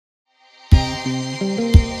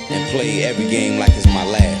play every game like it's my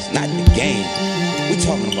last. Not the game. We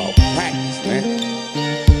talking about practice, man.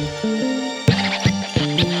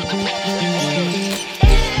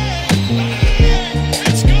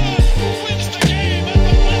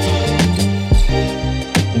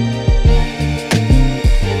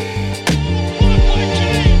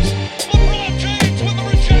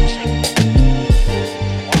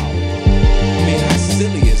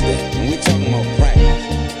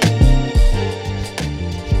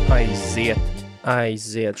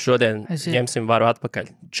 Aiziet. Šodien ņemsim varu atpakaļ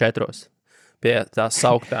 4 pie tā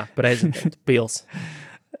sauktā prezidenta pils.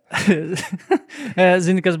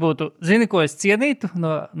 Zini, kas būtu? Zini, ko es cienītu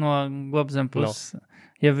no Gobzem puses? No.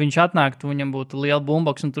 Ja viņš atnāktu, viņam būtu liela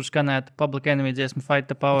boombox un tur skanētu Public Enemy dziesmu Fight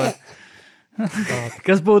the Power.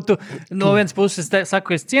 Kas būtu, no vienas puses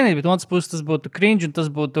saku, es cienītu, bet no otras puses tas būtu cringe un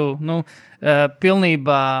tas būtu,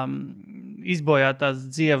 pilnībā izbojātās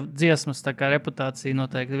dziesmas, tā kā reputācija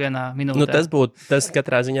noteikti vienā minūtē. Tas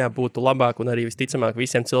katrā ziņā būtu labāk un arī visticamāk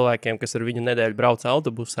visiem cilvēkiem, kas ar viņu nedēļu brauc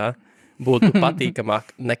autobusā, būtu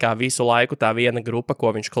patīkamāk nekā visu laiku tā viena grupa, ko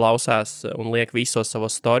viņš klausās un liek visos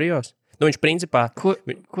savos storijos. Viņš principā... Ko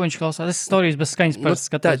viņš klausās? Es storijas bez skaņas parasti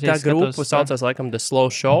skatos. Tā grupa saucās laikam The Slow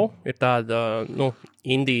Show, ir tāda,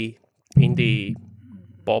 indie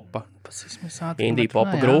popa. Indie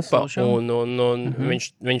popa grupa, un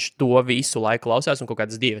viņš to visu laiku klausās un kaut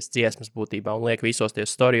kādas 2 dziesmas būtībā un liek visos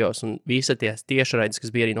ties storijos un visa tie tiešraides,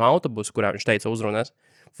 kas bija arī no autobusa, kurā viņš teica uzrunās,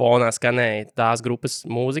 fonā skanēja tās grupas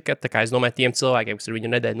mūzika, tā kā es domāju tiem cilvēkiem, kas ar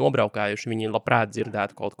viņu nedēļu nobraukājuši, viņi labprāt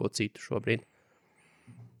dzirdētu kaut ko citu šobrīd.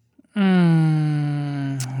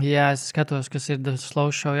 Jā, es skatos, kas ir The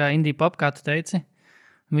Slow Show, indie pop, kā tu teici.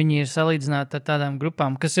 Viņi ir salīdzināti ar tādām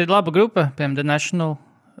grupām, kas ir laba grupa, piemēram, The National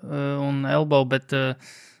un Elbow, bet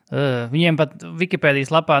viņiem pat Wikipēdijas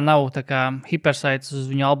lapā nav tā kā hipersaits uz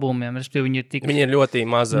viņu albumiem, respektīvi viņi ir tik... Viņi ir ļoti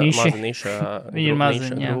maza niša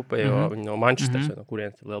grupa, jo viņi no Manchesteras, no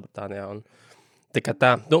kurienes ir Lielbritānijā, un tā,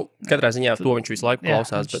 katrā ziņā to viņš visu laiku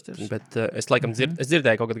klausās, bet es laikam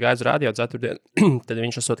dzirdēju kaut kad gāju uz radio 4. Tad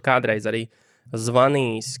viņš esot kādreiz arī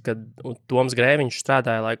zvanījis, kad Toms Grēviņš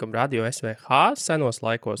strādāja laikam radio SVH senos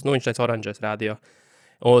laikos, viņš teica Oranžēs radio.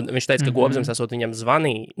 Un viņš teica, ka Gobzems esot viņam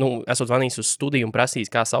zvanījis uz studiju un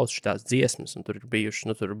prasījis, kā sauc šitās dziesmas, un tur ir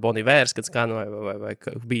bijuši, tur Bon Ivers, kad skan, vai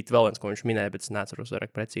bija vēl viens, ko viņš minēja, bet es neatceros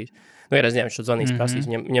vairāk precīzi. Ja reiz viņš to zvanījis,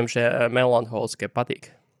 prasījis, viņam šie melanholiskie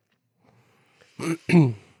patīk.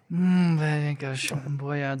 Vai vienkārši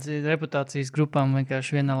bojā reputācijas grupām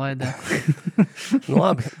vienkārši vienā laidā.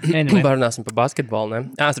 Labi, parunāsim par basketbolu, ne?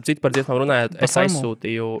 Starp citu par dziesmām runājot, es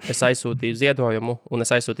aizsūtīju ziedojumu, un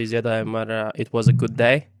es aizsūtīju ziedojumu ar It Was a Good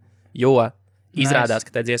Day, jo izrādās,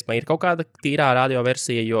 ka tā dziesma ir kaut kāda tīrā radio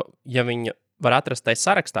versija, jo ja viņu var atrast tai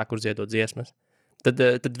sarakstā, kur ziedot dziesmas, tad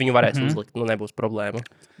viņu varēs uzlikt, nebūs problēma.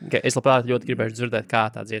 Es labprāt ļoti gribēšu dzirdēt, kā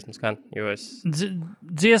tā dziesma skan, jo es...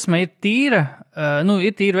 Dziesma ir tīra,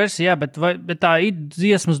 ir tīra versija, jā, bet tā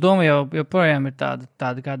dziesmas doma joprojām ir tāda,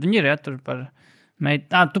 kāda viņa ir, ja, tur par...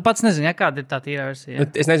 Tu pats nezini, ja, kāda ir tā tīrā versija? Ja?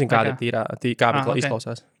 Es nezinu, kāda ir tīrā, kā viņa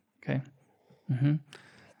izklausās. Okay.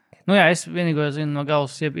 Jā, es vienīgo zinu no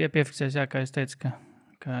galvas piefiksēs, jā, kā es teicu,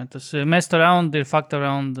 ka tas Messed Around ir Fact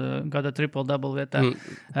Around gada triple-double vietā.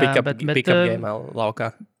 Pick-up game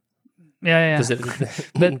laukā. Jā. Tas ir,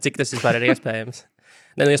 cik tas vispār ir iespējams?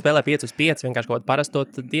 Ja spēlē 5-5, vienkārši kaut kādu parasto,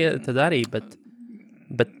 tad arī,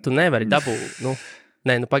 bet tu nevari dabūt,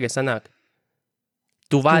 pagaid sanāk.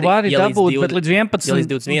 Tu vari dabūt, bet līdz 11, ja līdz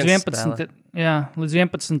 21 jā, līdz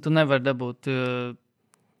 11 tu nevari dabūt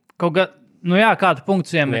kādu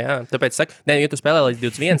punktu iemet. Jā, tāpēc saka, ja tu spēlē līdz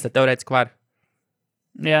 21, tad teorētiski var.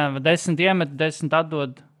 Jā, 10 iemet, 10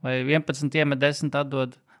 atdod, vai 11 iemet, 10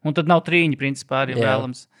 atdod. Un tad nav trīņi, principā, arī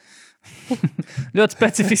vēlams. Ļoti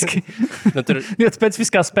specifiski. Ļoti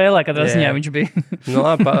specifiskā spēlē, kad ziņā viņš bija.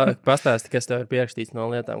 Labi, pastāsti, kas tev ir pierakstīts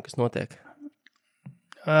no lietām, kas notiek.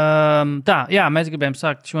 Mēs gribējām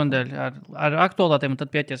sākt šodien ar aktualitātēm, un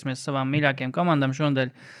tad pieķersimies savām mīļākajām komandām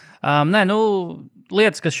šodien.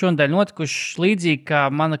 Lietas, kas šodien notikušas līdzīgi kā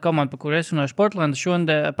mana komanda, par kuru es runāju, Portlandā,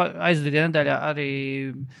 aizvadītajā nedēļā arī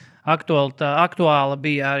aktuāla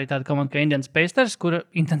bija arī tāda komanda kā Indians Pacers,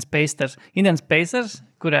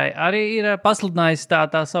 kurai arī ir pasludinājusi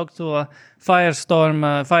tā saukto Firestorm,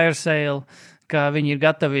 Fire Sale, ka viņi ir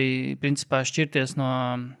gatavi, principā, šķirties no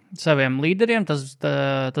saviem līderiem.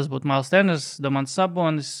 Tas būtu Miles Turners, Domantas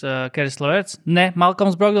Sabonis, Keris Leverts. Ne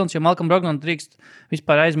Malcolms Brogdons, jo Malcolm Brogdons drīkst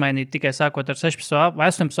vispār aizmainīt tikai sākot ar 16. vai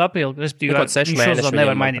 18. aprīli. Respektīvi, kaut 6 mēneši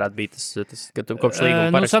nevar mainīt. Bija tas, kad tu kopš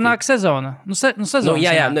līguma parakstīji. Sanāk sezona.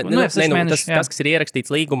 Tas, kas ir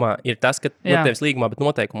ierakstīts līgumā, ir tas, ka tevis līgumā, bet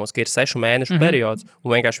noteikumos, ka ir 6 mēnešu periods, un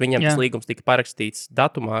vienkārši viņam tas līgums tika parakstīts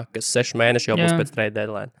datumā, kas 6 mēneši jau būs pēc trade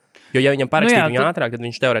deadline. Jo, ja viņam parakstītu viņu ātrāk, tad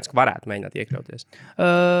viņš teorētiski varētu mēģināt iekļauties.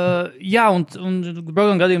 Un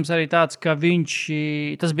Brogdona gadījums arī tāds, ka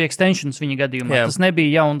tas bija extensions viņa gadījumā. Jā. Tas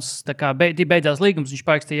nebija jauns, tā kā beidzās līgums, viņš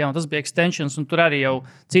parakstīja jaunu, tas bija extensions, un tur arī jau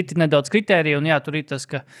citi nedaudz kritēriji, un tur ir tas,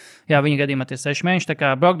 ka viņa gadījumā tie 6 mēneši, tā kā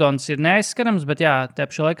Brogdons ir neaizskarams, bet te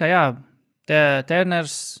pašā laikā,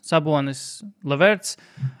 Turners, Sabonis, Leverts.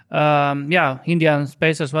 Indiana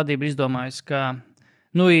Pacers vadība izdomājusi, ka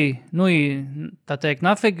tā teikt,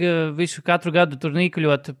 nafig visu katru gadu tur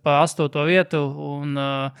nīkuļot pa 8. vietu, un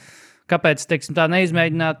kāpēc, teiksim, tā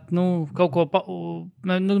neizmēģināt, kaut ko,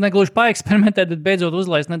 negluži paeksperimentēt, bet beidzot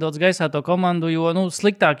uzlaist nedaudz gaisā to komandu, jo,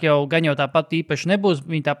 sliktāk jau gan jau tāpat īpaši nebūs,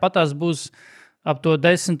 viņi tāpatās būs ap to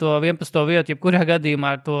 10. 11. vietu, jebkurā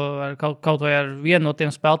gadījumā kaut vai ar vienu no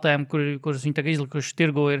tiem spēlētājiem, kurus viņi tagad izlikuši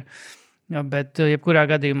tirgu ir, bet jebkurā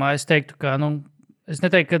gadījumā es teiktu, ka, es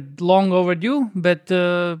neteiktu, ka long overdue, bet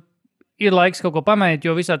ir laiks kaut ko pamainīt,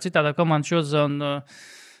 jo visā citādā komanda šosezonu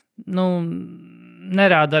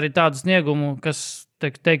nerāda arī tādu sniegumu, kas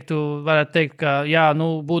varētu teikt, ka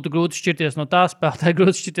būtu grūti šķirties no tā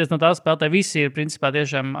spēlētāja. Visi ir principā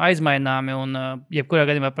tiešām aizmaināmi, un jebkurā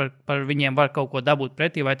gadījumā par viņiem var kaut ko dabūt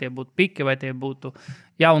pretī, vai tie būtu piki, vai tie būtu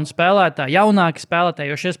jauni spēlētāji, jaunāki spēlētāji,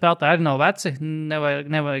 jo šie spēlētāji arī nav veci.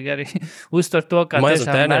 Nevajag arī uztvert to, kā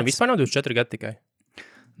tiešām veci. Vispār nav 24 gadi tikai.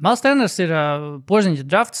 Miles Turners ir požiņa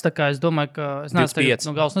drafts, tā kā es domāju, ka es neesmu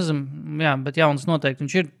no galvas nezinu, bet jauns noteikti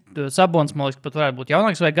viņš ir. Sabonis, man liekas, pat varētu būt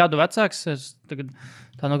jaunāks vai gadu vecāks. Es tagad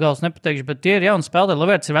tā no galvas nepateikšu, bet tie ir jauni spēlētāji.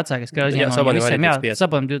 Leverts ir vecākais. Sabonis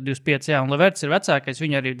 25, un Leverts ir vecākais.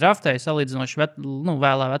 Viņu arī draftēja salīdzinoši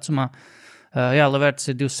vēlā vecumā.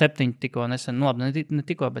 Leverts ir 27 tikko nesen, ne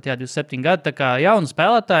tikko, bet 27 gadi. Tā kā jauni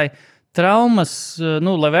spēlētāji. Traumas,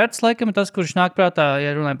 Leverts laikam ir tas, kurš nāk prātā,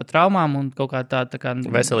 ja runājam par traumām un kaut kā tā kā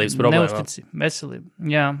veselības problēma.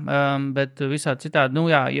 Veselība, bet visādi citādi,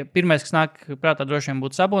 ja pirmais, kas nāk prātā, droši vien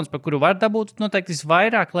būtu Sabonis, par kuru var dabūt noteikti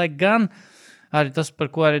visvairāk, lai gan arī tas, par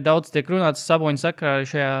ko arī daudz tiek runāts Saboņa sakarā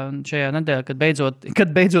šajā nedēļā, kad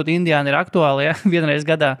beidzot Indiāna ir aktuāli, vienreiz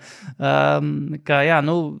gadā, ka,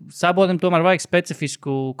 Sabonim tomēr vajag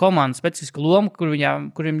specifisku komandu, specifisku lomu,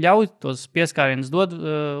 kuriem ļauj tos pieskārienus dod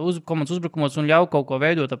komandas uzbrukumos un ļauj kaut ko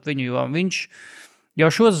veidot ap viņu, jo viņš jau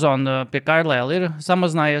šo sezonu pie Carlisle ir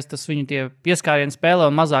samazinājies, tas viņu tie pieskārieni spēlē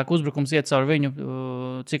un mazāk uzbrukums iet caur viņu,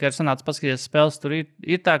 cik arī sanāca paskatīties spēles, tur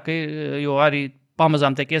ir tā, ka jo arī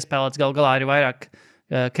pamazām tiek iespēlēts galā arī vairāk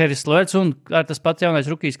Keris Leverts un ar tas pats jaunais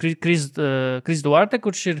rukijs Kris Duarte,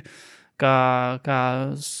 kurš ir, kā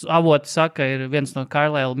avoti saka, ir viens no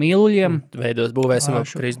Carlisle mīluļiem. Būvēsim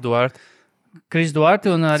Kris Duarte. Kris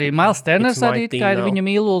Duarte un arī Miles Turners arī kā ir viņa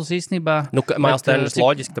mīlulis īstenībā. Miles Turners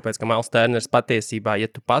loģiski, tāpēc, ka Miles Turners patiesībā,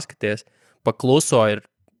 ja tu paskaties, pa kluso ir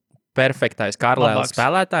perfektais Carlisle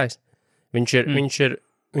spēlētājs.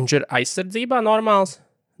 Viņš ir aizsardzībā normāls.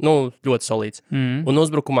 Ļoti solīts. Un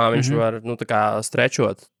uzbrukumā viņš var, tā kā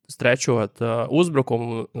strečot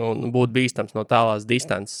uzbrukumu un būt bīstams no tālās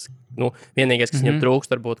distances. Vienīgais, kas viņam trūkst,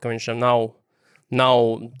 varbūt, ka viņš nav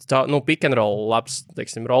pick and roll labs,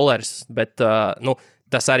 teiksim, rollers, bet,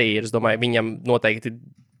 tas arī ir, es domāju, viņam noteikti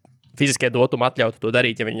fiziskie dotumi atļautu to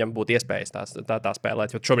darīt, ja viņam būtu iespējas tā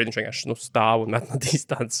spēlēt, jo šobrīd viņš vienkārši stāv un met no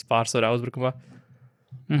distances pārsvarā uzbrukumā.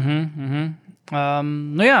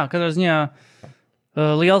 Katrā ziņā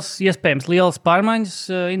iespējams lielas pārmaiņas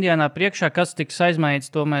Indiānā priekšā, kas tiks aizmainīts,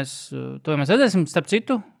 to mēs redzēsim. Starp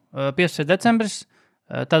citu, 15. decembris,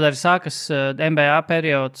 tad arī sākas NBA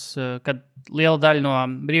periods, kad liela daļa no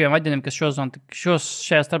brīviem aģentiem, kas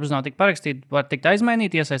šajā starpsezonā tika parakstīti, var tikt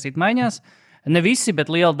aizmainīti, iesaistīt maiņās. Ne visi, bet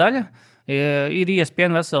liela daļa. Ir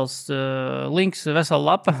ESPN vesels links,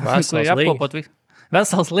 vesela lapa, kur ir apkopot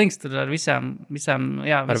vesels links tur ar visām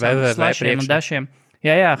slashiem un dashiem.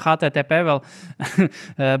 Jā, HTTP vēl.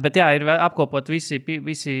 Bet ir apkopot visi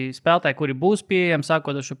spēlētāji, kuri būs pieejami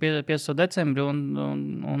sākot ar šo 15. decembri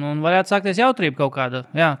un varētu sākties jautrība kaut kāda.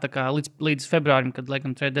 Jā, tā kā līdz februārim, kad,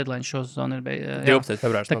 laikam, trade deadline šo sezonu ir 12.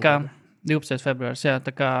 februārs. 12. februārs, jā.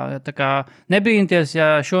 Tā kā nebrīnīties,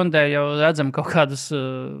 ja šonadēļ jau redzam kaut kādas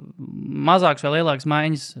mazākas vai lielākas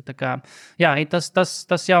maiņas. Tā kā, jā,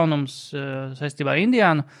 tas jaunums saistībā ar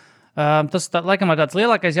Indiānu. Tas laikam ir tāds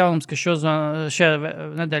lielākais jaunums, kas šajā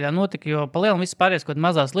nedēļā notika, jo pa lielam viss pārējais kaut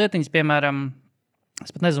mazās lietiņas, piemēram,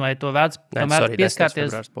 es pat nezinu, vai to vērts tomēr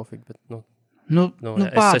pieskārties.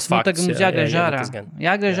 Tagad mums jāgriež ārā.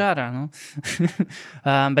 Jāgriež ārā,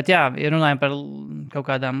 Bet jā, ja runājam par kaut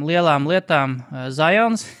kādām lielām lietām,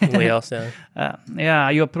 Zions. Liels, jā. Jā,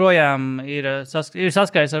 joprojām ir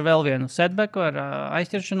saskaries ar vēl vienu setbacku, ar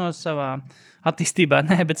aizķeršanos savā attīstībā,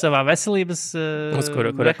 bet savā veselības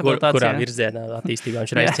kurā virzienā attīstībā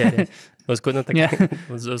viņš ir aizķēries. Uz kur,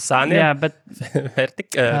 uz sāniem? Jā, bet...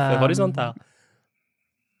 horizontāli?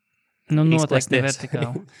 Noteikti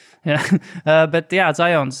vertikāli. Bet jā,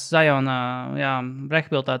 Zionā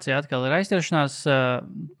rehabilitācija atkal ir aizķeršanās.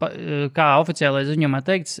 Kā oficiālais ziņojumā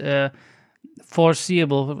teikts,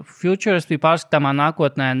 foreseeable future, respektīvi pārskatāmā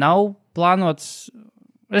nākotnē nav plānots.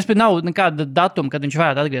 Respektīvi, nav nekāda datuma, kad viņš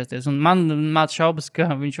varētu atgriezties. Un man māc šaubas, ka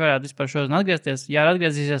viņš varētu vispār šodien atgriezties. Ja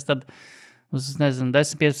atgriezīsies, tad uz,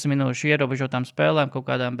 10-15 minūšu ierobežotām spēlēm kaut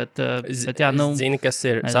kādām, bet jā, Zini, kas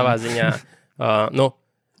ir savā ziņā,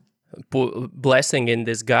 blessing in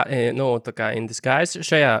disguise, in disguise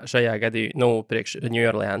šajā gadījumā, priekš New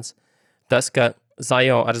Orleans. Tas, ka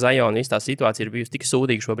ar Zionu viss tā situācija ir bijusi tik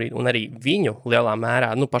sūdīga šobrīd, un arī viņu lielā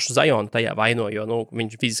mērā, pašu Zionu tajā vaino, jo,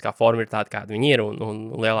 viņa fiziskā forma ir tāda, kāda viņa ir,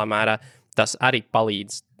 un lielā mērā tas arī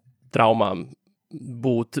palīdz traumām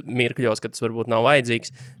būt mirkļos, kad tas varbūt nav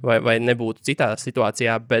vajadzīgs, vai nebūtu citā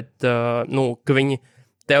situācijā, bet, ka viņi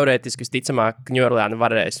teorētiski visticamāk, New Orleans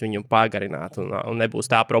varēs viņu pagarināt, un nebūs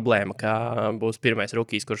tā problēma, ka būs pirmais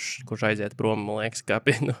rukijs, kurš aiziet prom, man liekas, kā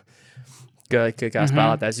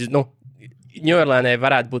spēlētājs. New Orleansai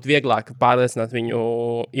varētu būt vieglāk pārliecināt viņu,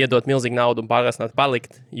 iedot milzīgu naudu un pārliecināt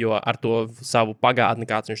palikt, jo ar to savu pagātni,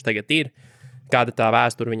 kāds viņš tagad ir, kāda tā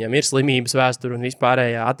vēsture viņam ir, slimības vēsture un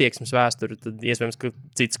vispārējā attieksmes vēsture, tad iespējams, ka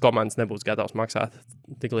citas komandas nebūs gatavs maksāt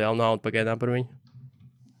tik lielu naudu pagaidām par viņu.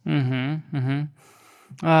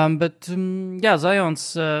 Bet, jā, Zions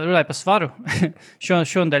runāja par svaru.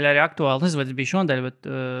 Šonadēļ arī aktuāli, nezinu, vai tas bija šonadēļ, bet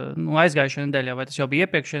aizgājušajā nedēļā, vai tas jau bija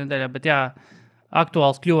iepriekšējā nedēļā, bet jā,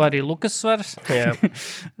 aktuāls kļuva arī Lukas svars.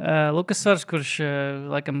 Lukas svars,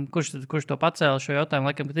 kurš to pacēla šo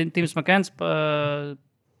jautājumu, laikam, Tims Makens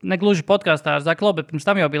negluži podkāstā ar Zaku Lobu, bet pirms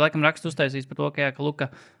tam jau bija laikam raksts uztaisījis par to, ka Luka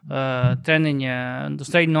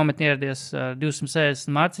treniņu nometni ieradies 260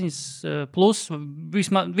 mārciņas plus, virs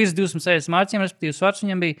 260 mārciņiem, respektīvi svars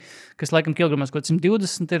viņam bija, kas laikam kilogramās kaut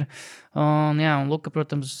 120 ir. Un Luka,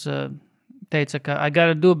 protams, teica, ka I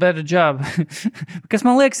gotta do a better job. Kas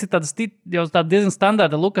man liekas, ir tāda diezgan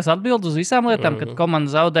standarta Lukas atbild uz visām lietām, kad komanda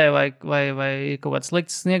zaudē vai kaut kāds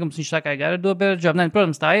slikts sniegums, viņš saka, I gotta do a better job.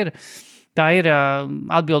 Protams, tā ir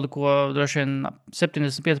atbilde, ko droši vien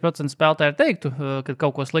 75% spēlētāji teiktu, kad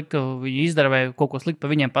kaut ko sliktu viņi izdara vai kaut ko sliktu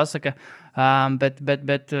par viņiem pasaka,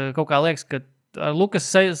 bet kaut kā liekas, ka ar Lukas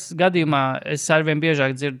gadījumā es arvien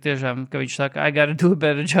biežāk dzirdu tiešām, ka viņš saka, I gotta do a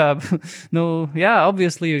better job.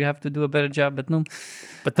 Obviously you have to do a better job, bet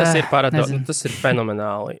Bet tas ir tas ir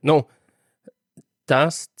fenomenāli.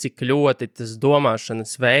 Tas, cik ļoti tas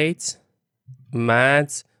domāšanas veids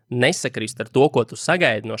mēdz nesakrist ar to, ko tu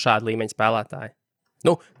sagaidi no šāda līmeņa spēlētāja.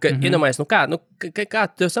 Iedomājies, kā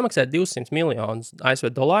tev samaksāja 200 miljonus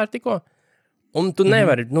ASV dolāru tikko, un tu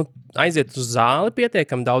nevari aiziet uz zāli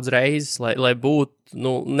pietiekami daudz reizes, lai būtu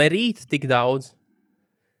ne rīt tik daudz.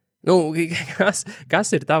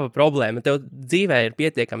 Kas ir tava problēma? Tev dzīvē ir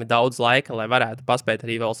pietiekami daudz laika, lai varētu paspēt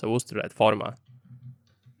arī vēl sev uzturēt formā.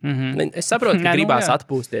 Es saprotu, ka gribās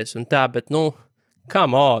atpūsties un tā, bet,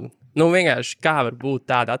 come on. Vienkārši kā var būt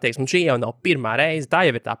tāda attieksme. Šī jau nav pirmā reize, tā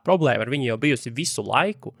jau ir tā problēma, ar viņu jau bijusi visu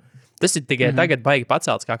laiku. Tas ir tikai tagad baigi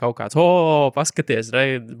pacelts kā kaut kāds, paskaties,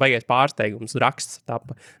 baigais pārsteigums, raksts.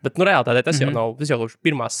 Bet, reālitātē tas jau nav, tas jau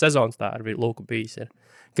pirmās sezonas tā ar Luku bijis ir.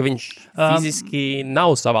 Ka viņš fiziski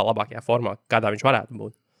nav savā labākajā formā, kādā viņš varētu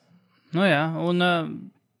būt. Un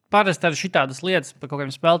parasti ar šitādas lietas par kaut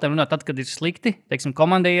kādiem spēlētājiem runāt tad, kad ir slikti, teiksim,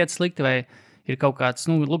 komandai iet slikti vai ir kaut kāds,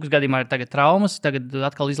 Lukas gadījumā ir tagad traumas, tagad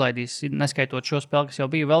atkal izlaidīs, neskaitot šo spēli, kas jau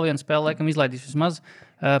bija, vēl viena spēle, laikam izlaidīs vismaz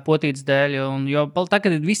potītes dēļ, jo tā,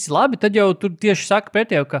 kad ir visi labi, tad jau tur tieši saka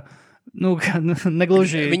pretēju, ka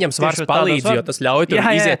negluži... Viņam svars palīdz, jo tas ļauj tur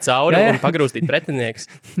iziet cauri un pagrūstīt pretinieks.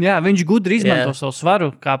 Jā, viņš gudri izmanto savu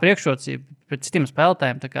svaru kā priekšrocību pret citiem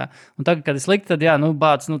spēlētājiem. Un tagad, kad ir slikti, tad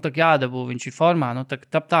bāc, jādabū, viņš ir formā.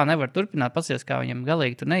 Tā nevar turpināt, pasies, kā viņam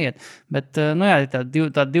galīgi tur neiet. Bet,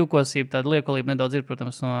 tāda divkosība, tāda liekolība nedaudz ir,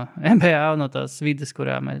 protams, no NBA, no tās vides,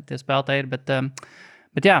 kurā tie spēlētāji ir.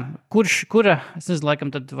 Bet jā, es nezinu, laikam,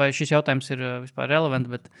 tad, vai šis jautājums ir vispār relevants,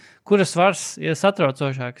 bet kura svars ir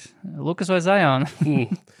satraucošāks? Lukas vai Zajona?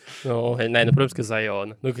 Protams, ka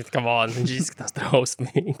Zajona. Viņš izskatās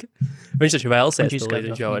trausmīgi. Viņš taču vēlsies,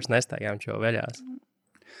 viņš jau vairs nestaigā, viņš jau veļās.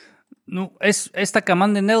 Es tā kā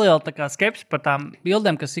man ir neliela skepse par tām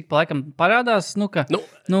bildēm, kas ik pa laikam parādās.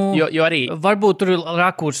 Jo arī... Varbūt tur ir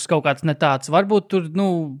rakurs kaut kāds ne tāds, varbūt tur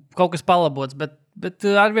kaut kas palabots, bet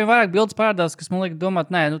arvien vairāk bildes parādās, kas man liek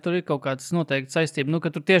domāt, tur ir kaut kāds noteikti saistība,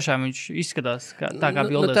 ka tur tiešām viņš izskatās tā kā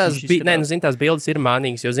bildēs. Tās bildes ir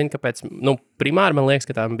mānīgas, jo kāpēc, primāri man liekas,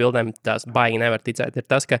 ka tām bildēm tās baigi nevar ticēt, ir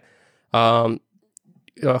tas, ka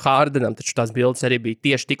Hardenam taču tās bildes arī bija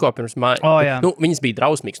tieši tikko pirms viņas bija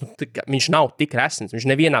drausmīgas. Viņš nav tik resns. Viņš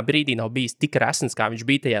nevienā brīdī nav bijis tik resns, kā viņš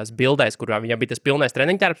bija tajās bildēs, kurā viņam bija tas pilnais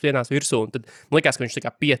treniņtērps vienās virsū. Un tad man likās, ka viņš tā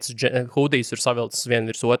kā 5 hudijas ir savilcis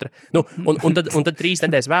vienu virs otra. Un tad 3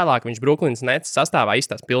 nedēļas vēlāk viņš Brooklynas Nets sastāvā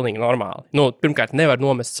izstās pilnīgi normāli. Pirmkārt, nevar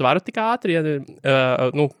nomest svaru tik ātri,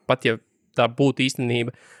 pat ja tā būtu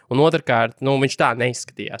īstenība. Un otrkārt, viņš tā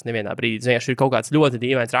neizskatījās nevienā brīdī. Vienkārši ir kaut kāds ļoti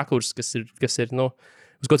dīvains rakurs, kas ir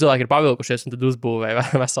uz ko cilvēki ir pavilkušies, un tad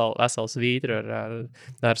uzbūvēja veselu svītru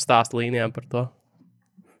ar stāstu līnijām par to.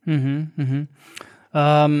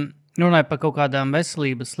 Runāja par kaut kādām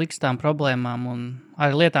veselības sliktām problēmām un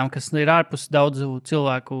arī lietām, kas ir ārpus daudzu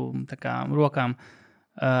cilvēku rokām.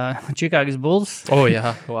 Chicago Bulls.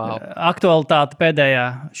 Jā, wow. Aktualitāte pēdējā.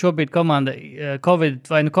 Šobrīd komanda Covid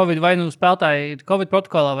vai spēlētāji ir Covid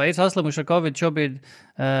protokolā vai ir saslimuši ar Covid šobrīd.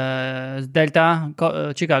 Dēļ tā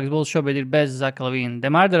Chicago Bulls šobrīd ir bez Zaka Lavīna,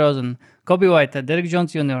 DeMar DeRozan, Kobe White, Derrick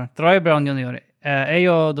Jones Jr., Troy Brown Jr.,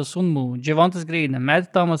 Ejo Dosunmu, Javontas Green,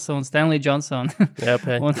 Matt Thomas un Stanley Johnson.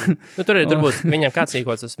 Tur būs viņam kāds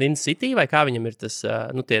rīkots tas Wind City vai kā viņam ir tas,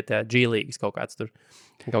 tie G Leagues kaut kāds tur.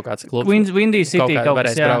 Kaut kāds klubs. Windy City kaut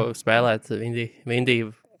kas, jā. Spēlēt Windy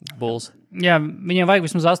Bulls. Jā, viņiem vajag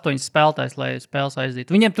vismaz 8 spēlētājs, lai spēles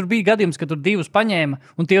aizdītu. Viņiem tur bija gadījums, ka tur 2 paņēma,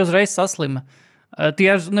 un tie uzreiz saslima.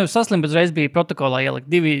 Tie nevis saslima, bet uzreiz bija protokolā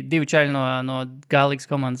ielikt. 2 čaļi no G-līgas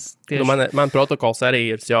komandas. Man protokols arī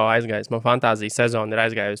ir jau aizgājis. Man fantāzijas sezona ir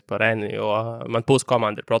aizgājusi par N, jo man pusi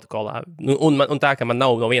komanda ir protokolā. Un tā, ka man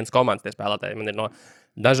nav no vienas komandas tie spēlētāji, man ir no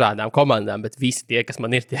dažādām komandām, bet visi tie, kas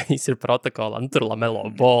man ir, tie visi ir protokolā. Tur Lamelo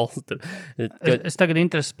Ball. Es tagad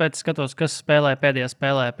interesi pēc skatos, kas spēlēja pēdējā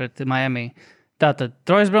spēlē pret Miami. Tātad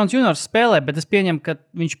Troy Browns Jr. spēlē, bet es pieņemu, ka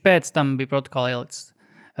viņš pēc tam bija protokolā ielikts.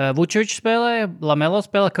 Vučevičs spēlēja, Lamelo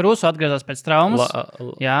spēlēja, Karuso atgriezās pēc traumas.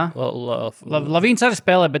 Lavīns arī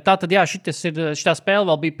spēlēja, bet tātad, šitā spēle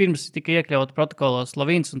vēl bija pirms tika iekļauta protokolos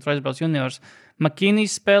Lavīns un Troy Browns Jr. McKinney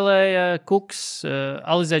spēlēja, Cooks,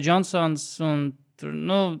 Alizē Johnsons un tur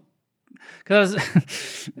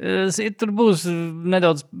būs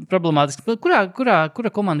nedaudz problemātiski.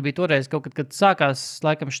 Kura komanda bija toreiz kaut kad sākās,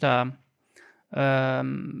 laikam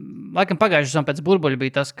laikam pagājušajā sezonā pēc burbuļa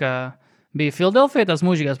bija tas, ka bija Filadelfija tās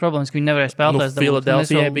mūžīgās problēmas, ka viņi nevarēja spēlēt.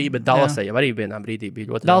 Filadelfijai bija, bet Dallasai jau arī vienā brīdī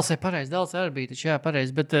bija ļoti Dallasai pareizi, Dallasai arī bija, taču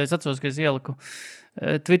pareizi, bet es atceros, ka es ieliku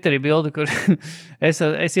Twitterī bildi, kur es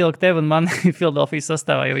ieliku tevi un mani Filadelfijas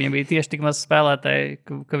sastāvā, jo viņiem bija tieši tik maz spēlētāji,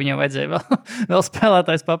 ka viņiem vajadzēja vēl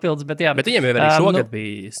spēlētājs papildus, bet jā. Bet viņiem jau arī šogad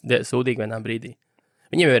bija sūdīgi vienā brīdī.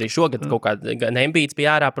 Viņiem jau arī šogad kaut kāda Embiids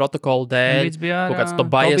bija ārā protokolu dēļ, kaut kāds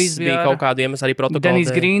Tobias bija kaut kādu iemeslu arī protokolu dēļ.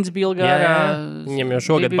 Dennis Greens bija ārā. Viņiem jau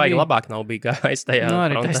šogad baigi labāk nav bija gājis tajā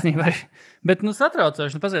frontā. Bet,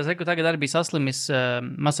 satraucoši, paskatās, ka tagad arī bija saslimis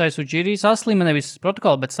Masai Ujiri saslima, nevis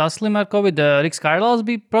protokola, bet saslima ar Covid. Riks Kairlāls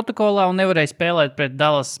bija protokolā un nevarēja spēlēt pret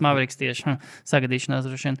Dallas Mavericks tieši sagadīšanās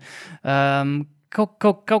droši vien. Kaut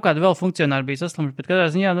kāda vēl funkcionāri bija saslimuši, bet katrā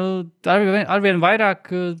ziņā arvien vairāk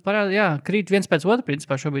krīt viens pēc otra,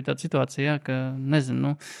 principā šobrīd tāda situācija, ka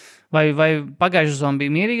nezinu, vai pagājušā sezona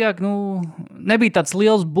bija mierīgāk, nebija tāds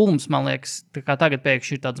liels bums, man liekas, kā tagad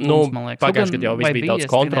pēkšņi ir tāds bums, man liekas. Pagājušajā gadā jau viss bija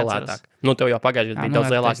daudz kontrolētāk. Tev jau pagājušajā gadā bija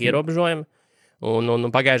daudz lielāki ierobežojumi. Un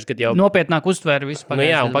pagājušajā gadā jau nopietnāk uztvēra visu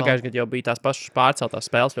pagājušajā. Un pagājušajā gadā jau bija tās pašas pārceltās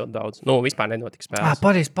spēles ļoti daudz. Vispār nenotika spēles.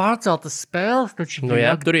 Pareizi, pārceltas spēles. Tur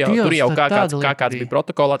jau kāds bija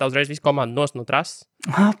protokolā, tā uzreiz visu komandu nost no trases.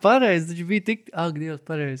 Pareizi, taču bija tik, Dievs,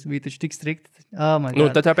 pareizi, bija taču tik strikti.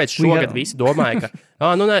 Tāpēc šogad visi domāja, ka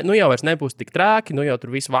jau vairs nebūs tik trāki, jau tur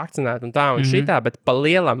visi vakcinēti un tā un šitā, bet pa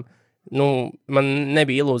lielam, man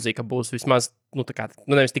nebija ilūzija, ka būs vismaz,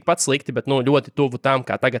 nevis tikpat slikti, bet ļoti tuvu tam,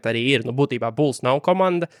 kā tagad arī ir. Būtībā Bulls nav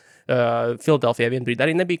komanda. Filadelfijā vienā brīdī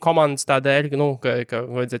arī nebija komandas tādēļ, ka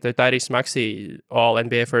vajadzēja Tyrese Maxey All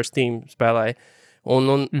NBA First Team spēlēja.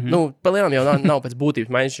 Pa lielam jau nav pēc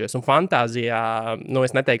būtības mainījušies. Un fantāzijā,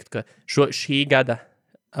 es neteiktu, ka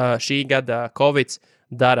šī gada Covid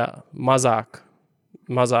dara mazāk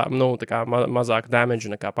mazāk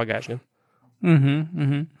damage nekā pagājušajā.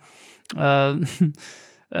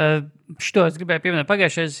 Šito es gribēju pieminēt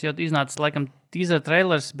pagājušajā, jo iznāca laikam teaser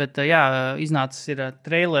trailers, bet iznācis ir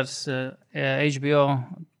trailers HBO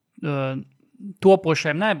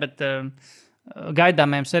topošajam, bet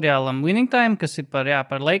gaidāmajam seriālam Winning Time, kas ir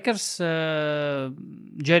par Lakers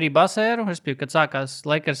Jerry Buss ēru, respektīvi, kad sākās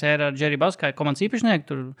Lakers ēra ar Jerry Buss, kā komandas īpašnieku,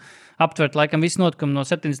 tur aptvert laikam visu notikumu no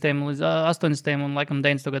 70. līdz 80. un laikam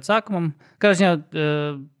 90. gadu sākumam. Kā ziņā,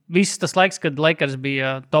 viss tas laiks, kad Lakers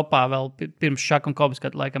bija topā vēl pirms Shaq un Kobe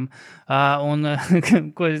skatu laikam. Un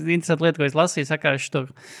interesanti lieta, ko es lasīju, sakā šo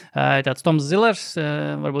tāds Toms Zillers,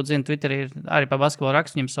 varbūt zina, Twitterī ir arī par basketbolu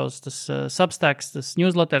rakstu, viņam savs tas Substacks, tas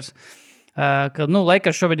newsletters, ka,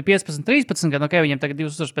 Lakers šobrīd ir 15-13 gadu, viņiem tagad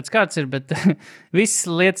 2 uzvaras pēc kārtas ir, bet viss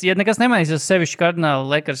lietas, ja nekas nemainīsies sevišķi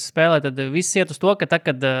kardināli Lakers spēlē, tad viss iet uz to, ka tad,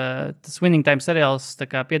 kad tas Winning Time seriāls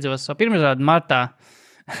piedzīvos savu pirmizrādi martā,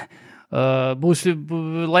 būs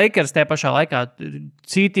Lakers tajā pašā laikā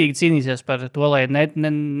cītīgi cīnīsies par to, lai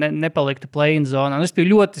nepaliktu play-in zonā. Es biju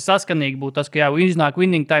ļoti saskanīgi būtu tas, ka iznāk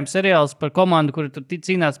Winning Time seriāls par komandu, kuri tur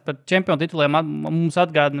cīnās par čempionu tituliem, mums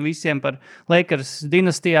atgādina visiem par Lakers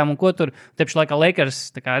dinastijām un ko tur. Te pašā laikā Lakers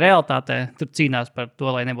realitātē tur cīnās par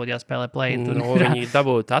to, lai nebūtu jāspēlē play-in. Viņi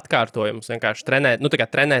dabūtu atkārtojumus, vienkārši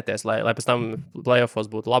trenēties, lai pēc tam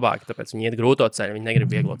playoffos būtu labāki, tāpēc viņi iet grūto ceļu, viņi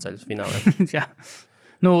negrib vieglo ceļu uz fināliem. Jā.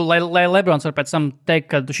 Lai Lebrons var pēc tam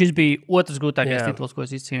teikt, ka šis bija otrs grūtākais tituls, ko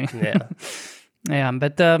es izcīnīju. Jā,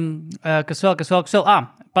 bet kas vēl?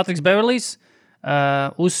 Patriks Beverlijs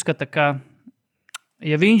uzskata, ka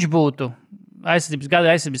ja viņš būtu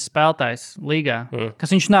aizsardzības spēlētājs līgā,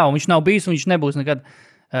 kas viņš nav bijis un viņš nebūs nekad,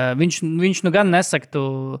 viņš gan nesaktu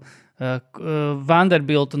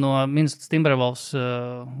Vanderbiltu no Minnesota Timberwolves,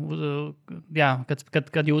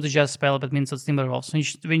 kad jūtas jās spēlē pret Minnesota Timberwolves.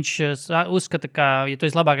 Viņš uzskata, ka, ja tu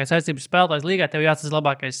esi labākais aizsardzības spēlētājs līgā, tev jāatcer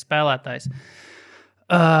labākais spēlētājs.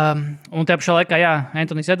 Un te pašā laikā,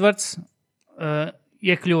 Anthony's Edwards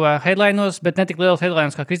iekļuva headlinos, bet ne tik liels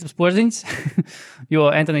headlinos kā Kristaps Porziņš, jo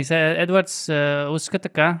Anthony's Edwards uzskata,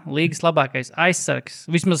 ka līgas labākais aizsargs,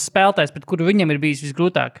 vismaz spēlētājs, pret kuru viņam ir bijis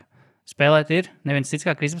visgrūtāk spēlēt, ir neviens cits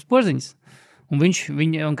kā Kristaps Porziņš. Un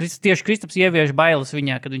tieši Kristaps ievieš bailes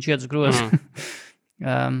viņā, kad viņš iet uz grozu.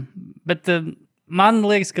 Bet man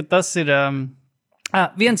liekas, ka tas ir...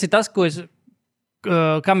 viens ir tas,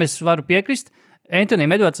 kam es varu piekrist.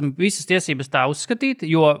 Anthonyam Edwardsam visas tiesības tā uzskatīt,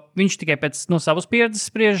 jo viņš tikai pēc savas pieredzes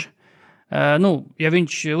spriež. Ja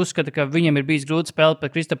viņš uzskata, ka viņam ir bijis grūti spēlēt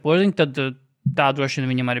pret Kristapu Porziņu, tad tā droši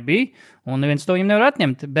vien viņam arī bija, un neviens to viņam nevar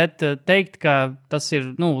atņemt. Bet teikt, ka tas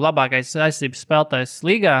ir labākais aizsardzības spēlētājs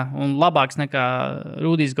līgā un labāks nekā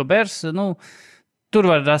Rudijs Gobers, tur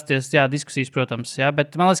var rasties diskusijas, protams.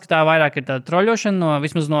 Bet man liekas, ka tā vairāk ir tāda troļošana,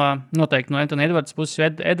 vismaz noteikti no Anthony Edwards puses.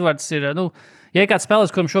 Edwards ir, ja kāds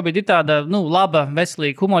spēlēs, kuram šobrīd ir tāda laba,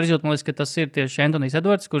 veselīga humora izjūta, man liekas, ka tas ir tieši Anthony's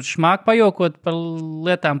Edwards, kurš māk pajokot par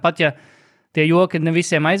lietām, pat ja tie joki ne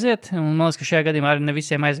visiem aiziet, un man liekas, ka šajā gadījumā arī ne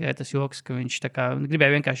visiem aizgāja tas joks, ka viņš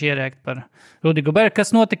gribēja vienkārši ierēkt par Rudiju Goberu,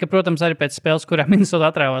 kas notika, protams, arī pēc spēles, kurā Minnesota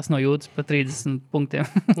atrāvās no jūtas pa 30 punktiem,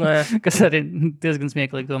 kas arī diezgan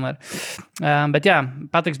smieklīgi tomēr. Bet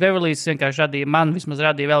Patriks Beverlijs vienkārši vismaz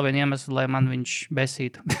radīja vēl vienu iemeslu, lai man viņš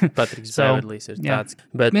besītu. Patriks Beverlijs ir tāds.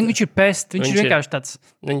 Bet viņš ir pest, viņš ir vienkārši tāds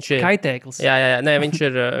kaitēklis. Jā, nē,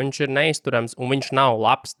 viņš ir neizturams, un viņš nav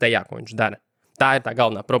labs tajā, ko viņš dara. Tā ir tā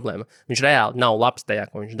galvenā problēma. Viņš reāli nav labs tajā,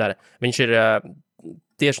 ko viņš dara. Viņš ir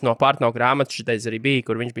tieši no Partno grāmatas šitais arī bija,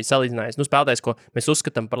 kur viņš bija salīdzinājis. Spēlētājs, ko mēs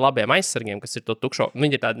uzskatām par labiem aizsargiem, kas ir to tukšo.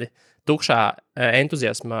 Viņi ir tādi tukšā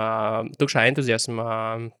entuziasma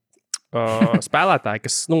spēlētāji,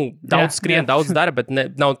 kas daudz skrien, daudz dara, bet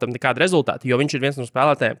nav tam nekāda rezultāta. Jo viņš ir viens no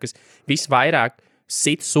spēlētājiem, kas visvairāk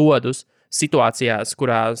sit sodus situācijās,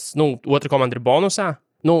 kurās otra komanda ir bonusā.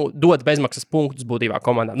 Dod bezmaksas punktus būtībā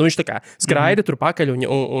komandām. Viņš tā kā skraida tur pakaļ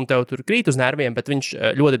un tev tur krīt uz nerviem, bet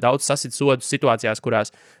viņš ļoti daudz sasit sodus situācijās,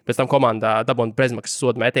 kurās pēc tam komandā dabūna bezmaksas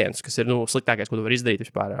sodu metienus, kas ir sliktākais, ko tu vari izdarīt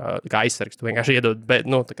vispār kā aizsargs. Tu vienkārši iedod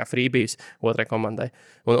tā kā freebies otrai komandai.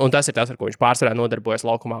 Un tas ir tas, ar ko viņš pārsvarā nodarbojas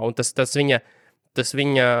laukumā. Un tas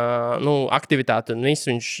viņa aktivitāte un viss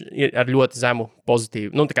viņš ir ar ļoti zemu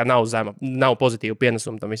pozitīvu. Tā kā nav pozitīvu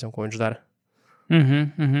pienesumu tam visam, ko viņš dara.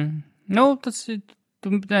 Tas ir... Tu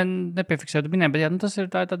nepiefiksēji, tu minēji, bet tas ir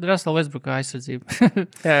tāda Russell Westbrookā aizsardzība.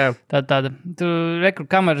 tāda. Tur rekru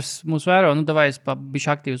kameras mūs vēro, davai es bišķi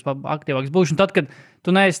aktīvāks būšu. Un tad, kad tu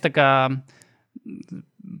neesi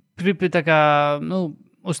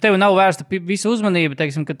uz tevi nav vērsta visa uzmanība,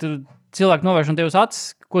 teiksim, ka tu cilvēki novērš no tevis acis,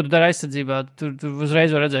 ko tu dari aizsardzībā. Tu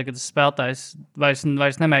uzreiz var redzēt, ka tas spēlētājs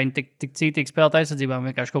vairs nemēģina tik cītīgi spēlēt aizsardzībā,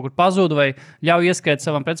 vienkārši kaut kur pazuda vai ļauj ieskriet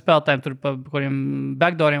savam pretspēlētājiem, tur pa kuriem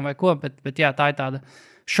backdooriem vai ko, bet jā, tā ir tāda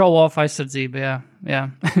show-off aizsardzība, jā.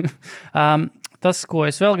 Tas, ko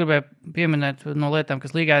es vēl gribēju pieminēt no lietām,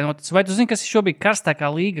 kas līgā ir noticis. Vai tu zini, kas ir šobrīd karstākā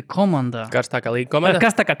līga komandā? Karstākā līga komandā?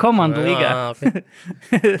 Karstākā komanda līgā. Okay.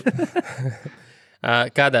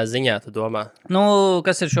 Kādā ziņā tu domā?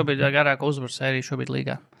 Kas ir šobrīd garāka uzvaru sērija šobrīd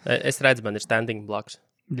līgā? Es redzu, man ir standing blocks.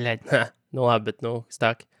 Bļaļ. Labi, bet,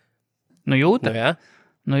 stāki. Jūta? Jā.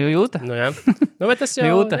 Jūta? Jā. Bet tas jau,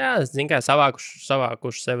 jūta. Jā, es zinu, kā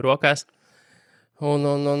savākuši sevi rokās.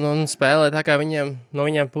 Un spēlē tā, kā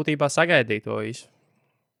viņiem būtībā sagaidīja to visu.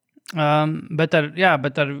 Bet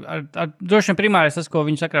droši vien primārais tas, ko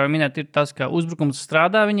viņi sakrā minēt, ir tas, ka uzbrukums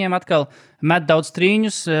strādā viņiem atkal met daudz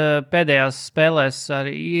trīņus. Pēdējās spēlēs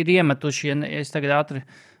arī ir iemetuši, ja es tagad ātri,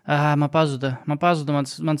 man pazuda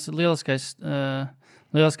mans lieliskais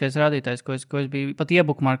rādītājs, ko es biju pat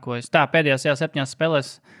iebukmarkojis. Tā, pēdējās 7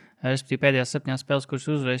 spēlēs, respektīvi pēdējās 7 spēles, kuras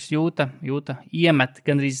uzreiz jūta iemet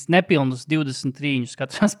gandrīz nepilnus 20 trīņus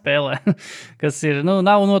katrā spēlē, kas ir,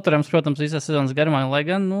 nav noturams, protams, visā sezonas garumā, lai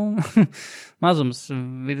gan, mazums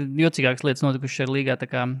ir jocīgākas lietas notikušas ar līgā, tā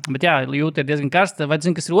kā, bet jā, jūta ir diezgan karsta. Vai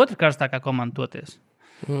zini, kas ir otra karstākā komanda toties?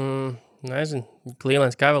 Nezinu,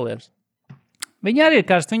 Cleveland Cavaliers. Viņi arī ir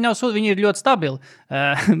karsti, viņi ir ļoti stabili,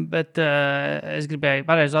 bet es gribēju,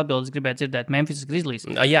 pareizi atbildes gribēju dzirdēt Memphis Grizzlies.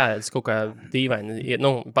 Jā, es kaut kā dīvaini,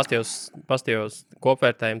 pastījos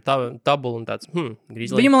kopvērtējumu tabulu un tāds,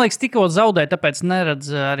 Grizzlies. Viņi, man liekas, tikko zaudēja, tāpēc neredz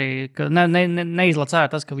arī, ka neizlaiž ārā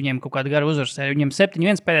tas, ka viņiem kaut kāda gara uzvaras sērija. Viņiem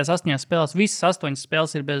 7-1 pēdējās 8 spēlēs, visas 8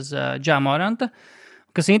 spēles ir bez Ja Moranta.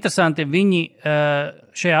 Kas interesanti, viņi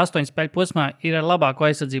šajā 8 spēļu posmā ir ar labāko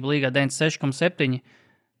aizsardzību līgā 96,7.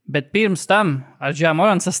 Bet pirms tam ar Ja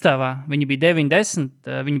Moranta sastāvā viņi bija 9-10,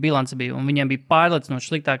 viņa bilance bija, un viņiem bija pārliecinoši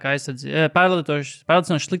sliktākā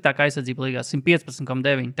aizsardzība līgā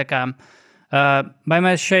 115,9. Tā kā, vai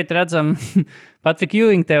mēs šeit redzam Patrick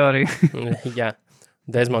Ewing teoriju? Jā,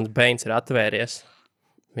 Desmonds Bains ir atvēries.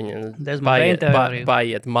 Viņa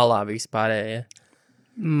paiet malā vispārējie.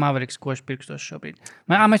 Maveriks koši pirkstos šobrīd.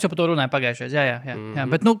 Mēs jau par to runājam pagājušais, jā.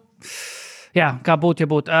 Bet, kā būtu, ja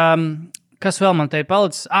būtu. Kas vēl man te ir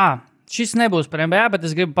palicis? Šis nebūs par NBA, bet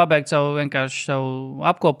es gribu pabeigt savu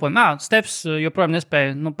apkopojumu. Steps joprojām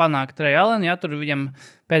nespēja panākt Ray Allen, tur viņam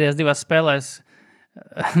pēdējās 2 spēlēs.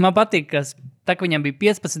 Man patīk, ka tā, ka viņam bija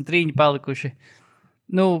 15 trīņi palikuši.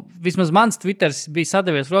 Vismaz mans Twitters bija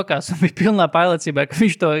sadavies rokās un bija pilnā pārliecībā, ka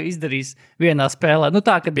viņš to izdarīs vienā spēlē.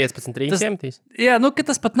 Tā, ka 15 trīņas iemetīs? Jā, ka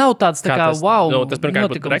tas pat nav tāds tā kā wow. Tas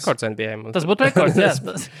pirmkārt būtu rekords NBA. Tas būtu rekords, jā.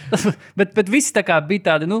 bet visi tā kā bija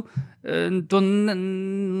tādi, tu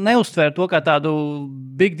neuztver to kā tādu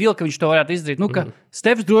big deal, ka viņš to varētu izdarīt. Ka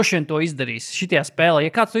Steps droši vien to izdarīs šitajā spēlē.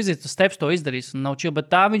 Ja kāds to izdarīs, tad Steps to izdarīs. Un nav chill,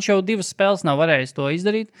 bet tā viņš jau 2 spēles nav varējis to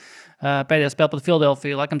izdarīt. Pēdējā spēle pat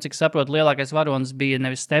Philadelphia, laikam, cik saprotu, lielākais varonis bija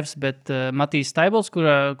nevis Stefs, bet Matīs Staibls,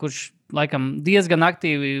 kurš laikam diezgan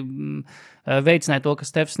aktīvi veicināja to, ka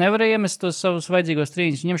Stefs nevarēja iemest tos savus vajadzīgos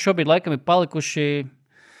trīņus. Viņam šobrīd laikam ir palikuši,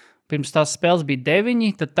 pirms tās spēles bija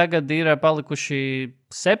 9, tad tagad ir palikuši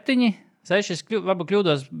 7, 6, es varbūt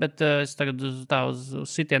kļūdos, bet es tagad uz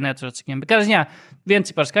sitienu neatceros, cik viņam. Bet kā ziņā, viens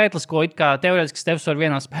ir par skaitlis, ko it kā teorētiski Stefs var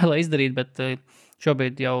vienā spēlē izdarīt, bet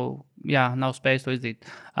šobrīd jau nav spējis to izdarīt.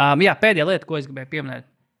 Pēdējā lieta, ko es gribēju pieminēt,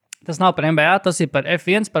 tas nav par NBA, tas ir par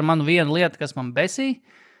F1, par manu vienu lietu, kas man besīja.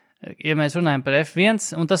 Ja mēs runājam par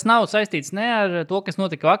F1, un tas nav saistīts ne ar to, kas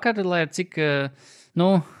notika vakar, lai ar cik,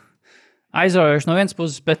 aizraujoši no vienas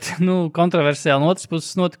puses, bet, kontroversiāli no otras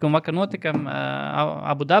puses vakar notikam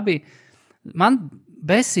Abu Dabī. Man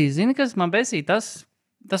besīja, zini, kas man besīja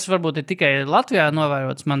tas varbūt ir tikai Latvijā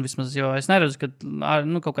novērots man vismaz, jo es neredzu, ka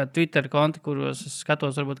kaut kādi Twitter konti, kuros es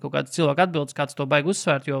skatos, varbūt kaut kāds cilvēku atbildes, kāds to baigi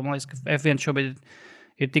uzsvērt, jo man liekas, ka F1 šobrīd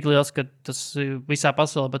ir tik liels, ka tas visā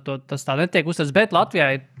pasaulē, bet tas tā netiek uzsvērts. Bet Latvijā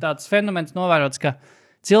ir tāds fenomens novērots, ka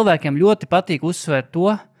cilvēkiem ļoti patīk uzsvērt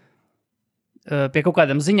to pie kaut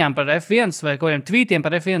kādām ziņām par F1 vai kaut kādiem tweetiem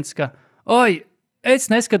par F1, ka, es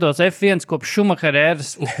neskatos F1 kopš Schumachera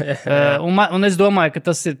eras, un es domāju, ka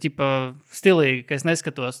tas ir stilīgi, ka es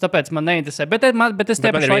neskatos, tāpēc man neinteresē. Bet es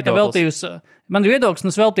te pašu laiku veltīju, man ir viedoklis,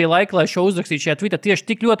 un es veltīju laiku, lai šo uzrakstītu šajā Twitter, tieši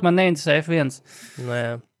tik ļoti man neinteresē F1.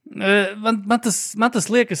 Man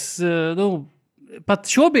tas liekas,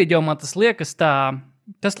 pat šobrīd jau man tas liekas tā,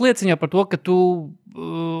 tas liecina par to, ka tu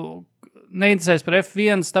neinteresēs par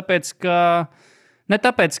F1, tāpēc, ka ne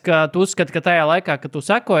tāpēc, ka tu uzskati, ka tajā laikā, kad tu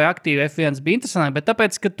sekoji aktīvi F1 bija interesanti, bet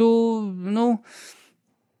tāpēc, ka tu,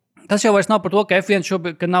 Tas jau vairs nav par to, ka F1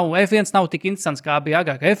 šobrīd nav tik interesants, kā bija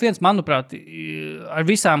agrāk. F1, manuprāt, ar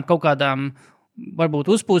visām kaut kādām varbūt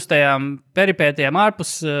uzpūstajām peripētiem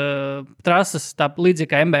ārpus trases, tā līdzīgi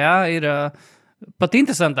kā NBA, ir pat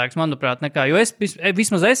interesantāks, manuprāt, nekā. Jo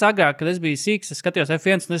vismaz es agrāk, kad es biju sīks, es skatījos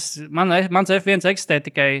F1, un mans F1 eksistē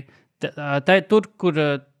tikai tur, kur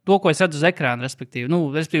to, ko es redzu uz ekrāna, respektīvi,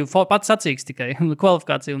 pats sacīksts tikai,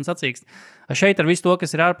 kvalifikācija un sacīksts. Šeit ar visu to,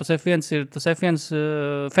 kas ir ārpus F1, tas F1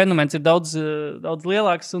 fenomens ir daudz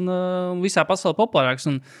lielāks un visā pasaulē populārāks.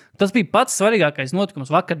 Un tas bija pats svarīgākais notikums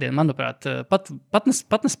vakardien, manuprāt, pat ne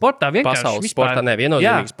sportā, vienkārši pasaules vispār. Sportā,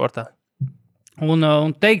 viennozīmīgi sportā. Un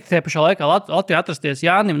teikt, te pašā laikā Latvijā atrasties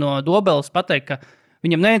Jānim no Dobeles, pateikt, ka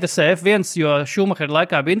viņam neinteresē F1, jo Šumahera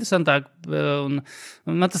laikā bija interesantāk.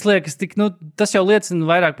 Man tas liekas, tas jau liecina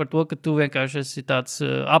vairāk par to, ka tu vienkārši esi tāds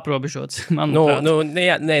aprobežots.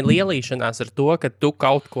 Lielīšanās ar to, ka tu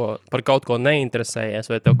par kaut ko neinteresējies,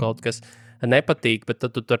 vai tev kaut kas nepatīk, bet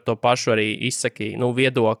tad tu ar to pašu arī izsaki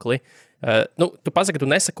viedokli. Tu pasaki, ka tu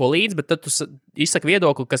nesako līdzi, bet tad tu izsaki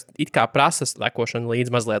viedokli, kas it kā prasa lekošanu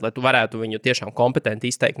līdzi mazliet, lai tu varētu viņu tiešām kompetenti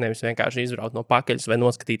izteikt, nevis vienkārši izraut no pakaļas vai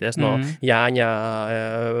noskatīties no Jāņa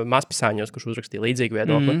mazpisāņos, kurš uzrakstīja līdzīgu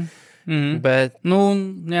viedokli. Bet,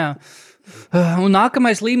 jā. Un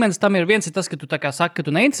nākamais līmenis tam ir viens, ir tas, ka tu tā kā saki, ka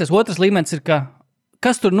tu neinteresēs. Otrs līmenis ir, ka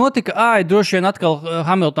kas tur notika? Droši vien atkal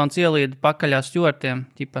Hamiltons ielīda pakaļā Stewartiem.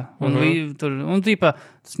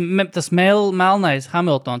 Tas melnais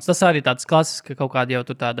Hamiltons, tas arī tāds klasisks kaut kāda jau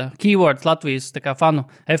tur tāda keywords Latvijas tā kā fanu,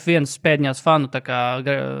 F1 spēdņās fanu tā kā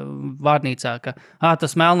vārnīcā, ka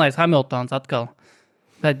tas melnais Hamiltons atkal.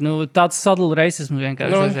 Bet, tāds sadala reisisms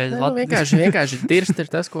vienkārši. Vienkārši dirst ir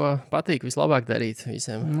tas, ko patīk vislabāk darīt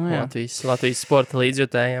visiem Latvijas sporta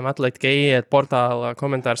līdzjutējiem. Atliek tikai ieiet portāla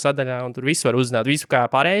komentāru sadaļā, un tur visu var uzzināt, visu kā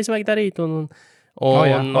pareizi vajag darīt, un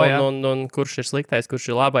kurš ir sliktais,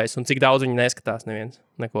 kurš ir labais, un cik daudz viņi neskatās neviens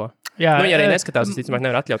neko. Jā, viņi arī neskatās, es ticamāk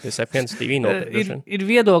nevar atļauties F1 TV nopirkt. Ir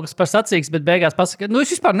viedoklis par sacīkstu, bet beigās pasaka,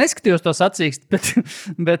 es vispār neskatījos to sacīkstu,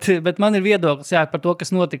 bet man ir viedoklis par to,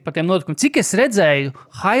 kas notika, par tiem notikumiem. Cik es redzēju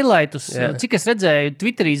highlightus, cik es redzēju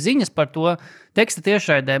Twitterī ziņas par to teksta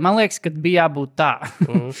tiešraidē, man liekas, ka bija jābūt tā.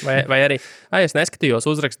 vai arī, es neskatījos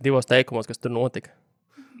uzrakstu 2 teikumos, kas tur notika.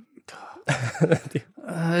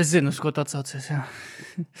 Es zinu, uz ko tu atsaucies, jā.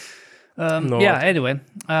 Anyway.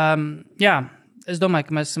 Es domāju,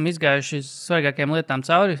 ka mēs esam izgājuši svarīgākajām lietām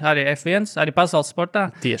cauri, arī F1, arī pasaules sportā.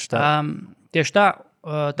 Tieši tā. Tieši tā,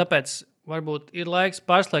 tāpēc varbūt ir laiks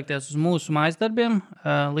pārslēgties uz mūsu mājasdarbiem.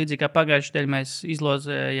 Līdzīgi kā pagājušajā nedēļā mēs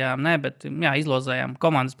izlozējām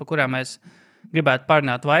komandas, pa kurām mēs gribētu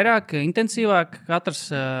pārunāt vairāk, intensīvāk. Katrs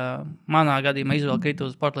manā gadījumā izvēle krita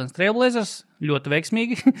uz Portland Trail Blazers, ļoti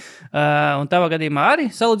veiksmīgi. Un tavā gadījumā arī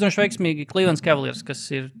salīdzinoši veiksmīgi Cleveland Cavaliers, kas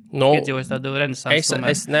ir piedzīvojis tādu renesansu.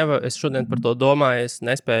 Es šodien par to domāju, es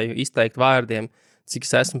nespēju izteikt vārdiem, cik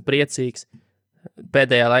es esmu priecīgs.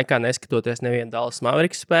 Pēdējā laikā neskatoties nevienu Dallas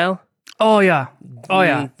Mavericks spēli. Jā.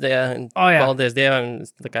 Paldies Dievam,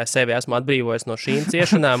 es sevi esmu atbrīvojis no šīm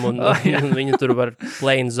ciešanām, un viņi tur var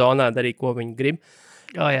play-in zonā darīt, ko viņi grib.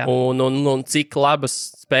 Un cik labs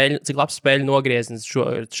spēļu nogrieznis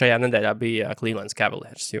šajā nedēļā bija Cleveland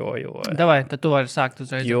Cavaliers. Davai, tad tu vari sākt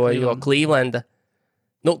uzreiz. Jo Clevelanda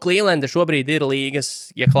šobrīd ir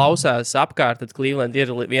līgas, ja klausās apkārt, tad Cleveland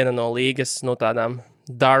ir viena no līgas no tādām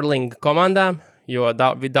darling komandām, jo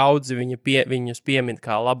daudzi viņus piemin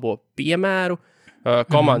kā labo piemēru.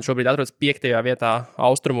 Komanda šobrīd atrodas 5. vietā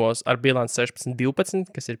austrumos ar bilanci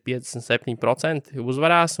 16-12, kas ir 57%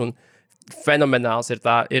 uzvarās, un fenomenāls ir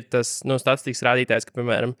tas statistikas rādītājs, ka,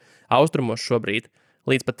 piemēram, austrumos šobrīd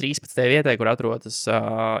līdz pat 13. vietai, kur atrodas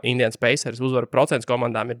Indians Pacers, uzvaru procents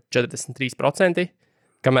komandām ir 43%,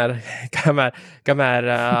 kamēr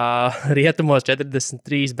rietumos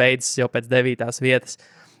 43 beidzas jau pēc 9. vietas.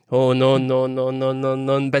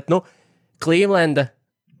 Bet, Clevelanda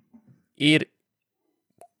ir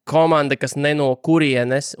komanda, kas ne no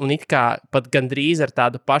kurienes, un it kā pat gandrīz ar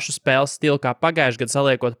tādu pašu spēles stilu kā pagājušajā gadā,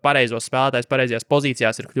 saliekot pareizos spēlētājus pareizajās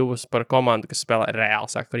pozīcijās, ir kļuvusi par komandu, kas spēlē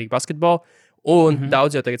reāli sakarīgu basketbolu, un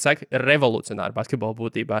daudz jau tagad saka revolucionāru basketbolu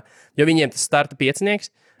būtībā, jo viņiem tas starta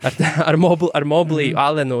piecinieks ar Mobliju,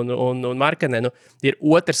 Allenu un Markanenu ir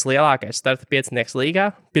otrs lielākais starta piecinieks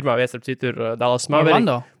līgā. Pirmā vieta, starp citu, ir Dallas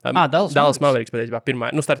Mavericks. Dallas Mavericks, patiesībā, pirmā,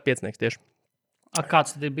 starta piecinieks tieši.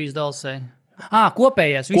 Kāds tad ir bijis Dallasai?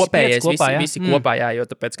 Kopējais, visi kopā, jo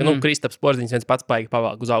tāpēc, ka, Kristaps Porziņš viens pats paigi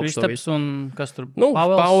pavalk uz augstu. Kristaps un kas tur?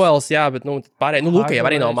 Pauels, jā, bet, pārējie, Luka jau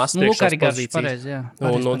arī nav mazs priekšās pozīcijas.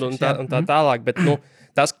 Un tā tālāk, bet,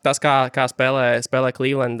 tas kā spēlē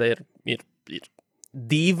Clevelanda ir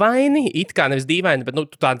dīvaini, it kā nevis dīvaini, bet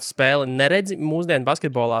tu tādu spēli neredzi mūsdienu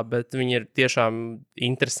basketbolā, bet viņi ir tiešām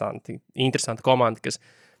interesanti komanda, kas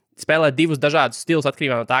spēlē divus dažādus stilus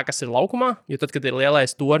atkarībā no tā, kas ir laukumā, jo tad, kad ir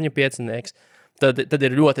lielais torņa piecinieks, tad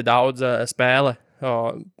ir ļoti daudz spēle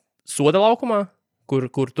soda laukumā,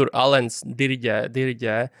 kur tur Alens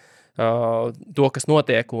diriģē to, kas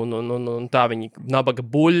notiek, un tā viņi nabaga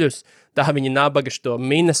buļļus, tā viņi nabaga šo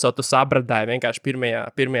Minnesotu sabradāja vienkārši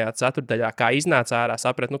pirmajā ceturdaļā, kā iznāca ārā,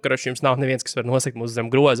 saprat, karoši jums nav neviens, kas var nosekt mūs zem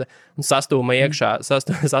groza, un sastūma iekšā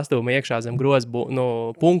zem groza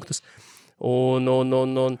punktus. Un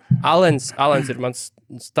Alens ir mans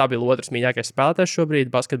stabili otrs mīļākais spēlētājs šobrīd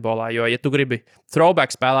basketbolā, jo, ja tu gribi throwback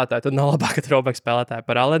spēlētāju, tad nav labāka throwback spēlētāja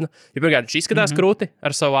par Alenu. Jo pirmkārt, viņš izskatās krūti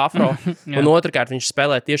ar savu afro, un otrkārt, viņš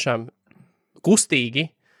spēlē tiešām kustīgi,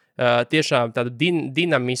 tiešām tādu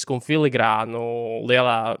dinamisku un filigrānu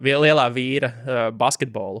lielā vīra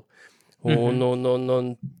basketbolu. Un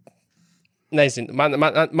nezinu,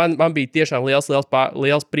 man bija tiešām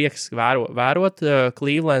liels prieks vērot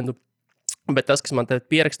Clevelandu. Bet tas, kas man te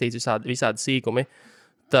pierakstīts, visādi sīkumi,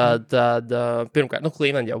 tad pirmkārt,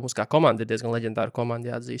 Cleveland jau mums kā komanda ir diezgan leģendāra komanda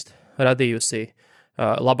jāatzīst. Radījusi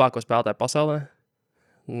labāko spēlētāju pasaulē.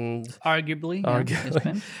 Arguably.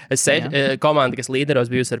 Komanda, kas līderos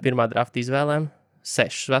bijusi ar pirmā drafta izvēlēm.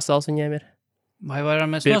 6 vesels viņiem ir. Vai varam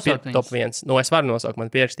mēs nosaukt viņus? Top 1. Es varu nosaukt, man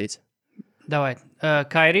pierakstīts. Davai.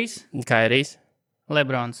 Kairijs.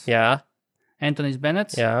 Lebrons. Jā. Anthony's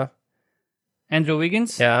Bennetts. Jā. Andrew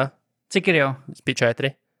Wiggins. Jā. Cik ir jau? Bija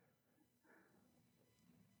 4.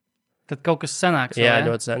 Tad kaut kas senāks. Jā,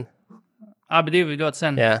 ļoti sen. Abi divi ļoti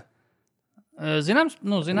sen. Jā. Zināms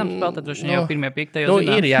spēlētājs droši vien jau pirmie piektajos.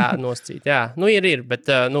 Ir, jā, noscīt, jā. Ir, bet,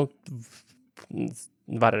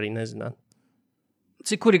 var arī nezināt.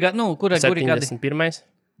 Cik, kuri gadi? 71.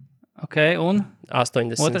 Ok, un?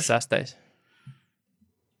 86.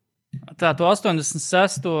 Tā, to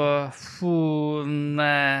 86.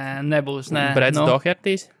 Nebūs, nē. Breds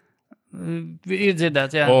Dohertys. Ir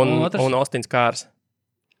dzirdēts, jā. Un Austins Kārs.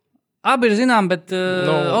 Abi ir zinām, bet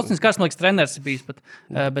Austins Kārs, man liekas, treneris ir bijis.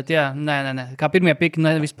 Bet jā, nē. Kā pirmie piki,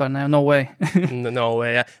 vispār, no way. No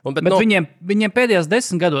way, jā. Bet viņiem pēdējās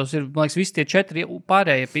 10 gados ir, man liekas, visi tie 4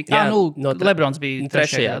 pārējie piki. Jā, Lebrons bija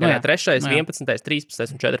 3. 11,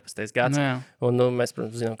 13 un 14 gads. Jā. Un mēs,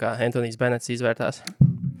 protams, zinām, kā Anthony's Bennetts izvērtās.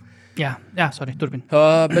 Jā, turpin.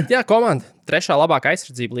 Bet jā, komanda. 3. labākā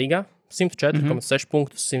aizsardzība līgā. 104,6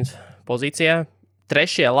 punktus 100 pozīcijā.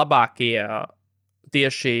 3. labākie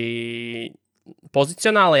tieši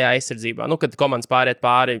pozicionālajā aizsardzībā, kad komandas pāriet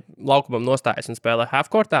pāri laukumam nostājas un spēlē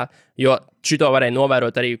halfcourtā, jo šito varēja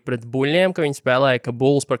novērot arī pret buļļiem, ka viņi spēlēja, ka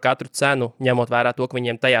Bulls par katru cenu, ņemot vērā to, ka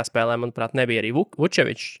viņiem tajā spēlē, manuprāt, nebija arī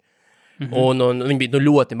Vučevičs. Un viņi bija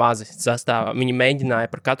ļoti mazi sastāvā. Viņi mēģināja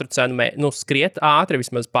par katru cenu skriet ātri,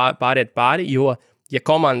 vismaz pāriet pāri, jo, ja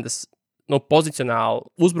komandas pozicionāli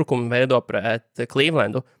uzbrukumu veido pret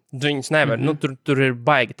Clevelandu, viņus nevar. Tur ir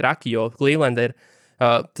baigi traki, jo Clevelanda ir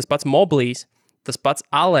tas pats Moblīs, tas pats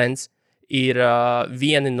Alens ir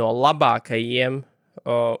vieni no labākajiem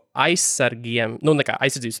aizsargiem,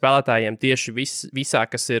 aizsardzības spēlētājiem tieši visā,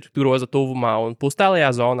 kas ir groza tuvumā un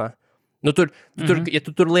pustālajā zonā. Ja tu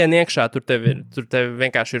tur lien iekšā, tur tev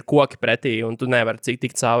vienkārši ir koki pretī, un tu nevari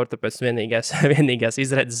tikt cauri, tāpēc vienīgās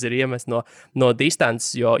izredzes ir iemest no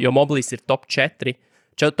distances, jo Moblīs ir top 4%,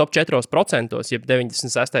 jeb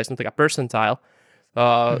 96. Percentile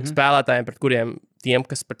spēlētājiem, pret kuriem tiem,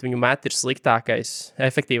 kas pret viņu met, ir sliktākais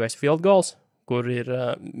efektīvais field goals, kur ir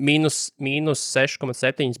mīnus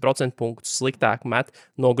 6,7% punktus sliktāk met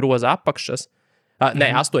no groza apakšas.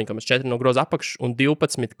 8,4 no groza apakšas un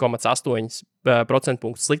 12,8%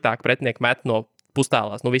 punktus sliktāk pretinieki met no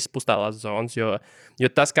pustālās, no visas pustālās zonas, jo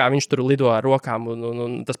tas, kā viņš tur lido ar rokām,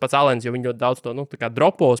 un tas pats Alens, jo viņi ļoti daudz to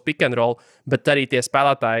dropos, pick and roll, bet arī tie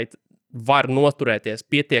spēlētāji var noturēties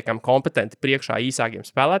pietiekami kompetenti priekšā īsākiem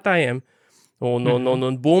spēlētājiem, un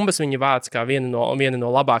bumbas viņi vāc kā viena no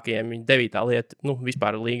labākajiem, viņa 9. lieta,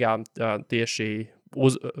 vispār līgā tieši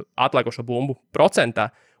uz atliekošo bumbu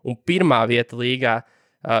procentā, un 1. vieta līgā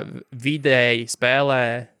vidēji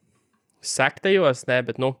spēlē sektajos,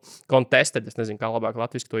 bet, contested, es nezinu, kā labāk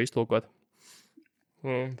latviski to iztulkot.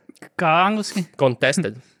 Kā angliski?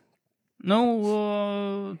 Contested.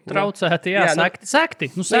 Traucēti, jā, sekti.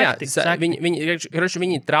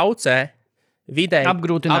 Viņi traucē vidēji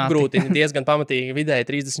apgrūtina diezgan pamatīgi vidēji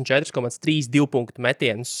 34,32 punktu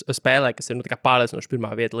metienus spēlē, kas ir pārliecinoši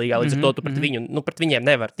 1. vieta līgā. Līdz ar to tu pret viņiem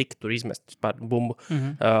nevar tikt tur izmest par bumbu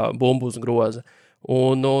uz groza.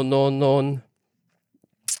 Un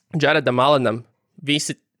Jaredam Allenam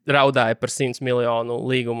visi raudāja par $100 miljonu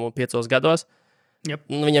līgumu 5 gados.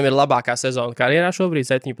 Viņam ir labākā sezona karjerā šobrīd.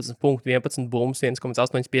 17 punkti, 11 bumbas,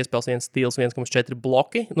 1,8 piespēles, 1 stils, 1,4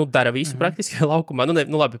 bloki. Dara visu praktiski laukumā.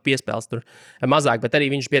 Labi, piespēles tur mazāk, bet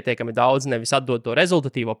arī viņš pietiekami daudz nevis atdod to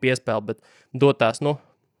rezultatīvo piespēli, bet dod tās,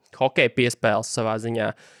 hokeja piespēles savā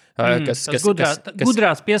ziņā.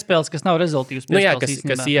 Gudrās piespēles, kas nav rezultīvas piespēles.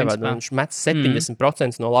 Kas ievada. Viņš met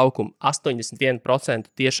 70% no laukuma,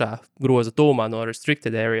 81% tiešā groza tūmā no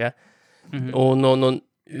restricted area. Un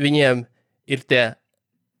viņiem ir tie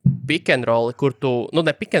pick and roll, kur tu,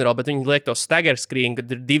 ne pick and roll, bet viņi liek to stagger screen,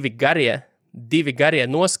 kad ir divi garie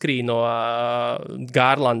noskrīn no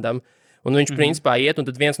Garlandam, un viņš principā iet, un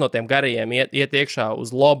tad viens no tiem garajiem iet iekšā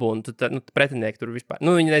uz lobu, un tad pretinieki tur vispār,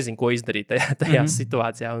 viņi nezin, ko izdarīt tajā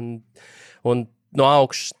situācijā, un no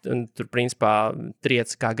augšas tur principā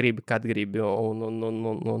triec, kā gribi, kad gribi,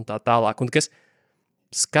 un tā tālāk. Un kas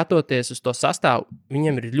skatoties uz to sastāvu,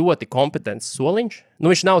 viņam ir ļoti kompetents soliņš.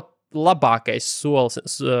 Viņš nav labākais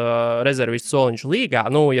rezervistu soliņš līgā,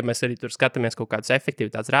 ja mēs arī tur skatāmies kaut kādas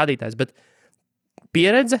efektivitātes rādītājs, bet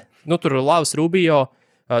pieredze, tur ir Lavs Rubio,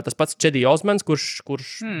 tas pats Čedī Osmans,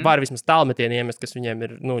 kurš var vismaz tālmetienu iemest, kas viņiem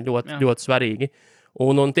ir ļoti svarīgi.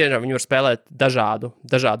 Un tiešām viņi var spēlēt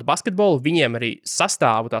dažādu basketbolu. Viņiem arī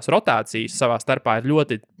sastāvu tās rotācijas savā starpā ir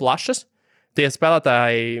ļoti plašas. Tie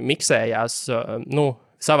spēlētāji miksējās,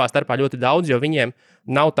 savā starpā ļoti daudz, jo viņiem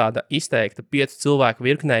nav tāda izteikta 5 cilvēku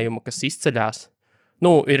virknējuma, kas izceļās.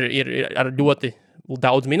 Ir ar ļoti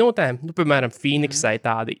daudz minūtēm. Piemēram, Phoenixai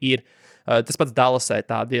tādi ir. Tas pats Dallasai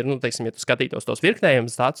tādi ir. Teiksim, ja tu skatītos tos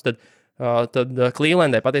virknējumus, tad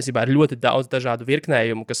Clevelandai patiesībā ir ļoti daudz dažādu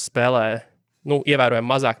virknējumu, kas spēlē ievērojami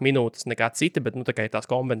mazāk minūtes nekā citi, bet tā tās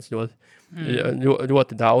kombinācijas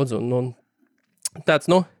ļoti daudz. Un tāds,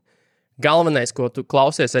 galvenais, ko tu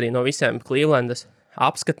klausies arī no visiem Clevelandas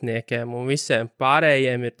apskatniekiem un visiem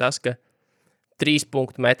pārējiem, ir tas, ka 3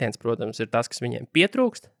 punktu metiens, protams, ir tas, kas viņiem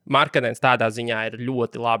pietrūkst. Markanens tādā ziņā ir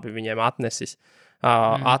ļoti labi viņiem atnesis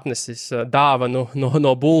dāvanu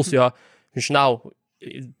no Bulls, jo viņš nav,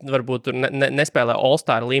 varbūt tur nespēlē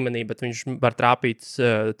All-Star līmenī, bet viņš var trāpīt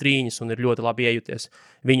trīņus un ir ļoti labi iejuties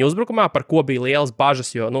viņu uzbrukumā, par ko bija lielas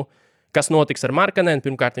bažas, jo, kas notiks ar Markanenu?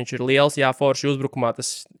 Pirmkārt, viņš ir liels, forši uzbrukumā,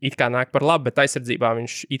 tas it kā nāk par labu, bet aizsardzībā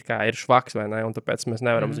viņš it kā ir švaks, vai ne, un tāpēc mēs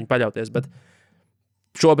nevaram uz viņu paļauties, bet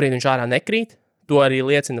šobrīd viņš ārā nekrīt. To arī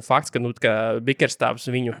liecina fakts, ka Bickerstaffs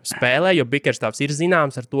viņu spēlē, jo Bickerstaffs ir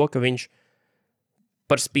zināms ar to, ka viņš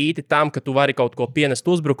par spīti tam, ka tu vari kaut ko pienest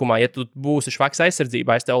uzbrukumā, ja tu būsi švaks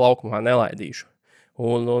aizsardzībā, es tev laukumā nelaidīšu.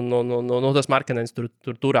 Un tas Markanens tur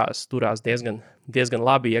turās diezgan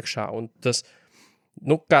labi iekšā, un tas,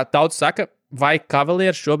 kā tauts saka, vai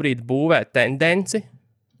Cavaliers šobrīd būvē tendenci,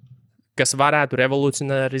 kas varētu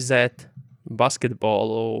revolucionarizēt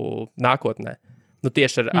basketbolu nākotnē.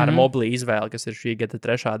 Tieši ar Mobley izvēli, kas ir šī gada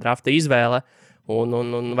 3. drafta izvēle,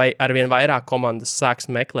 un vai arvien vairāk komandas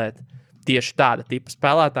sāks meklēt tieši tāda tipa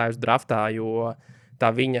spēlētājus draftā, jo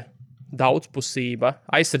tā viņa daudzpusība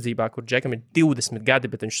aizsardzībā, kur Džekam ir 20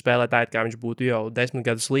 gadi, bet viņš spēlē tā, kā viņš būtu jau 10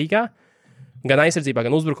 gadus līgā, gan aizsardzībā,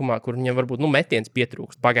 gan uzbrukumā, kur viņam varbūt metiens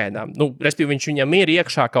pietrūkst pagaidām. Respektīvi, viņš viņam ir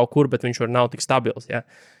iekšā kaut kur, bet viņš var nav tik stabils. Ja?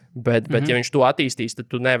 Bet ja viņš to attīstīs, tad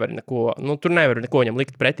tu nevari neko, tur nevari neko viņam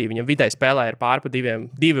likt pretī. Viņam vidēji spēlē ir pārpa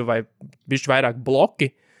 2 vai bišķi vairāk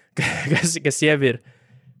bloki, kas jau ir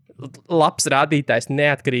labs rādītājs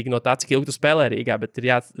neatkarīgi no tā, cik ilgi tu spēlē Rīgā, bet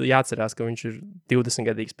ir jāatcerās, ka viņš ir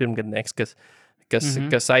 20-gadīgs pirmgadnieks,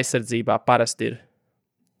 kas aizsardzībā parasti ir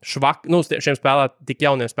švak. Šiem tik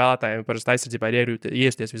jauniem spēlētājiem parasti aizsardzībā ir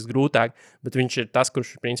iesties visgrūtāk, bet viņš ir tas,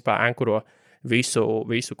 kurš principā ankuro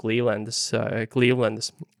visu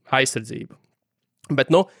Clevelandas aizsardzību.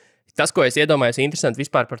 Bet, tas, ko es iedomājos interesanti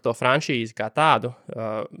vispār par to franšīzi kā tādu,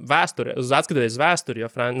 atskatoties vēsturi,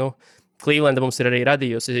 jo Clevelanda mums ir arī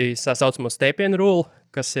radījusi tā saucamo stēpienu rule,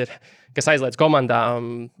 kas aizliedz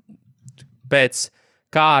komandām pēc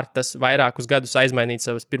kārtas vairākus gadus aizmainīt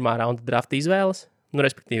savas pirmā raunda drafta izvēles.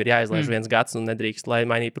 Respektīvi, ir jāizlaiž 1 gads un nedrīkst, lai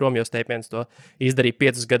mainītu prom, jo stēpiens to izdarīja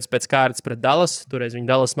 5 gadus pēc kārtas pret Dallas. Toreiz viņi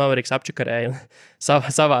Dallas Mavericks apčakarēja un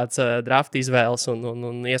savāca drafta izvēles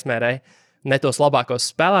un iesmērēja ne tos labākos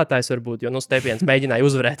spēlētājus varbūt, jo stēpiens mēģināja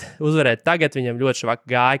uzvarēt tagad. Viņam ļoti švaki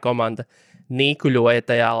gāja, komanda nīkuļoja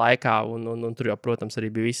tajā laikā, un tur jau, protams, arī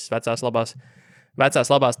bija visas vecās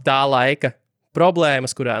labās tā laika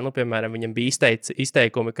problēmas, kurā, piemēram, viņam bija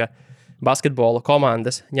izteikumi, ka basketbola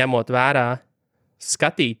komandas, ņemot vērā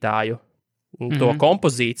skatītāju to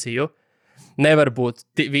kompozīciju, nevar būt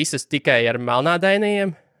visas tikai ar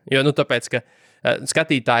melnādainajiem, jo, tāpēc, ka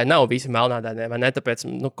skatītāji nav visi melnādainie, vai ne, tāpēc,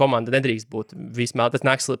 komanda nedrīkst būt visi melnādainie,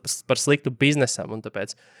 tas nāks par sliktu biznesam, un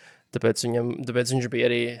tāpēc viņš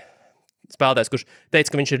bija arī spēlētājs, kurš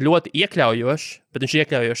teica, ka viņš ir ļoti iekļaujošs, bet viņš ir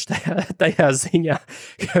iekļaujošs tajā ziņā,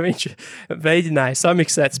 ka viņš mēģināja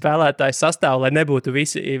samiksēt spēlētāju sastāvu, lai nebūtu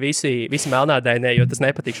visi melnādainie, jo tas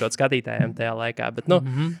nepatīk šot skatītājiem tajā laikā. Bet,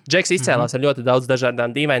 Džeks izcēlās ar ļoti daudz dažādām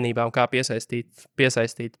dīvainībām, kā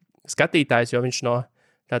piesaistīt skatītājus, jo viņš no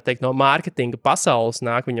mārketinga pasaules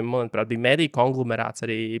nāk. Viņam, manuprāt, bija mediju konglomerāts,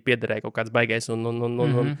 arī piederēja kaut kāds baigais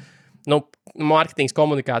mārketings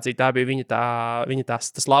komunikācija, tā bija viņa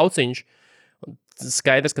tas lauciņš.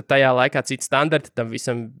 Skaidrs, ka tajā laikā citi standarti tam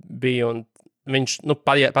visam bija, un viņš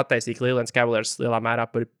pataisīja Cleveland Cavaliers lielā mērā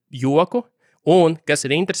par joku, un, kas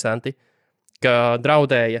ir interesanti, ka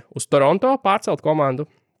draudēja uz Toronto pārcelt komandu.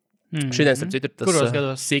 Šodien, starp citu, tas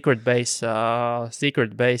Secret Base.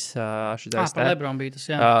 Par Lebron bija tas,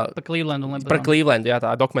 jā. Par Clevelandu un Lebron. Par Clevelandu, jā, tā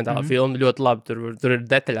dokumentāla filma ļoti labi. Tur ir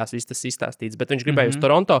detaļās viss tas izstāstīts. Bet viņš gribēja uz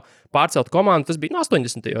Toronto pārcelt komandu. Tas bija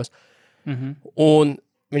 80. Un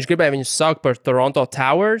viņš gribēja viņus saukt par Toronto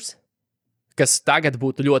Towers, kas tagad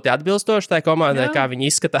būtu ļoti atbilstoši tai komandai, kā viņi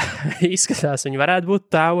izskatās. Viņi varētu būt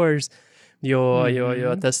Towers, jo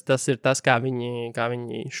tas ir tas, kā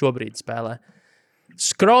viņi šobrīd spēlē.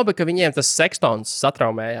 Skrobi, ka viņiem tas Sextons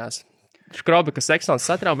satraumējās.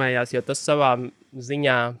 Jo tas savā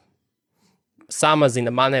ziņā samazina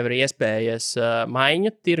manevru iespējas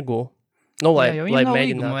maiņu tirgu. Lai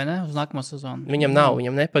mēģinātu. Vai ne? Uz nākamo sezonu. Viņam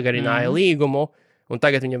nepagarināja līgumu, un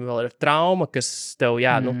tagad viņam vēl ir trauma, kas tev,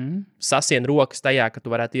 sasien rokas tajā, ka tu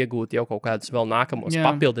varētu iegūt jau kaut kādus vēl nākamos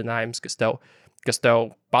papildinājumus, kas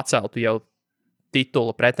tev paceltu jau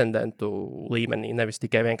titula pretendentu līmenī, nevis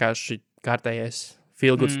tikai vienkārši kārtējais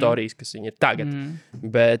feel good stories, kas viņi ir tagad.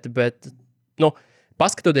 Bet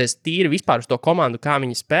paskatoties tīri vispār uz to komandu, kā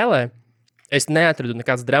viņi spēlē, es neatradu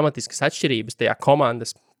nekādas dramatiskas atšķirības tajā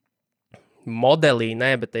komandas modelī,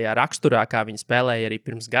 bet tajā raksturā, kā viņi spēlēja arī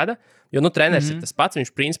pirms gada. Jo, treneris ir tas pats,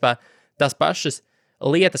 viņš principā tās pašas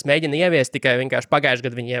lietas mēģina ieviest, tikai vienkārši pagājušajā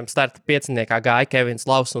gadā viņiem starta pieciniekā gāja Kevins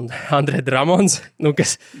Lavs un Andre Dramons.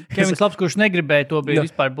 Kevins Lavs, kurš negribēja to bija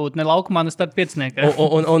vispār būt ne laukumā, ne starta pieciniekā.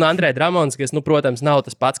 un Andre Dramons, kas, protams, nav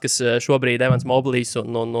tas pats, kas šobrīd Evans Moblīs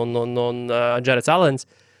un Jareds Allens.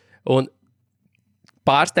 Un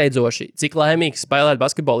pārsteidzoši, cik laimīgs spēlēt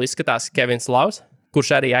basketbolu izskatās Kevins Lavs,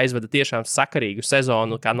 kurš arī aizveda tiešām sakarīgu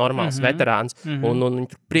sezonu, kā normāls veterāns. Un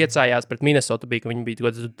viņi priecājās pret Minnesotu, ka viņi bija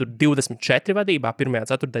 24 vadībā, pirmajā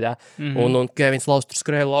ceturtdaļā. Un Kevins Lavs tur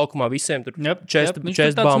skrēja laukumā visiem, tur čest viņš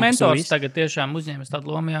ir tāds mentors tagad tiešām uzņēmis tādu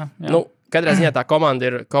lomu, jā. Katrā ziņā tā komanda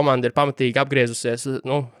ir pamatīgi apgriezusies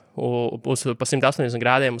pa 180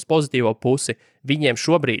 grādiem uz pozitīvo pusi. Viņiem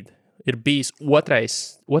šobrīd ir bijis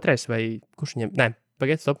otrais vai kurš viņiem,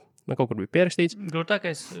 pagaidiet, stop. Kaut kur bija pierakstīts.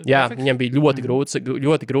 Grūtākais. Jā, viņam bija ļoti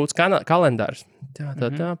grūts kalendārs.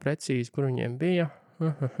 Tā, precīzi, kur viņiem bija.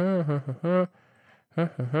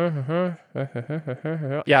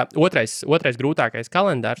 Jā, otrais grūtākais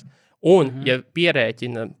kalendārs. Un, ja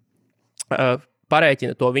parēķina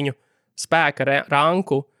to viņu spēka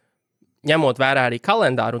ranku, ņemot vērā arī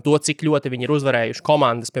kalendāru un to, cik ļoti viņi ir uzvarējuši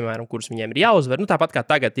komandas, piemēram, kuras viņiem ir jāuzvar. Tāpat kā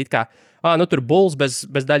tagad, tur Bulls bez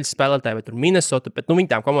daļas spēlētāji, vai tur Minnesota, bet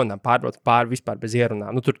viņi tām komandām pāri vispār bez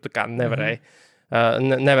ierunām. Tur tā kā nevarēja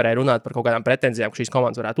runāt par kaut kādām pretenzijām, ka šīs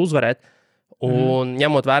komandas varētu uzvarēt. Un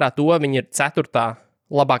ņemot vērā to, viņi ir 4.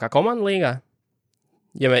 labākā komanda līgā.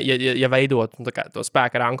 Ja veidot to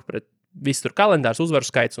spēka ranku pret visu tur kalendārs, uzvaru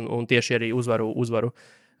skaits un tieši arī uzvaru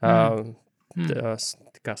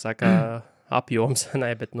kā saka, apjoms,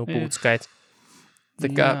 bet punktu skaits.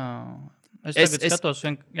 Es skatos,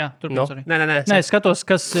 es skatos,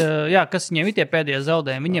 kas viņiem ir tie pēdējie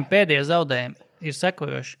zaudējumi. Viņiem pēdējie zaudējumi ir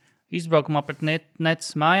sekojoši. Izbraukumā pret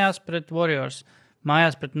Nets, mājās pret Warriors,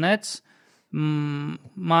 mājās pret Nets,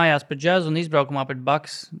 mājās pret Jazz un izbraukumā pret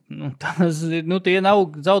Bucks.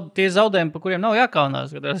 Tie zaudējumi, par kuriem nav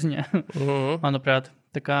jākaunās, katrā ziņā, manuprāt.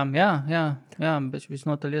 Tā kā, jā, bet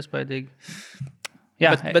visnotaļ iespaidīgi.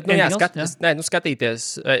 Jā, bet skatīties,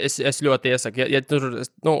 es ļoti iesaku, ja tur,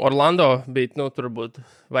 Orlando bija, tur būtu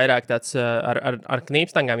vairāk tāds ar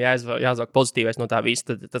knīpstangām jāzāk pozitīvais no tā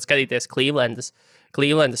visa, tad skatīties Clevelandas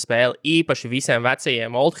spēli, īpaši visiem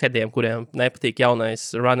vecajiem oldheadiem, kuriem nepatīk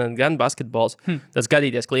jaunais run and gun basketbols, tad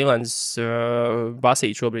skatīties Clevelandas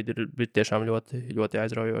basīt šobrīd ir tiešām ļoti, ļoti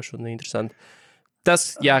aizraujoši un interesanti.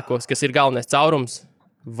 Tas, kas ir galvenais caurums,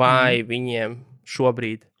 vai viņiem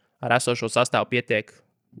šobrīd ar esošo sastāvu pietiek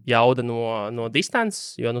jauda no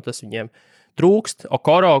distances, jo tas viņiem trūkst.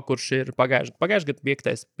 Okoro, kurš ir pagājušajā gadā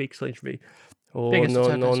 5. piksliņš bija.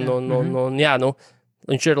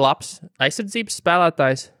 Viņš ir labs aizsardzības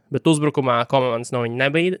spēlētājs, bet uzbrukumā komandas no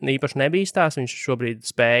viņa īpaši nebīstās. Viņš šobrīd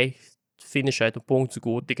spēja finišēt un punktus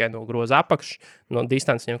gūt tikai no groza apakšas, no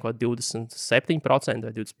distances viņam kaut 27%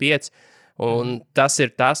 vai 25%. Un tas ir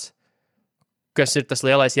tas, kas ir tas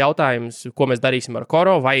lielais jautājums, ko mēs darīsim ar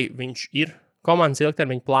Koro, vai viņš ir komandas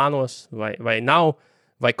ilgtermiņa plānos vai nav,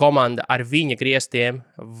 vai komanda ar viņa griestiem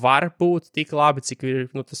var būt tik labi, cik ir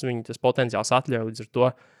tas potenciāls atļauj. Līdz ar to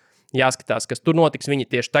jāskatās, kas tur notiks.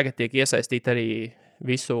 Viņi tieši tagad tiek iesaistīti arī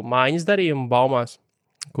visu mājas darījumu baumās,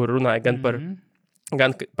 kur runāja gan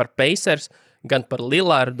par Pacers, gan par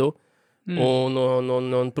Lillardu.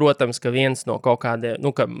 Un, protams, ka viens no kaut kādiem,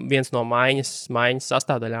 ka viens no mājas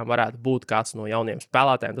sastāvdaļām varētu būt kāds no jauniem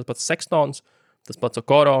spēlētājiem. Tas pats Sextons, tas pats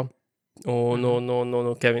Okoro. Un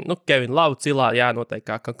Kevin Love cilā,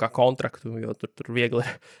 noteikti kā kontraktu, jo tur viegli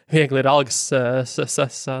ir algas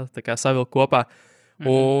savilkt kopā.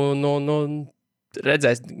 Un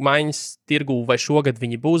redzēs maiņas tirgū, vai šogad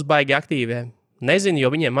viņi būs baigi aktīvi. Nezinu, jo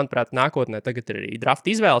viņiem, manuprāt, nākotnē tagad ir arī drafta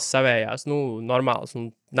izvēles savējās, normāls, un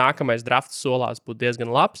nākamais drafts solās būt diezgan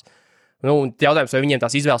labs. Jautājums, vai viņiem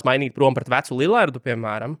tās izvēles mainīt prom pret vecu Lillardu,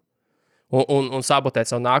 piemēram, un sabotēt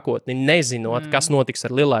savu nākotni, nezinot, kas notiks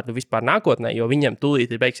ar Lillardu vispār nākotnē, jo viņam tūlīt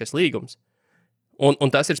ir beigsies līgums. Un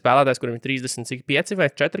tas ir spēlētājs, kuriem ir 35 vai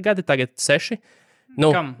 4 gadi, tagad 6.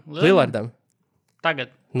 Kam? Lillardam. Tagad?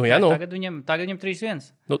 Tagad viņam 3-1.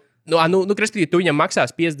 Respektīvi, tu viņam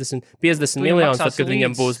maksās 50 miljonus, tad, kad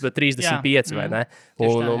viņam būs 35, vai ne?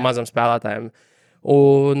 Un mazam spēlētājiem.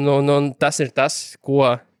 Un tas ir tas,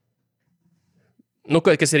 kas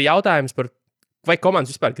ir jautājums par, vai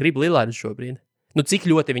komandas vispār grib Lillardu šobrīd? Cik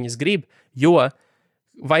ļoti viņas grib, jo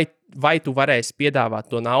vai tu varēsi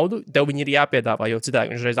piedāvāt to naudu, tev viņi ir jāpiedāvā, jo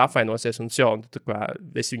citādi viņš reiz apvainosies un tu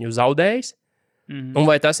esi viņu zaudējis. Un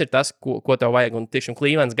vai tas ir tas, ko tev vajag? Un tiešām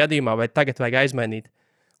Clevelands gadījumā, vai tagad vajag aizmainīt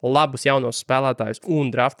labus jaunos spēlētājus un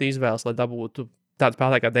drafta izvēles, lai dabūtu tādu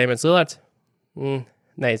spēlētāju kā Damians Lillards?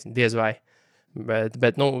 Nezinu, diez vai.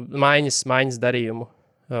 Bet maiņas darījumu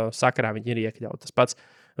sakarā viņi ir iekļauti. Tas pats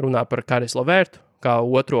runā par Karis Levertu, kā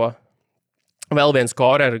otro vēl viens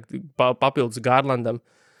scorer papildus Garlandam.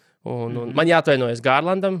 Un man jāatvainojas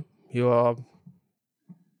Garlandam, jo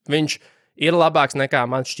viņš ir labāks nekā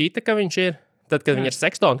man šķita, ka viņš ir. Tad, kad viņi ar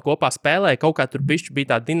Sextonu kopā spēlēja, kaut kā tur bija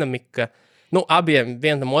tā dinamika, abiem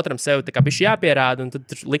vienam otram sevi tā kā bišķi jāpierāda, un tad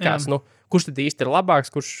likās, kurš tad īsti ir labāks,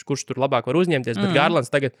 kurš tur labāk var uzņemties, bet Garlands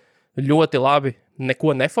tagad ļoti labi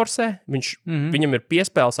neko neforsē, viņam ir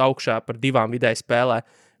piespēles augšā par 2 vidēji spēlē,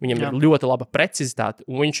 viņam ir ļoti laba precizitāte,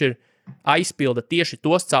 un viņš ir aizpilda tieši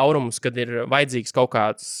tos caurumus, kad ir vajadzīgs kaut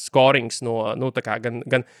kāds skorings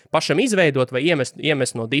gan pašam izveidot vai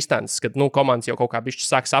iemest no distances, kad komandas jau kaut kā bišķi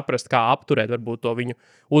sāk saprast, kā apturēt varbūt to viņu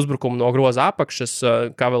uzbrukumu no groza apakšas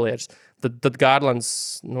Cavaliers. Tad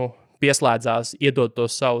Garlands pieslēdzās, iedod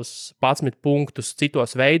tos savus 11 punktus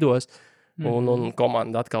citos veidos, un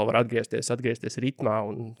komanda atkal var atgriezties ritmā.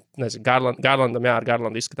 Un, nezinu, Garlandam, ar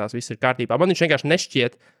Garlandu izskatās, viss ir kārtībā. Man viņš vienkārši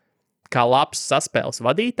nešķiet kā labs saspēles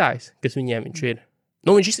vadītājs, kas viņiem viņš ir.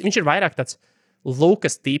 Viņš ir vairāk tāds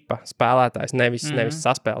Lukas tipa spēlētājs, nevis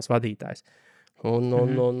saspēles vadītājs.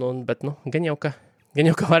 Bet gan jau, ka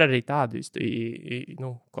var arī tādu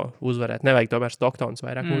uzvarēt. Nevajag tomēr Stocktons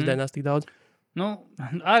vairāk mūsdienās tik daudz.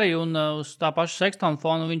 Arī un uz tā paša Sextona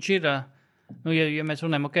fona viņš ir, ja mēs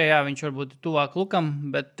runājam, viņš varbūt ir tuvāk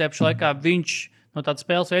Lukam, bet te pašā laikā viņš no tādas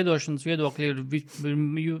spēles veidošanas viedokļa ir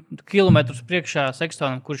kilometrus priekšā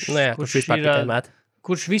Sextonam, kurš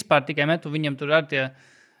vispār tikai met, un viņam tur ar tie,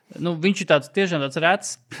 viņš ir tiešām tāds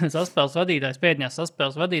rēts saspēles vadītājs, pēdējās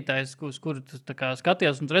saspēles vadītājs, kur tu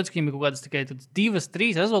skaties, un tu redz, ka viņam ir kaut kādas tikai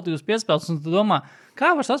 2-3 rezultīvas piespēles, un tu domā,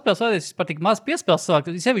 kā var saspēles vadītājs par tik maz piespēles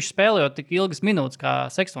savākt, sevišķi spēlējot tik ilgas minūtes,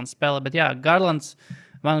 kā Sextons spēlē, bet Garlands,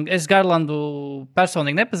 es Garlandu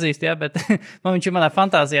personīgi nepazīstu, bet viņš ir manā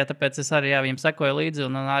fantāzijā, tāpēc es arī viņam sekoju līdzi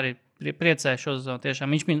un arī priecēšos.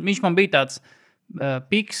 Tiešām. Viņš man bija tāds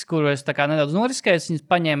piks, kuru es nedaudz noriskēju, viņas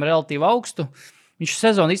paņēma relatīvi augstu. Viņš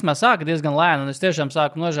sezonu īstenībā sāka diezgan lēni, un es tiešām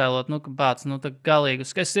sāku nožēlot, galīgi.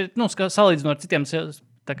 Salīdzinot ar citiem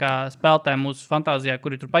spēlētājiem mūsu fantāzijā,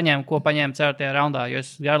 kuri tur paņēma 4. raundā, jo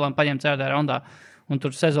es Garlandu paņēmu 4. raundā. Un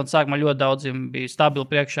tur sezonas sākumā ļoti daudziem bija stabili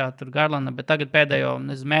priekšā Garlanda, bet tagad pēdējo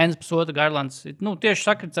mēnesi pusotru Garlands tieši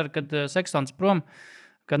sakrits ar, kad Sextons prom,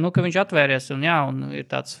 ka viņš atvērties un ir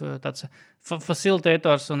tāds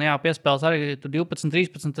facilitators un piespēles arī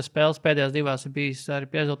 12-13 spēles pēdējās 2 ir bijis arī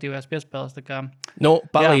rezultīvās piespēles.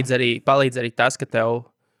 Palīdz arī tas, ka tev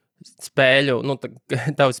spēļu,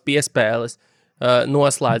 tavas piespēles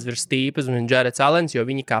noslēdz virs Stīpas un Jareds Allens, jo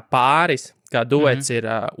viņi kā pāris, kā duets ir...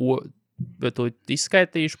 Bet tu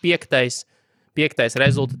izskaitījuši 5. 5.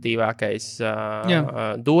 rezultatīvākais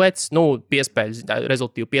duets,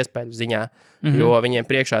 rezultatīvu piespēļu ziņā, jo viņiem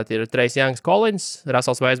priekšā ir Trejs Youngs, Collins,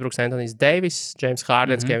 Russells Westbrooks, Anthony's Davis, James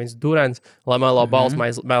Hardens, Kevins Durants, LaMelo Balls,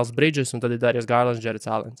 Miles Bridges un tad ir Darius Garlands, Jarrets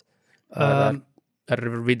Allens. Nevis ar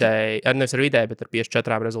vidēji, bet ar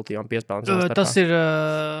 54 rezultīvām piespēlēm.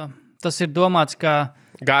 Tas ir domāts, ka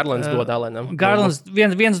Garlands dod Allenam. Garlands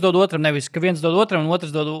viens dod otram, nevis ka viens dod otram un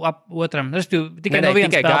otrs dod otram.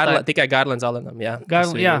 Tikai Garlands Allenam, jā.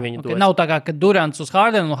 Nav tā kā, ka Durants uz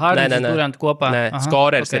Hardenu un Hardens uz Durantu kopā. Nē,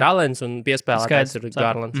 skorers ir Allens un piespēlētājs ir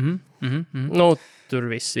Garlands. Tur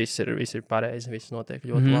viss ir pareizi, viss notiek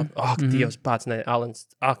ļoti labi. Dievs, pats, Allens.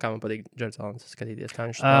 Kā man patīk Jarrets Allens skatīties, kā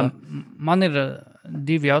viņš spēlē. Man ir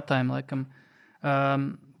 2 jautājumi, laikam.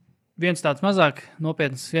 Viens tāds mazāk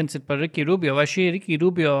nopietns, viens ir par Ricky Rubio. Vai šī ir Ricky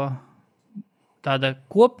Rubio tāda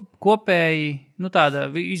kopēji, tāda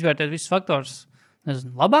izvērtēt visus faktors,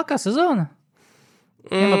 nezinu, labākā sezona?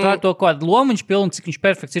 Ņemot vērā to, kādu lomu viņš pilna, cik viņš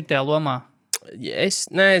perfekts ir tajā lomā?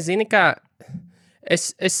 Zini kā,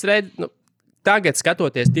 es redzu, tagad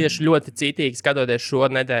skatoties tieši ļoti citīgi, skatoties šo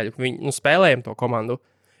nedēļu, viņi spēlējam to komandu.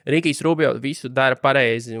 Rikijs Rubio visu dara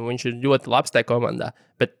pareizi, un viņš ir ļoti labs tajā komandā,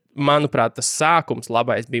 bet manuprāt, tas sākums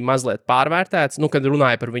labais bija mazliet pārvērtēts, kad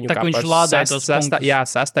runāja par viņu kā par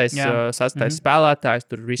sastais spēlētājs.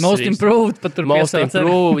 Tur viss Most improved, pat tur piesauc.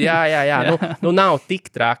 Jā. Nav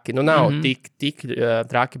tik traki, tik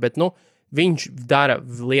traki, bet, viņš dara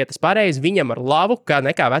lietas pareizi. Viņam ar lavu, kā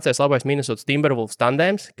nekā vecais labais Minnesotas Timberwolves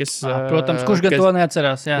tandēms, kas... Protams, kurš gan to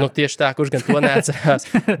neatcerās, jā. Tieši tā, kurš gan to neatcerās.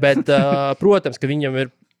 Bet, protams, ka viņam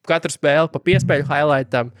ir katru spēli pa piespēļu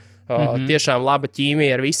highlightam, tiešām laba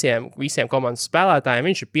ķīmija ar visiem komandas spēlētājiem.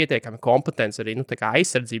 Viņš ir pietiekami kompetents arī, tā kā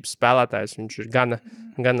aizsardzības spēlētājs. Viņš ir gana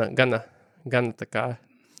tā kā,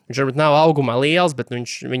 viņš varbūt nav augumā liels, bet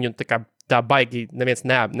viņu tā baigi neviens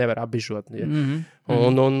nevar apbižot. Ja.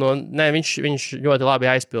 Viņš ļoti labi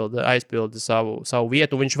aizpilda savu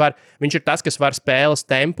vietu. Viņš ir tas, kas var spēles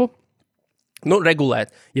tempu regulēt.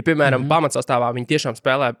 Ja, piemēram, pamatsastāvā viņi tiešām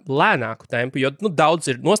spēlē lēnāku tempu, jo daudz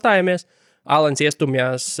ir nostājamies, Allens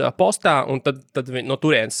iestumjās postā, un tad no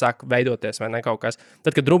turienes sāk veidoties vai ne kaut kas.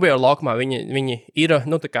 Tad, kad Rubio laukumā viņi ir,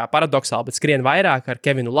 tā kā paradoxāli, bet skrien vairāk ar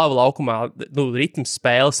Kevinu Lovu laukumā, ritms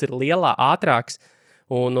spēles ir lielā, ātrāks,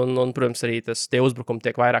 un protams, arī tie uzbrukumi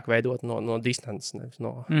tiek vairāk veidot no distances,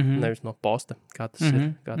 nevis no posta, kā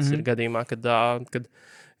tas ir gadījumā, kad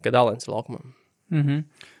Allens ir laukumā.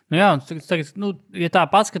 Jā, ja tā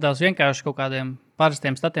paskatās vienkārši kaut kādiem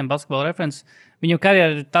parastiem statiem basketbola references, viņu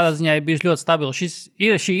karjera tādā ziņā ir bijusi ļoti stabila.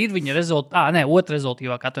 Šī ir viņa otra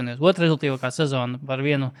rezultīvākā sezona par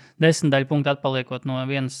 1/10 punktu atpaliekot no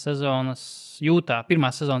vienas sezonas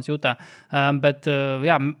pirmās sezonas Jūtā. Bet,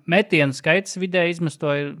 metienu skaits vidēji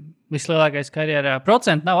izmesto ir vislielākais karjerā.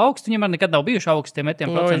 Procenti nav augsti, viņam arī nekad nav bijuši augsti tie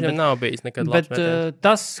metienu procenti. Viņam nav bijis nekad labs metiens.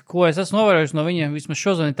 Tas, ko es esmu novērojis no viņa vismaz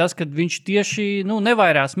šozonu, ir tas, ka viņš tieši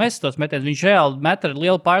nevairās mest tos metienus. Viņš reāli met ar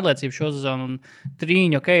lielu pārliecību šo sezonu un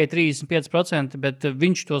 35%, bet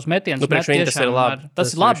viņš tos metienus met tiešām. Tas ir labi. Tas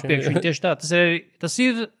ir labi priekš viņa tieši tā. Tas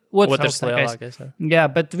ir otrs lielākais. Jā,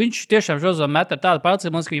 bet viņš tiešām šo sezonu met ar tādu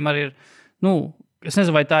pārliecību, ka viņam arī ir, es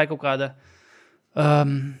nezinu, vai tā ir kaut kāda...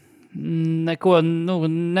 viņš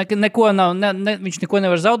neko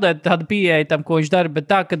nevar zaudēt tādu pieeja tam, ko viņš dara, bet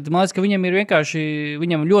tā, ka man liekas, ka viņam ir vienkārši,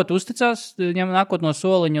 viņam ļoti uzticās, viņam nākot no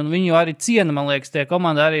soliņa, un viņu arī ciena, man liekas, tie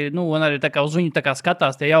komanda arī, un arī tā kā uz viņu tā kā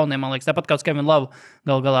skatās tie jaunie, man liekas, tāpat kā uz Kevinu Lovu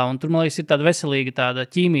galā, un tur, man liekas, ir tāda veselīga tāda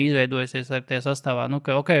ķīmija izveidojusies ar tie sastāvā,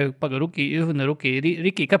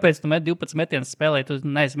 Riki, kāpēc tu met 12 metienus spēlē, tu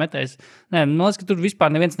neesi metējis? Nē, man liekas, ka tur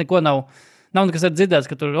vispār neviens neko nav nekas ir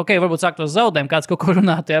dzirdēts, ka tur, varbūt sāk tos zaudējumu, kāds kaut ko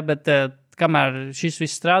runāt, ja, bet kamēr šis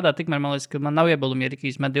viss strādā, tikmēr man liekas, ka man nav iebildumi, ja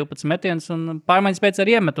Rikijs met 12 metienus, un pārmaiņas pēc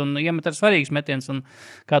arī iemet ar svarīgus metienus, un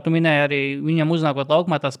kā tu minēji, arī viņam uznākot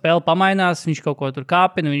laukumā, tā spēle pamainās, viņš kaut ko tur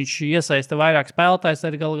kāpina, viņš iesaista vairāk spēlētājs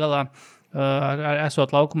arī galā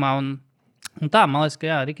esot laukumā, un tā, man liekas,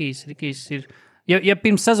 ka jā, Rikijs ir, ja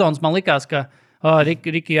pirms sezonas man likās, ka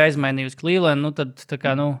Riki aizmainīja uz Cleveland, tad tā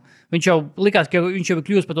kā, viņš jau likās, ka viņš jau ir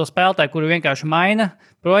kļūst par to spēlētāju, kuru vienkārši maina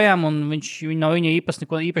projām, un viņš no viņa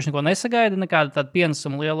īpaši neko nesagaida, nekādu tādu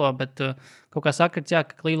pienesumu lielo, bet kaut kā saka,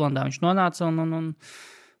 ka Clevelandā viņš nonāca,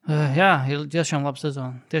 Jā, ir tiešām laba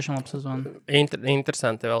sezona.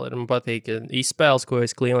 Interesanti vēl ir. Man patīk, ka izspēles, ko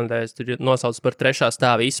es Clevelandē tur nosaucu par trešā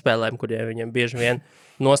stāva izspēlēm, kuriem viņam bieži vien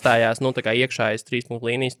nostājās tā kā iekšājas 3 punktu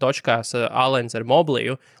līnijas točkās Alens ar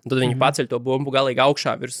Mobliju, un tad viņi paceļ to bumbu galīgi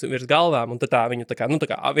augšā virs galvām, un tad viņu tā kā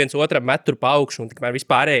viens otram met tur pa augšu, un tikmēr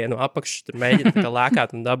vispārējie no apakšas tur mēģina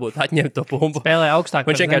lēkāt un dabūt, atņemt to bumbu. Spēlē augstāk.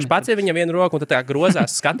 Viņš vienkārši paceļ viņam vienu roku, un tad tā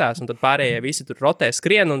grozās, skatās, un tad pārējie visi tur rotē,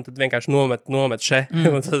 skrien, un tad vienkārši nomet še,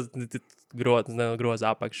 un tas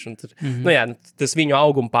groza apakšu. Tas viņu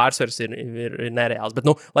auguma pārsvars ir nereāls, bet,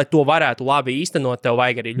 lai to varētu labi īstenot, tev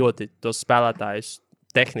vajag arī ļoti tos spēlētājus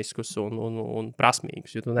tehniskus un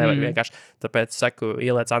prasmīgus, jo tu nevari vienkārši, tāpēc saku,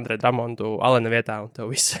 ieliec Andrei Dramondu Alena vietā, un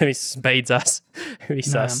tev viss beidzās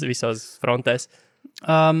visos frontēs.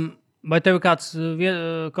 Vai tev ir kāds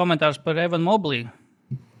komentārs par Evanu Mobliju?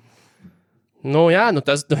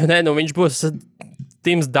 Viņš būs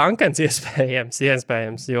Tims Duncans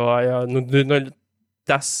iespējams, jo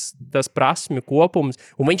tas prasmju kopums,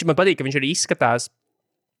 un man patīk, ka viņš arī izskatās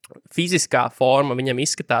fiziskā forma, viņam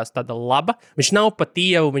izskatās tāda laba. Viņš nav pa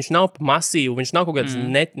tievu, viņš nav pa masīvu, viņš nav kaut kāds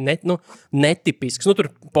netipisks.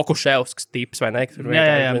 Tur Pokuševsks tips, vai ne?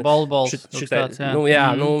 Bolbols.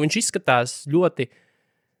 Viņš izskatās ļoti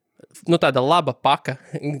tāda laba paka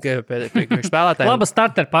spēlētājiem. Laba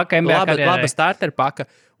starter paka NBA karjerē. Laba starter paka.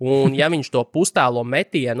 Un ja viņš to pustālo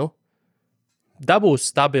metienu dabūs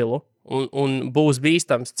stabilu, un būs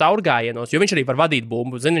bīstams caurgājienos, jo viņš arī var vadīt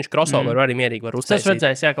bumbu. Viņš crossover arī mierīgi var uztaisīt. Tas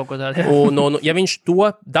redzēs, kaut ko tādu. Un ja viņš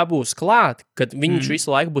to dabūs klāt, kad viņš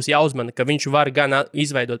visu laiku būs jāuzmana, ka viņš var gan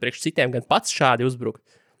izveidot priekš citiem, gan pats šādi uzbrukt,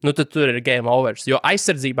 tad tur ir game overs. Jo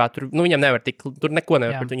aizsardzībā viņam nevar tur neko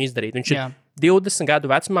nevar pret viņu izdarīt. Viņš ir 20 gadu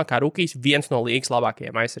vecumā, kā rukijs, viens no līgas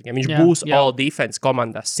labākajiem aizsargiem. Viņš būs all defense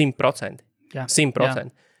komandā 100%. 100%.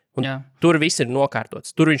 Un tur viss ir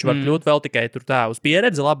nokārtots. Tur viņš var kļūt vēl tikai uz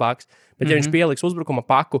pieredzi labāks, bet ja viņš pieliks uzbrukuma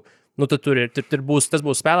paku, tad tas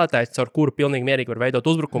būs spēlētājs, caur kuru pilnīgi mierīgi var veidot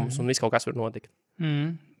uzbrukumus, un viss kaut kas var notikt.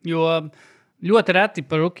 Jo ļoti reti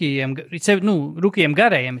par rukijiem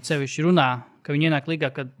garējiem sevišķi runā, ka viņi ienāk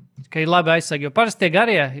līgā, ka ir labi aizsargi, jo parasti tie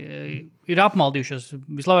garie ir apmaldījušies.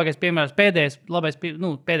 Vislabākais piemērs, pēdējais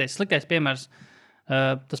sliktais piemērs,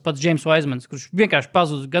 tas pats James Wisemans, kurš vienkārši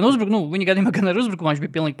pazudis gan uzbrukumā, viņa gadījumā gan ar uzbrukumā viņš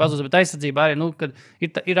bija pilnīgi pazudis, bet aizsardzībā arī, kad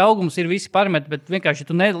ir augums, ir visi parametri, bet vienkārši, ja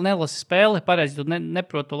tu nelasi spēli pareizi, tu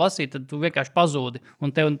neproti to lasīt, tad tu vienkārši pazūdi, un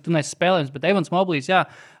tu neesi spēlējums. Bet Evans Moblijs,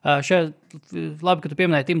 labi, ka tu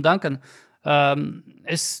pieminēji Timu Duncanu.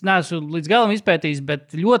 Es neesmu līdz galam izpētījis,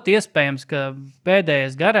 bet ļoti iespējams, ka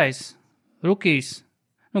pēdējais garais rukijs,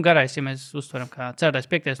 garais, ja mēs uztveram kā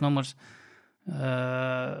 4. numurs,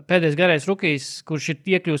 pēdējais garais rukijs, kurš ir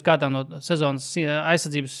iekļūst kādām no sezonas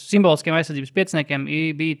simboliskiem aizsardzības pieciniekiem,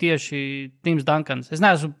 bija tieši Tims Duncans. Es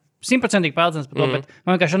neesmu 100% pārliecināts par to, bet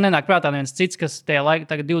man vienkārši nenāk prātā neviens cits, kas tajā laikā,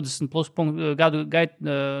 tagad 20 plus gadu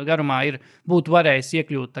garumā būtu varējis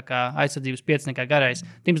iekļūt tā kā aizsardzības pieciniekā garais.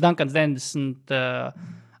 Tims Duncans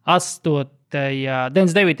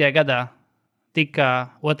 99. gadā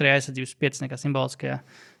tika otrajā aizsardzības pieciniekā simboliskajā.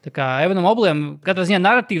 Tā kā Evanam Moblijam katrā ziņā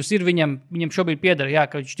narratīvs ir viņam šobrīd piedara,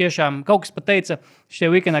 ka viņš tiešām kaut kas pat teica, šajā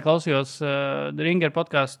weekendā klausījos Ringer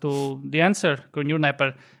podcastu The Answer, kur viņi runāja par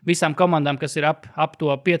visām komandām, kas ir ap to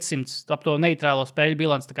 500, ap to neitrālo spēļu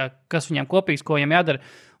bilanci, tā kā kas viņam kopīgs, ko viņam jādara.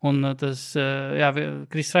 Un tas,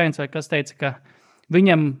 Kris Rains vai kas teica, ka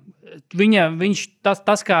viņš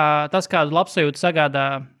tas kādu labsajūtu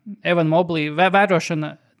sagādā Evan Mobliju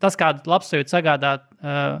vērošana, tas kādu labsajūtu sagādā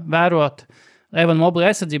vērot Evanu Mobliju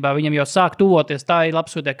aizsardzībā, viņam jau sāk tuvoties tā ir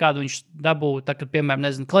labsūtē, kādu viņš dabūja, tā, kad,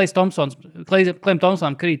 piemēram, Klejs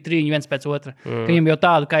Thompsonam krīt trīņi viens pēc otra, ka viņam jau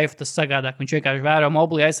tādu kaifu tas sagādā, ka viņš vienkārši vēro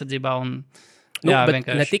Mobliju aizsardzībā un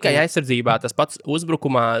ne tikai aizsardzībā, tas pats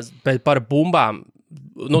uzbrukumā, bet par bumbām,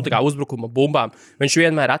 tā kā uzbrukuma bumbām, viņš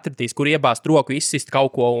vienmēr atradīs, kur iebāzt roku, izsist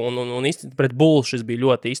kaut ko, un pret Bulls šis bija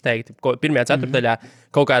ļoti izteikti. Pirmajā ceturtdaļā,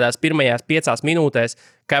 kaut kādās pirmajās 5 minūtēs,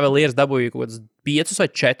 Cavaliers dabūja kaut kādus 5 vai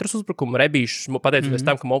 4 uzbrukumu rebīšus, pateicoties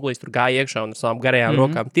tam, ka Moblijs tur gāja iekšā un ar savām garajām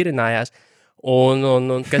rokām tirinājās.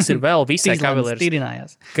 Un kas ir vēl visai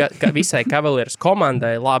Cavaliers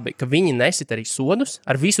komandai labi, ka viņi nesit arī sodus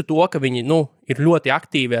ar visu to, ka viņi ir ļoti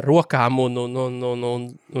aktīvi ar rokām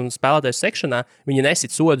un spēlētājs sekšanā. Viņi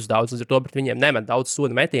nesit sodus daudz, līdz ar to, bet viņiem nemet daudz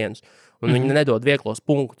sodu metienus un viņi nedod vieglos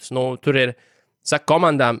punktus. Tur ir,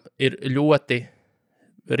 komandām ir ļoti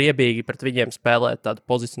riebīgi pret viņiem spēlēt tādu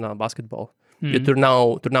pozicionālu basketbolu, jo tur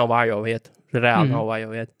nav vājo vietu, reāli nav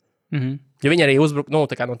vājo vietu. Jo viņi arī uzbruk, no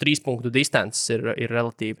 3 punktu distances ir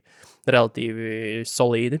relatīvi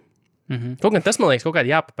solīdi. Kaut gan tas, man liekas, kaut kādi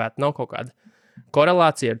jāpapēta, nav kaut kāda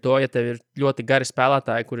korelācija ar to, ja tev ir ļoti gari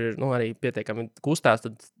spēlētāji, kur ir arī pietiekami kustās,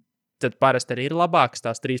 tad parasti arī ir labākas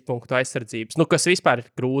tās 3 punktu aizsardzības. Kas vispār ir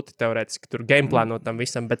grūti teorētiski tur gameplānot tam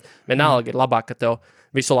visam, bet vienalga ir labāk, ka tev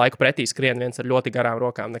visu laiku pretī skrien viens ar ļoti garām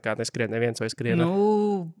rokām, nekā neskrien neviens vai skrien.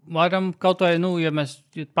 Varam kaut vai, ja mēs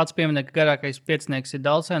pats pieminēt, ka garākais piecinieks ir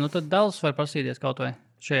Dalsai, tad Dals var prasīties kaut vai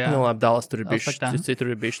šajā. Labi, Dals tur ir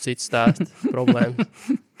bišķi cits stāsts problēmas.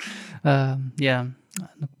 Jā,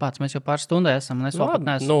 pats mēs jau pāris stundē esam, un es vēl pat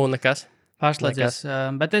neesmu. Nekas. Pārslēdzies.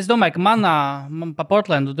 Bet es domāju, ka man pa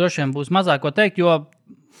Portlandu droši vien būs mazāk ko teikt, jo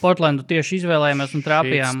Portlandu tieši izvēlējāmies un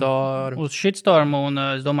trāpījām uz shitstormu. Un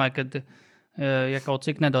es domāju, ka, ja kaut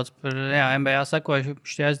cik nedaudz par NBA sekoju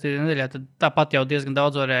šajā nedēļā, tad tāpat jau diezgan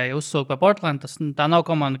daudz varēja uzsūkt par Portlandu. Tā nav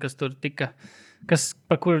komanda, kas tur tika,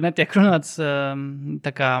 par kuru netiek runāts.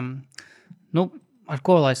 Tā kā, ar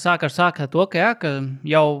ko lai sāk ar to,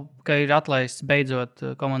 ka ir atlaists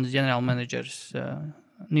beidzot komandas ģenerālmenedžers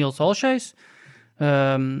Nils Olšejs,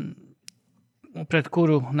 bet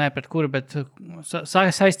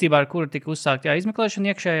saistībā ar kuru tika uzsākta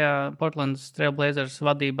izmeklēšana iekšējā Portlandas Trail Blazers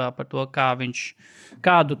vadībā par to,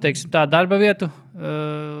 kādu darba vietu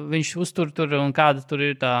viņš uztur tur un kāda tur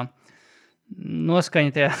ir tā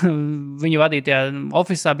noskaņa tajā viņa vadītajā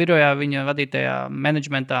ofisā, birojā, viņa vadītajā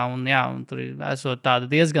menedžmentā un tur ir esot tāda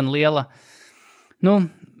diezgan liela,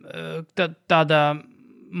 tāda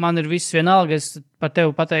man ir viss vienalga, es par tevi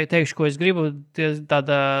teikšu, ko es gribu.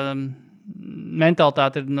 Tāda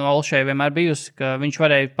mentalitāte no Olšeja vienmēr bijusi, ka viņš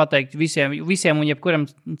varēja pateikt visiem un jebkuram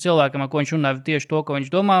cilvēkam, ar ko viņš runāja, tieši to, ko viņš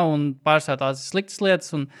domā, un pārstāv tās sliktas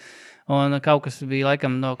lietas. Un kaut kas bija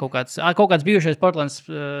laikam no kaut kāds bijušais Portlands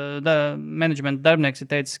menedžmenta darbinieks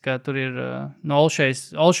ir teicis, ka tur ir no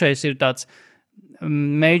Olšejs ir tāds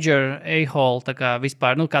major a-hole, tā kā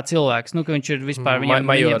vispār, kā cilvēks, ka viņš ir vispār...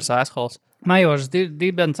 Majors assholes. Majors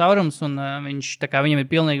dibens caurums, un viņam ir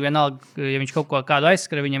pilnīgi vienalga, ja viņš kaut ko kādu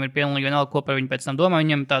aizskara, viņam ir pilnīgi vienalga, ko par viņu pēc tam domā.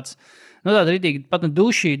 Viņam tāds, tāda rītīgi, pat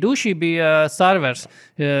dušī bija servers.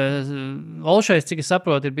 Olšejs, cik es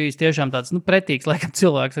saprotu, ir bijis tiešām tāds, pretīgs, laikam,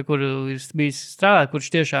 cilvēks, ar kuru ir bijis strādāt, kurš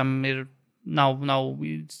tiešām ir nav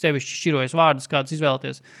sevišķi šķirojis vārdus, kādus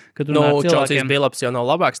izvēlēties. Čonsis Billups jau nav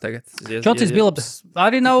labāks tagad. Čonsis Billups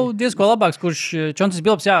arī nav diezko labāks, Čonsis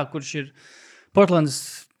Billups, kurš ir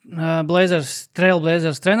Portlandas Trail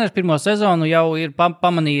Blazers treneris pirmo sezonu, jau ir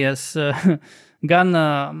pamanījies gan,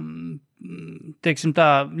 teiksim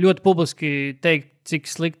tā, ļoti publiski teikt, cik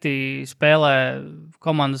slikti spēlē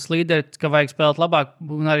komandas līderi, ka vajag spēlēt labāk,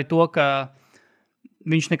 un arī to, ka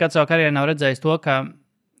viņš nekad savā karjerā nav redzējis to, ka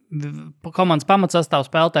komandas pamatsastāv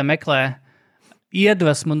spēlētāji meklē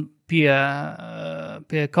iedvesmu pie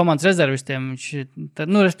komandas rezervistiem.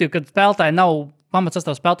 Respektīvi, kad spēlētāji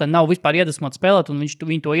pamatsastāv spēlētāji nav vispār iedvesmot spēlēt, un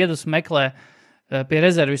viņi to iedvesmu meklē pie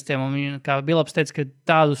rezervistiem. Un, kā Billups teica, ka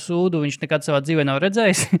tādu sūdu viņš nekad savā dzīvē nav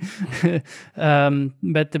redzējis.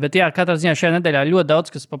 bet katrā ziņā šajā nedēļā ļoti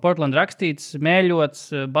daudz, kas pa Portlandu rakstīts,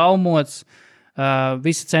 mēļots, baumots.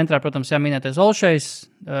 Visi centrā, protams, minētais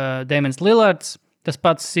Olšejs, Damians Lillards. Tas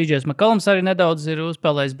pats CJs McCollums arī nedaudz ir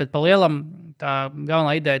uzspēlējis, bet pa lielam tā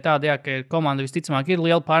galvenā ideja tāda, ka komanda visticamāk ir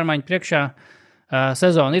liela pārmaiņa priekšā.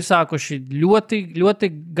 Sezonu ir sākuši ļoti, ļoti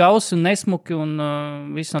gausi un nesmuki, un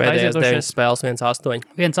viss no tā iziedošies. Pēdējās 9 spēles, 1-8.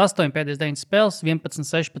 1-8, pēdējās 9 spēles,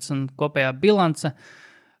 11-16 kopējā bilance.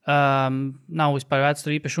 Nav vispār vērts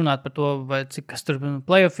tur īpaši runāt par to, vai kas tur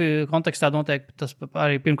playoff kontekstā notiek, tas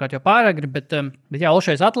arī pirmkārt jau pāragri, bet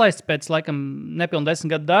Olšejs atlaists pēc laikam nepilnu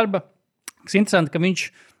 10 gadu darba. Kas interesanti, ka viņš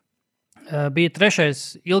bija 3.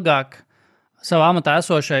 ilgāk savā amatā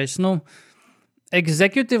esošais,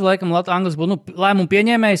 executive, laikam, anglis būtu, lēmumu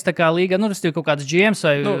pieņēmējs, tā kā līga, kaut kāds GMs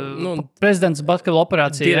vai prezidents basketbola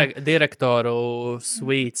operācija. Direktoru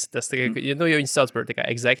suites, tas tā kā, jo viņi sauc par tā kā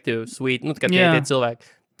executive suite, tā kā tie cilvēki,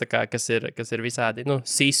 tā kā, kas ir visādi,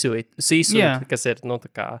 C-suite, kas ir, tā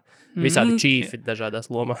kā visādi čīfi dažādās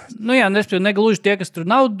lomās. Negluži tie, kas tur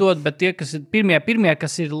nav dod, bet tie, kas ir pirmie,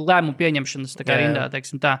 kas ir lēmumu pieņemšanas, tā kā rindā,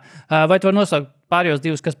 teiksim tā. Vai tu var nosaukt pārējos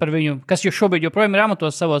divus, kas šobrīd joprojām ir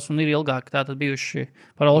amatos savos un ir ilgāk tātad bijuši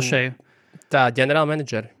par Olšeju? Tā,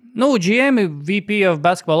 ģenerālmenedžeri. GM, VP of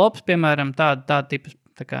Basketball Ops, piemēram, tāda tipa,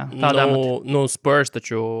 tāda amata. Spurs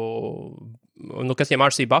taču, kas viņam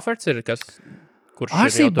RC Buffords ir,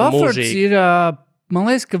 RC Buffords ir,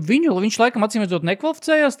 man liekas, ka viņš laikam acīmredzot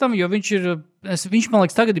nekvalificējās tam, jo viņš man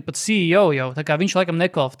liekas, tagad ir pat CEO jau, tā kā viņš laikam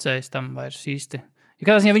nekvalificējas tam vairs īsti. Ja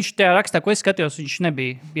kādā ziņā viņš tajā rakstā, ko es skatījos, viņš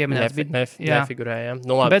nebija pieminēts. Nefigurēja.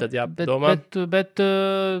 Labi, tad jādomā. Bet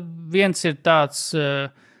viens ir tāds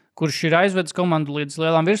kurš ir aizvedis komandu līdz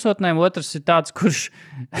lielām virsotnēm, otrs ir tāds, kurš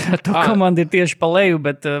to komandu ir tieši pa leju,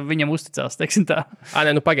 bet viņam uzticās, teiksim tā.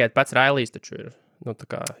 Nē, nu pagaid, pats Railijs taču ir, nu tā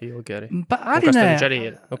kā ilgi arī. Arī nē. Viņš arī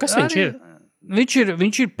ir? Nu, kas viņš ir?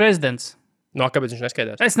 Viņš ir prezidents. No, kāpēc viņš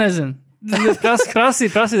neskaidrs? Es nezinu.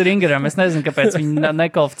 Prasīt Ringeram, es nezinu, kāpēc viņi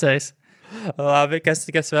nekvalificējas. Labi,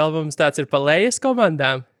 kas vēl mums tāds ir pa lejas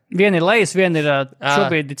komandām? Viena ir lejas, viena ir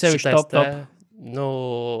šobrīd cevišķi top. Nu,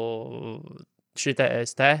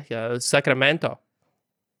 šitais te, Sacramento.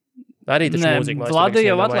 Arī taču mūzika. Vladi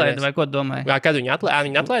jau atlaida, vai ko domāji? Jā, kad viņi atlaida?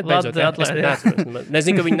 Viņi atlaida beidzot? Atlaida.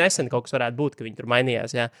 Nezinu, ka viņi nesen kaut kas varētu būt, ka viņi tur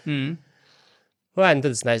mainījās, jā. Vai, nu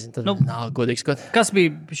tad es nezinu, tad nav godīgs. Kas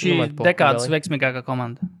bija šī dekādas veiksmīgākā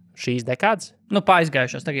komanda? Šīs dekādas? Nu,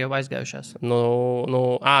 aizgājušās, tagad jau aizgājušās.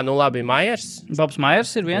 Nu labi, Maiers. Bobs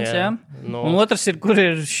Maiers ir viens, jā. Un otrs ir, kur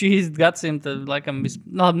ir šīs gadsimta, laikam,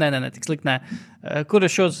 labi, nē, tik slikt, nē. Kur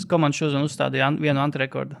ir šos komandu šodien uzstādīja vienu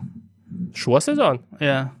antirekordu? Šo sezonu?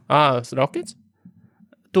 Jā. Rockets?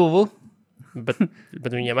 Tuvu.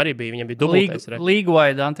 Bet viņiem arī bija, viņiem bija dubultais.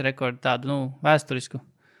 League-wide antirekordu tādu, vēsturisku.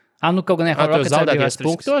 Nu, kaut gan Rockets zaudēties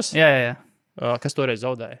punktos? Jā. Kas toreiz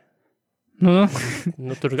zaudēja?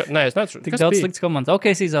 Tur, nē, es neatceros. Tik daudz slikts komandas.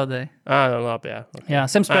 OKC zaudēja. Labi, jā. Okay. Jā,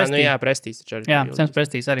 Sems Prestīs. Jā, Prestīs taču arī. Jā, Sems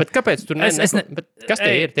Prestīs arī. Bet kāpēc tur kas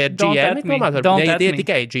tie ir? Tie ir GM komanda? Ja tie ir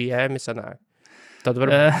tikai GM sanāk. Tad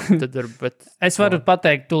varbūt. Es varu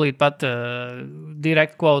pateikt tūlīt pat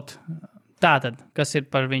direct quote. Tātad, kas ir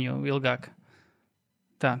par viņu ilgāk?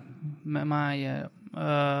 Tātad.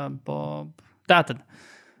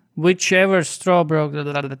 Whichever straw broke.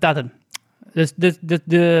 Tātad.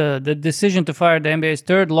 The decision to fire the NBA's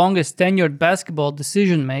third longest tenured basketball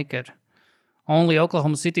decision maker. Only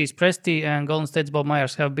Oklahoma City's Presti and Golden State's Bob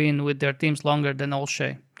Myers have been with their teams longer than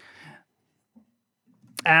Olshey.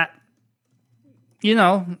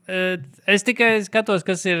 Es tikai skatos,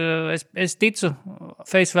 kas ir. Es ticu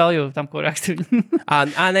face value tam, ko rakstu.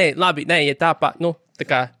 Nē, labi, nē, ja tā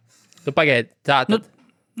kā, pagaidi, tā tad.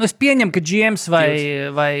 Es pieņemu, ka GMs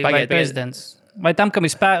vai prezidents. Vai tam, kam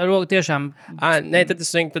ir roka tiešām? Nē, tad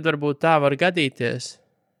varbūt tā var gadīties.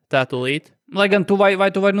 Tā tūlīt. Lai gan tu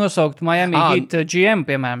vai tu vari nosaukt Miami Heat GM,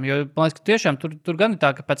 piemēram, jo, man liekas, ka tiešām tur gan ir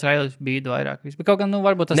tā, ka pēc Railis bīda vairāk. Bet kaut gan,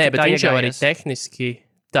 varbūt tas nē, tā bet viņš jau arī iegājies. tehniski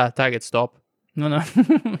tagad stop.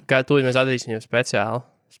 Kā tūlīt mēs atradīsim viņam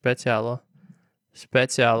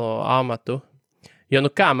speciālo amatu. Jo,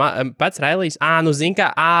 pēc Railis,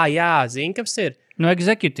 zin, kas ir.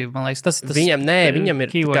 Executive, man liekas, tas viņam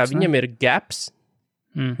ir gaps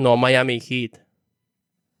no Miami Heat.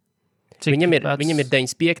 Viņam ir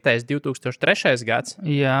 95. 2003. gads.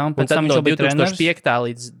 Jā, un pēc tam no viņš bija 2005.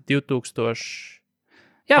 līdz 2000.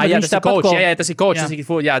 Jā, tas ir coach. Jā, tas ir coach.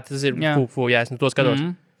 Tas ir es to skatos.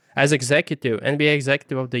 As executive, NBA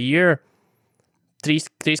Executive of the Year,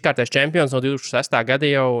 trīskārtais čempions no 2006. gada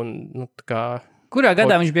jau. Kurā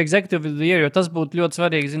gadā viņš bija Executive of the Year, jo tas būtu ļoti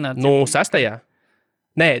svarīgi zināt. 6.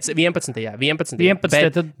 Nē, 11.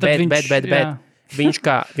 Bet viņš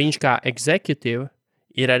kā executive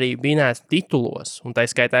ir arī binēts titulos, un tā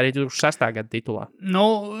skaitā arī 2006. gada titulā.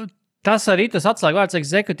 Tas arī tas atslēgvārds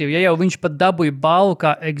executive. Ja jau viņš pat dabūja balvu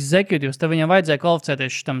kā executive, tad viņam vajadzēja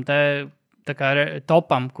kvalificēties šitam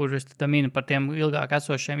topam, kurus minu par tiem ilgāk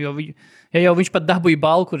esošiem. Jo ja jau viņš pat dabūja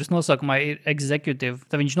balvu, kuras nosaukumā ir executive,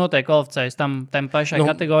 tad viņš noteikti kvalificējas tam pašai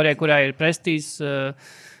kategorijai, kurā ir Prestīs,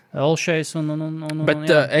 Olšejs Bet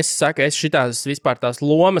es saku, es šitās vispār tās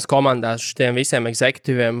lomas komandās šitiem visiem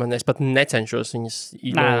executīviem, es pat necenšos viņus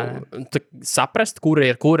saprast, kura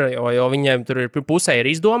ir kura, jo viņiem tur ir pusē ir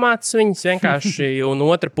izdomāts viņas vienkārši, un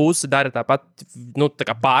otra puse dara tāpat, tā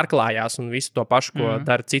kā pārklājās un visu to pašu, ko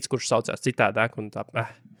dara cits, kurš saucās citādāk, un tā,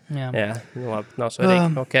 Jā, labi, nav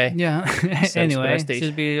svarīgi, ok. Jā, anyway,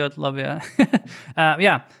 šis bija ļoti labi,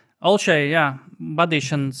 jā. Olšej,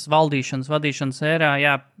 vadīšanas ērā,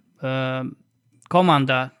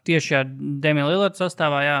 komandā tieši ar Damian Lillardu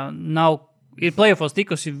sastāvā, ir playoffos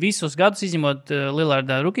tikusi visus gadus, izņemot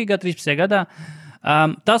Lillarda rookie gadu 13. gadā.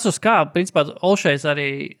 Tas uz kā, principā, Olšejs arī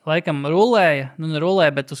laikam rulēja,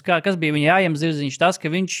 bet uz kā, kas bija viņa jājiem zirziņš, tas,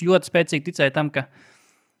 ka viņš ļoti spēcīgi ticēja tam, ka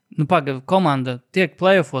komanda tiek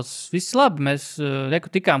playoffos, viss labi. Mēs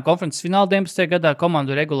tikām konferences fināla 19. gadā,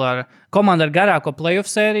 komanda ar garāko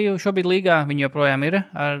playoff sēriju šobrīd līgā, viņi joprojām ir.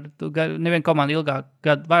 Neviena komanda ilgāk,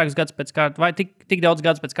 vairākas gadus pēc kārtas, vai tik daudz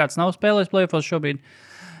gadus pēc kārtas nav spēlējis playoffos šobrīd.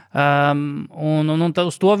 Un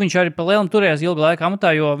uz to viņš arī pa lielam turējās ilgu laiku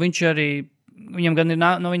amatā, jo viņš arī, viņam gan ir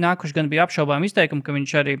viņa nākuši, gan bija apšaubām izteikumi, ka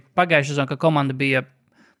viņš arī pagājušajā sezonā, ka komanda bija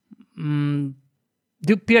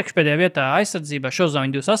priekšpēdējā vietā aizsardzībā, šozā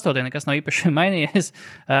viņa 28, nekas nav īpaši mainījies.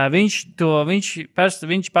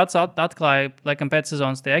 Viņš pats atklāja, laikam, pēc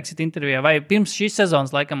sezonas tie exit intervijā, vai pirms šīs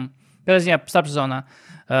sezonas, laikam, starpsezonā,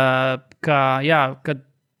 ka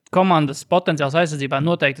komandas potenciāls aizsardzībā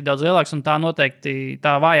noteikti daudz lielāks, un tā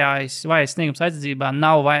vājais sniegums aizsardzībā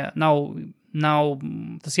nav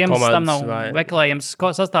tas iemesls tam nav meklējams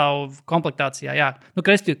sastāvu komplektācijā. Jā.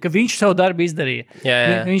 Ka viņš savu darbu izdarīja.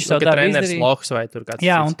 Viņš savu darbu izdarīja. Lohs vai tur kāds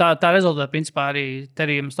jā, un tā rezultātā, principā, arī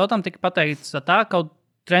Terijam Stotam tika pateikts tā, ka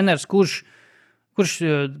treneris, kurš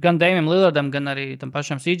gan Damianam Lillardam, gan arī tam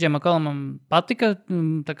pašam CJ McCollumam patika,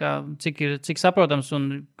 cik saprotams,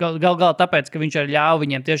 un galā tāpēc, ka viņš arī ļāva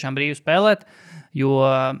viņiem tiešām brīvi spēlēt, jo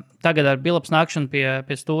tagad ar Billups nākšanu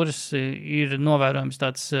pie stūres ir novērojams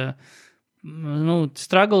tāds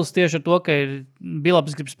struggles tieši ar to, ka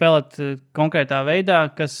Billups grib spēlēt konkrētā veidā,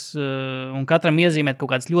 un katram iezīmēt kaut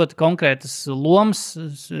kādas ļoti konkrētas lomas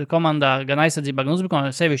komandā, gan aizsardzībā, gan uzbrukumā,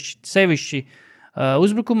 sevišķi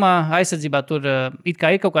uzbrukumā. Aizsardzībā tur it kā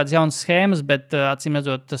ir kaut kādas jaunas schēmas, bet acīm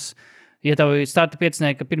redzot, ja tev ir starta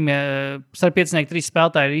piecinieki, starta piecinieki 3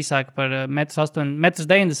 spēlētāji ir īsāki par 1,90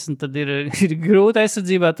 m, tad ir grūti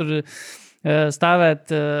aizsardzībā tur stāvēt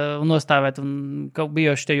un nostāvēt. Un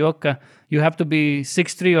bijuši tie joki, ka you have to be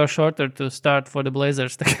 6'3" or shorter to start for the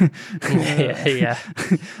Blazers.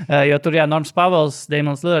 Jo tur, Norms Pavels,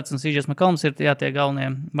 Damians Lillards un CJ McCollums ir tie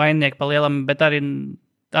galvenie vaininieki pa lielam, bet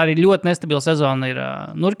arī ļoti nestabila sezona ir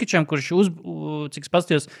Nurkičam, kurš, cik es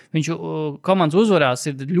paskatījos, viņš komandas uzvarās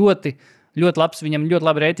ir ļoti labs, viņam ļoti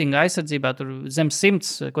labi reitinga aizsardzībā, tur zem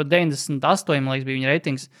 100, ko 98, liekas, bija viņa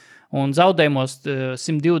reitings. Un zaudējumos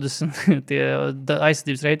 120 tie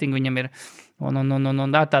aizsardzības reitingi viņam ir.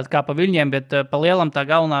 Un tāds kā pa viļņiem, bet pa lielam tā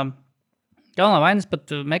galvenā vainas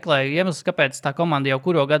pat meklēja iemesls, kāpēc tā komanda jau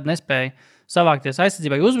kuro gadu nespēja savākties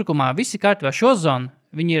aizsardzībā. Jo uzbrukumā visi kārtībā šo zonu,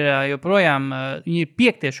 viņi ir joprojām, viņi ir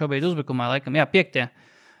 5. šobrīd uzbrukumā, laikam, 5.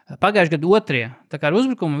 Pagājuši gadu 2. Tā kā ar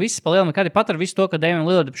uzbrukumu viss pa lielam, kā arī pat ar visu to, ka Damian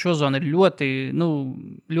Lillard šo zonu ir ļoti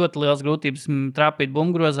liels grūtības trāpīt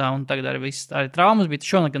bumbgrozā, un tagad arī traumas bija.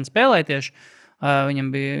 Šonakt gan spēlēja tieši, viņam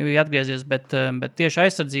bija atgriezies, bet tieši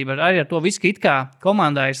aizsardzība arī ar to visu, ka it kā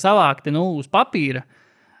komandā ir savākti uz papīra.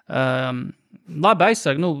 Labi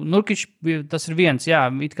aizsargi, Nurkič, tas ir viens,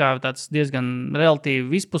 it kā tāds diezgan relatīvi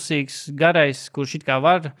vispusīgs, garais, kurš it kā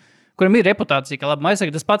kuram ir reputācija, ka labi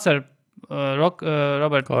aizsargi. Tas pats ar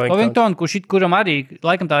Robert Covington, kuram arī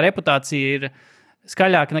laikam tā reputācija ir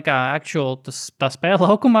skaļāka nekā tā spēle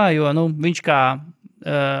laukumā, jo viņš kā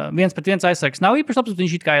 1-pret-1 aizsargs nav īpaši labs, bet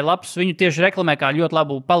viņš it kā ir labs. Viņu tieši reklamē kā ļoti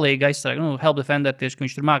labu palīgu aizsargu, help defender, tieši, ka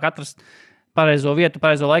viņš tur māk atrast pareizo vietu,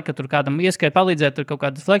 pareizo laiku, ka tur kādam ieskait palīdzēt, tur kaut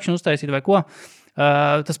kādu deflection uztaisīt vai ko.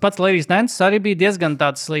 Tas pats Larijs Nents arī bija diezgan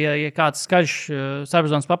tāds, ja kāds skaļš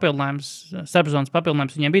starpzonas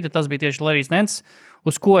papildinājums viņiem bija, tad tas bija tieši Larijs Nents,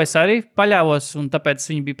 uz ko es arī paļāvos, un tāpēc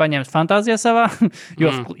viņi bija paņēmis fantāzijā savā,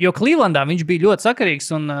 jo Clevelandā viņš bija ļoti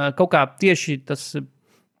sakarīgs, un kaut kā tieši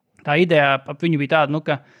tā ideja ap viņu bija tāda,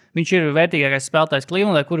 ka viņš ir vērtīgākais spēlētājs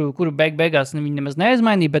Clevelandā, kuru beigās viņi nemaz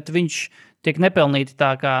neizmainīja, bet viņš tiek nepelnīti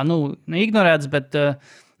tā kā, ignorēts, bet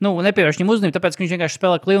nepievērš viņam uzmanību, tāpēc, ka viņš vienkārši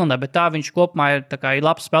spēlē Clevelandā, bet tā viņš kopumā ir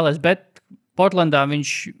labs spēlēs, bet Portlandā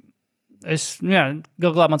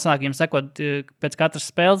galā man sanāk viņam sekot pēc katras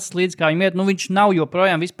spēles līdz kā viņam iet, viņš nav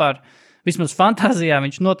joprojām vispār, vismaz fantāzijā,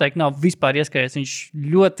 viņš noteikti nav vispār ieskaries, viņš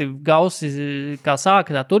ļoti gausi kā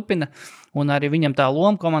sāka, tā turpina, un arī viņam tā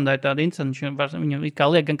loma komandā ir tāda interesanta, viņam it kā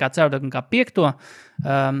liek gan kā 4. gan kā 5.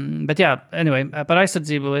 Bet anyway, par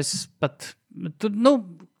aizsardzību es pat,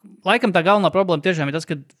 laikam tā galvenā problēma tiešām ir tas,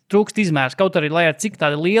 ka trūkst izmērs, kaut arī, lai ar cik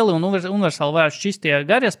tādi lieli un universāli varētu šķist tie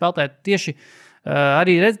garie spēlētāji, tieši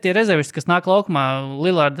arī tie rezervisti, kas nāk laukumā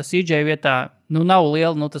Lillarda CJ vietā, nav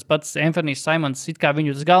lieli, tas pats Anthony's Simons, it kā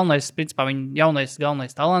viņu tas galvenais, principā, viņa jaunais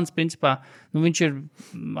galvenais talants, principā, viņš ir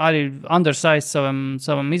arī undersized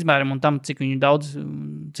savam izmēram un tam, cik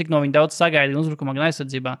no viņa daudz sagaida uzbrukumā gan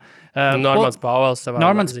aizsardzībā. Normans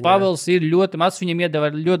Pavels ir ļoti maz, viņam iedeva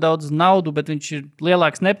ļoti daudz naudu, bet viņš ir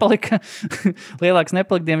lielāks nepalika,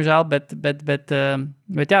 diemžēl, bet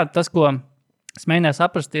tas, ko es mēģināju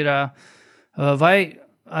saprast, ir vai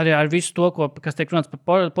arī ar visu to, kas tiek runāts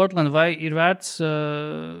par Portlandu, vai ir vērts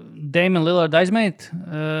Damian Lillardu aizmainīt,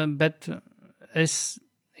 bet es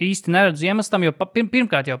īsti neredzu iemeslu tam, jo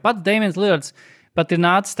pirmkārt jau pats Damians Lillards pat ir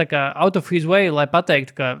nācis tā kā out of his way, lai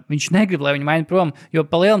pateiktu, ka viņš negrib, lai viņu maina prom, jo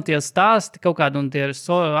pa lielam tie stāsti kaut kādi un tie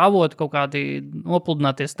avoti kaut kādi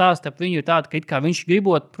nopludinātie stāsti ap viņu ir tādi, ka it kā viņš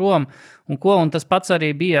gribot prom un tas pats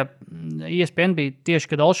arī bija, ESPN bija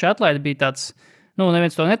tieši, kad Olšē atlaida, bija tāds,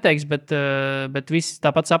 neviens to neteiks, bet visi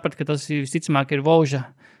tāpat saprat, ka tas visticamāk ir Vauža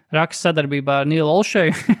raksts sadarbībā ar Nīlu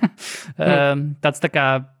Olšeju. Tāds tā kā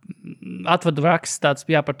atvadu raksts tāds,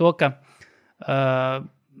 par to, ka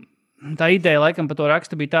tā ideja laikam par to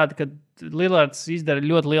rakstu bija tāda, ka Lillards izdara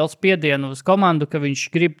ļoti lielu spiedienu uz komandu, ka viņš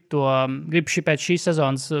grib pēc šīs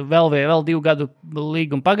sezonas vēl 2 gadu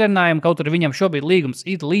līgumu pagarinājumu, kaut arī viņam šobrīd līgums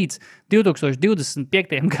ir līdz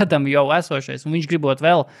 2025. gadam jau esošais, un viņš gribot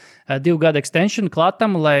vēl 2 gadu extension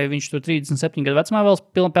klātam, lai viņš tur 37 gadu vecumā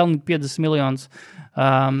vēl pelnīt 50 miljonus.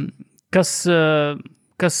 Kas,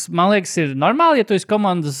 man liekas, ir normāli, ja tu esi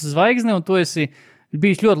komandas zvaigzne un tu esi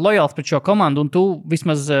bijis ļoti lojāls pret šo komandu, un tu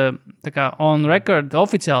vismaz tā kā on record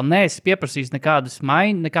oficiāli neesi pieprasījis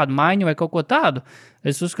nekādu maiņu vai kaut ko tādu.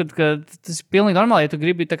 Es uzskatu, ka tas ir pilnīgi normāli, ja tu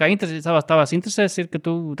gribi tā kā tavās interesēs, ir, ka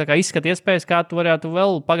tu tā kā izskati iespējas, kā tu varētu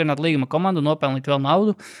vēl pagarināt līguma komandu un nopelnīt vēl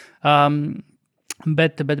naudu.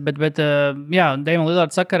 Bet Damian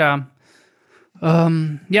Lillard sakarā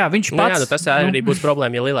viņš pats... tas arī būs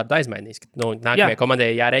problēma, ja Lillardu aizmainīs. Nākamajai komandai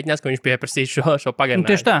jārēķinās, ka viņš pieprasīs šo pagarinājumu.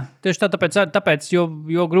 Tieši tā, tāpēc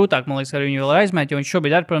jo grūtāk, man liekas, ar viņu vēl aizmēt, jo viņš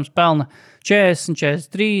šobrīd arī, protams, pelna 40,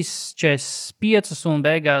 43, 45 un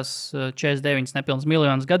beigās 49 nepilns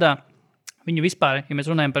miljonus gadā. Viņu vispār, ja mēs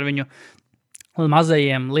runājam par viņu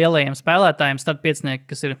mazajiem, lielajiem spēlētājiem, startpiecinieki,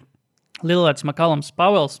 kas ir Lillards, McCollums,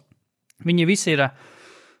 Pauels, viņiem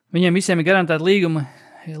visiem ir garantēta līguma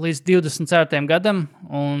līdz 24. gadam,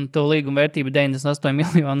 un to līguma vērtība 98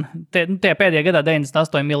 miljoni. Tie pēdējā gadā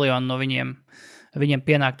 98 miljoni no viņiem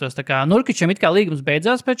pienāktos. Tā kā Nurkičam it kā līgums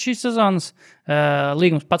beidzās pēc šīs sezonas.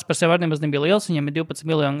 Līgums pats par sevi nemaz nebija liels, viņam ir 12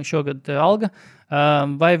 miljoni šogad alga.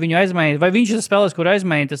 Vai viņu aizmainīt, vai viņš ir tas spēlēs, kur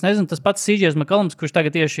aizmainīt, es nezinu, tas pats CJ McCollums, kurš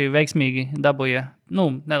tagad tieši veiksmīgi dabūja,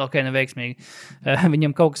 neveiksmīgi.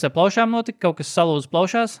 Viņam kaut kas ar plaušām notika, kaut kas salūza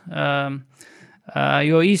plaušās.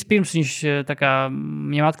 Jo īsi pirms viņš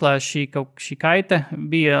viņam atklāja šī kaita,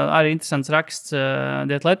 bija arī interesants raksts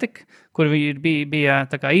The Athletic, kur bija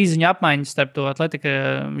tā kā īziņa apmaiņas starp to Athletic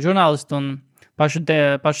žurnālistu un pašu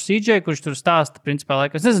CJ, kurš tur stāsta, principā,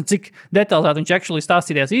 laikam. Es nezinu, cik detalizēti viņš actually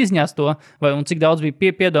stāstījās īziņās to, un cik daudz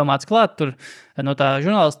bija piedomāts klāt tur no tā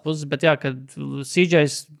žurnālista puses, bet kad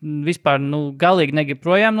CJs vispār, galīgi negrib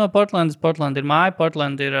projām no Portlandas. Portland ir māja,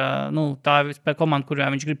 Portland ir, tā vispār komanda, kurā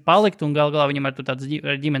viņš grib palikt, un galā viņam ar tāds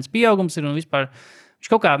ģimenes pieaugums ir, un vispār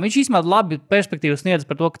viņš īstenībā labi perspektīvas sniedz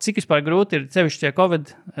par to, cik vispār grūti ir sevišķi Covid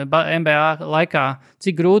NBA laikā,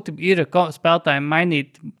 cik grūti ir spēlētājiem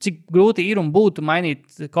mainīt, cik grūti ir un būtu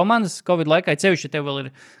mainīt komandas Covid laikā, sevišķi tev vēl ir,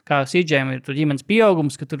 kā CJ'am ir tur ģimenes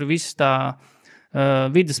pieaugums, ka tur viss tā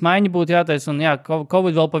vidas maiņa būtu jātais, un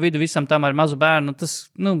Covid vēl pa vidu visam tam ar mazu bērnu,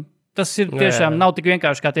 tas ir tiešām, nav tik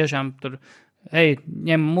vienkārši kā tiešām tur,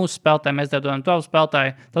 ņem mūsu spēlētāji, mēs dodam tavu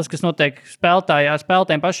spēlētāju. Tas, kas notiek spēlētāji ar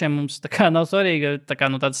spēlētājiem pašiem, mums tā kā nav svarīgi, tā kā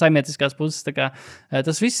no tādas saimnieciskās puses, tā kā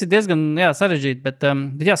tas viss ir diezgan, sarežģīti, bet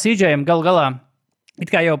CJ'am galā,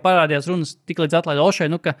 it kā jau parādījās runas tik līdz atlaida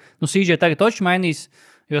Olšai, ka CJ tagad toči mainīs,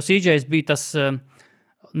 jo CJs bija tas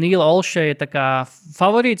Nīla Olšeja tā kā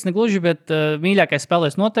favorīts, negluži, bet mīļākais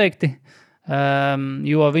spēlēs noteikti,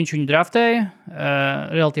 jo viņš viņu draftēja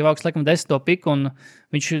relatīvi augstu, laikam 10. piku, un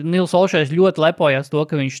Nīls Olšejs ļoti lepojās to,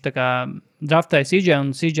 ka viņš tā kā draftēja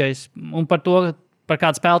CJ, un par to, par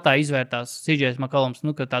kādu spēlētāju izvērtās CJ McCollums,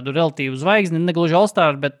 ka tādu relatīvu zvaigzni, negluži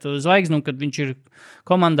All-Star, bet zvaigzni, kad viņš ir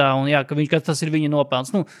komandā, un ka tas ir viņa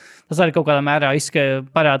nopelns. Tas arī kaut kādā mērā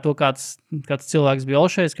parāda to, kāds cilvēks bija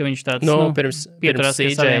Olšejs, ka viņš tāds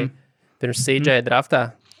pirms CJ draftā.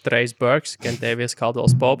 Trejs Burks, Kentavious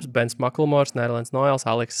Caldwells Pops, Bens Maklemors, Nerlens Noels,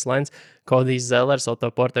 Aleksis Lens, Kodijs Zellers, Otto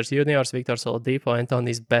Porters Juniors, Viktors Oladipo,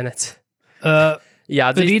 Antonijs Benets.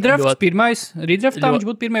 Redrafts pirmais. Redraftā viņš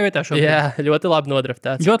būtu pirmajā vietā šobrīd. Jā, ļoti labi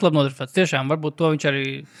nodraftēts. Ļoti labi nodraftēts, tiešām. Varbūt to viņš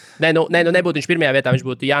arī... Nebūtu viņš pirmajā vietā, viņš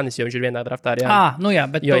būtu Jānis, jo viņš ir vienā draftā ar Jāni.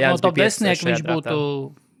 Bet no top 10 viņš būtu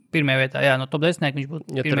pirmajā vietā. Jā, no top 10 viņš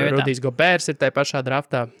būtu pirmajā vietā. Rudijs Gobērs ir tajā pašā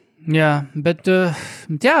draftā. Jā, bet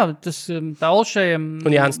tas tā Olšejam...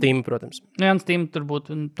 Un Jānis Tīma, protams. Jānis Tīma tur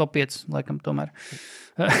būtu top 5, laikam, tomēr.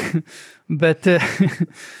 bet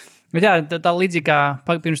tā līdzīgi kā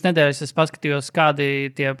pirms nedēļas es paskatījos,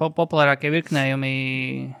 kādi tie populārākie virknējumi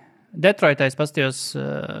Detroitā, es paskatījos,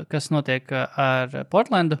 kas notiek ar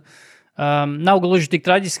Portlandu. Nav gluži tik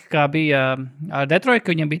traģiski, kā bija ar Detroitu,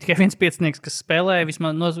 ka viņam bija tikai viens piecinieks, kas spēlēja,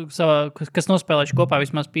 kas nospēlējuši kopā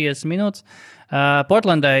vismaz 50 minūtes.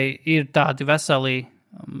 Portlandai ir tādi veseli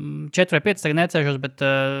 4 vai 5, tagad necēšos, bet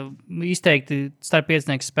izteikti starp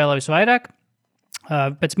piecinieks spēlē visvairāk.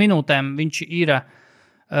 Pēc minūtēm viņš ir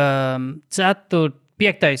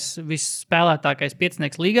 5. visspēlētākais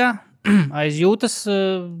piecinieks līgā. aiz Jūtas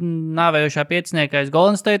nāvējošā piecinieka, aiz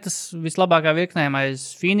Golden State's vislabākā virknējuma, aiz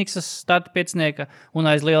Phoenixas starta piecinieka un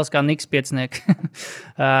aiz lieliskā Knicks piecinieka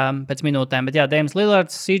pēc minūtēm. Bet jā, Damians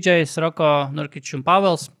Lillards, CJs, Roko, Nurkičs un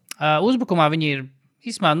Pavels. Uzbrukumā viņi ir,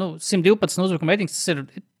 īsmā, 112 uzbrukuma reitings,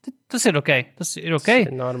 tas ir ok. Tas ir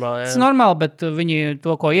normāli, tas ir normāli, bet viņi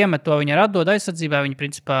to, ko iemet, to viņi atdod aizsardzībā. Viņi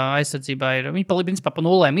principā aizsardzībā ir, viņi principā pa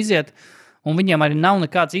nulēm iziet, un viņiem arī nav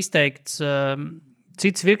nekāds izteikts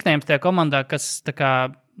cits virknējums tajā komandā, kas tā kā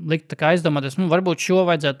likt tā kā aizdomāties, varbūt šo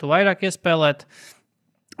vajadzētu vairāk iespēlēt,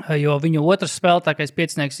 jo viņu otrs spēlētākais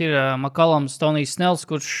piecinieks ir McCollums, Tonijs Snells,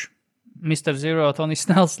 kurš Mr. Zero, Tonijs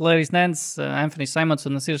Snells, Larrys Nance, Anthony Simons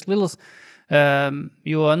un Nasirs Lilis,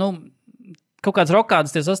 jo, kaut kāds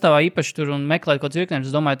rokādas tie sastāvā īpaši tur un meklēt kaut kāds virknējums,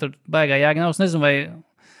 es domāju, tur baigā jēga nav. Es nezinu, vai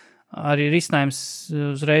arī risinājums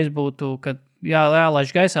uzreiz būtu, ka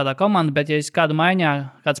jālaiž gaisā tā komanda, bet ja es kādu maiņā,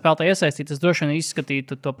 kādu spēlētāju iesaistītu, tas droši vien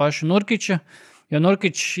izskatītu to pašu Nurkiču, jo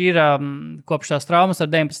Nurkičs ir kopš tās traumas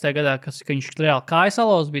ar 19. gadā, ka viņš reāli kāja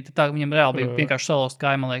salauz bija, tā viņam reāli bija vienkārši salauzt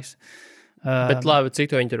kāja, man liekas. Bet labi,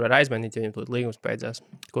 cik to viņi tur var aizmainīt, ja viņam tur līgums beidzās?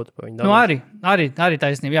 Ko tu pa viņu domā? Arī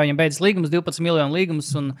taisnība. Jā, viņam beidzas līgums, 12 miljonu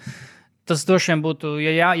līgums, un tas droši vien būtu,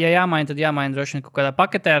 ja jāmaina, tad jāmaina droši vien kaut kādā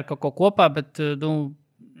paketē ar kaut ko kopā, bet,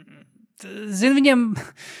 viņiem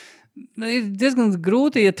ir diezgan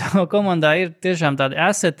grūti, ja tā komandā ir tiešām tādi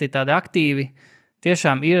aseti, tādi aktīvi.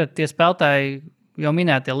 Tiešām ir tie spēlētāji, jau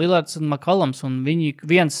minētie Lillards un McCollums, un viņi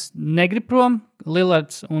viens negrib prom,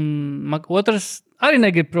 Lillards, un otrs arī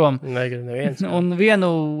negrib prom. Negrib neviens. Un vienu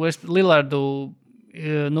Lillardu,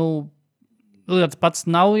 Lillards pats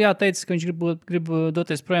nav jāteicis, ka viņš grib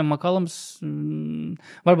doties projām. McCollums,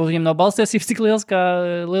 varbūt viņam nav balstiesības tik liels kā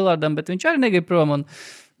Lillardam, bet viņš arī negrib prom,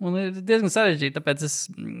 un ir diezgan sarežģīti, tāpēc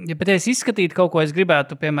ja es izskatītu kaut ko, es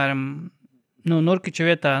gribētu, piemēram, Nurkiča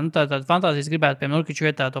vietā, tāda fantāzijas gribētu, piemēram, Nurkiča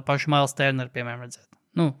vietā to pašu Miles Turneru, piemēram, redzēt.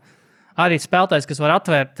 Arī spēlētājs, kas var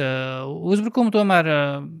atvērt uzbrukumu, tomēr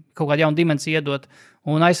kaut kādu jaunu dimensiju iedot,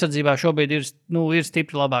 un aizsardzībā šobrīd ir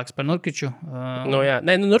stipri labāks par Nurkiču.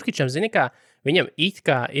 Nurkičam, zini kā, viņam it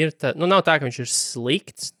kā ir, nav tā, ka viņš ir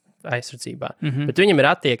slikts aizsardzībā, bet viņam ir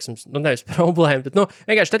attieksmes, nevis problēma, bet,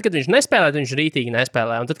 vienkārši tad, kad viņš nespēlē, tad viņš rītīgi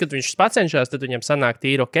nespēlē, un tad, kad viņš pacenšās, tad viņam sanāk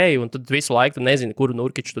tīri ok, un tad visu laiku tu nezini, kuru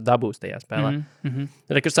Nurkiču tu dabūs tajā spēlē.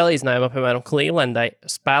 Tad, kad salīdzinājumā, piemēram, Clevelandai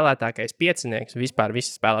spēlētākais piecinieks, vispār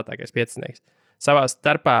visi spēlētākais piecinieks, savā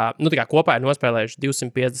starpā, kopā ir nospēlējuši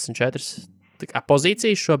 254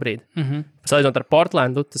 pozīcijas šobrīd. Salīdzinot ar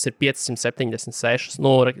Portlandu, tas ir 576,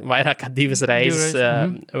 vairāk kā 2 reizes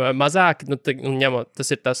mazāk.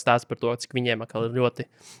 Tas ir tas stāsts par to, cik viņiem atkal ir ļoti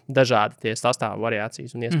dažādi tie sastāvu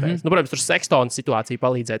variācijas un iespējas. Protams, tur Sextona situācija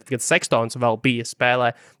palīdzēja. Tad, kad Sextons vēl bija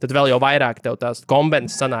spēlē, tad vēl jau vairāk tev tās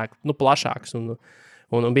kombinācijas sanāk plašāks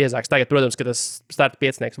un biezāks. Tagad, protams, ka tas starta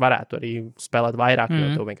piecinieks varētu arī spēlēt vairāk,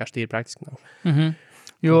 jo tev vienkārši tīri praktiski nav.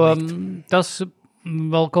 Jo tas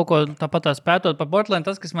vēl kaut ko tāpat pētot par Portlandu,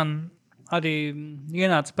 tas, kas man arī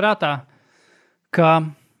ienāca prātā, ka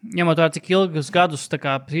ņemot vērā, cik ilgus gadus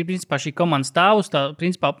principā šī komanda stāv uz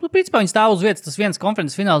principā viņi stāv uz vietas, tas viens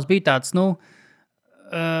konferences fināls bija tāds, no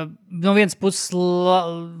vienas puses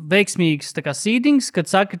veiksmīgs seedings, kad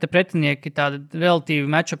sakrita pretinieki tādi relatīvi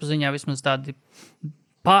matchup ziņā vismaz tādi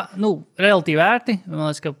relatīvi ērti.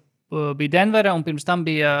 Man liekas, ka bija Denvera un pirms tam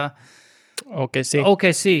bija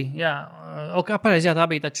OKC, jā. Pareizi, jā, tā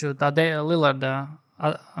bija taču tā Lillarda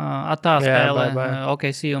attāspēle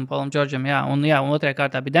OKC un Paulam Džordžam, jā. Un otrajā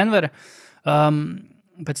kārtā bija Denvera.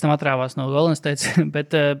 Pēc tam atrāvās no Golden State.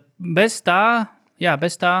 Bet bez tā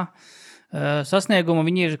sasnieguma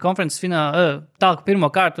viņi ir konferences finālā. Tālāk pirmo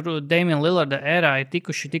kārtu Damian Lillarda ērā ir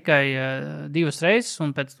tikuši tikai 2 reizes,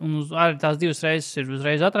 un arī tās 2 reizes ir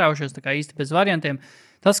uzreiz atrāvušies, tā kā īsti bez variantiem.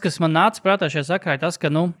 Tas, kas man nāca prātā šajā sakrā, ir tas, ka,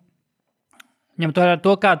 ņemt vērā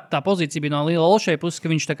to, kā tā pozīcija bija no Lila Olšai puses, ka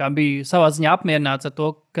viņš tā kā bija savā ziņā apmierināts ar to,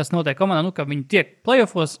 kas notiek komandā, ka viņi tiek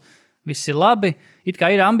playoffos, viss ir labi, it kā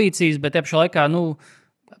ir ambīcijas, bet te pašā laikā,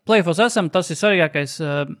 playoffos esam, tas ir svarīgākais.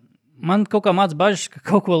 Man kaut kā māc bažas, ka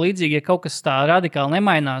kaut ko līdzīgi, ja kaut kas tā radikāli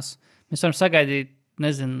nemainās, mēs varam sagaidīt,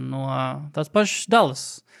 no tās pašas Dallas.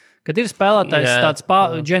 Kad ir spēlētājs, tāds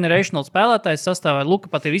generational spēlētājs sastāvā, Luka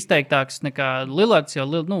pat ir izteiktāks nekā Lillards, jo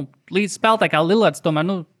līdz spēlētāji kā Lillards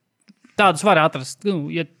tomēr, tādus var atrast.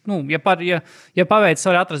 Ja paveicis,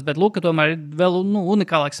 var atrast, bet Luka tomēr ir vēl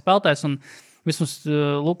unikālāks spēlētājs. Un vismaz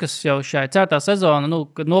Lukas jau šajā certā sezona,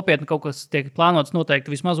 kad nopietni kaut kas tiek plānots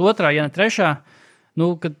noteikti vismaz 2., ja ne 3.,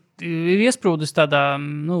 kad ir iesprūdis tādā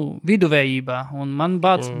viduvējībā. Un man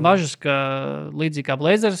bažas, ka līdzīgi kā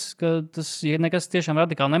Blazers, ka tas nekas tiešām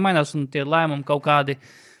radikāli nemainās un tie lēmumi kaut kādi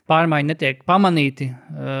pārmaiņi netiek pamanīti,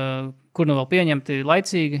 kur vēl pieņemti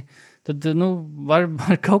laicīgi. tad var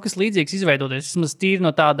kaut kas līdzīgs izveidoties. Vismaz tīri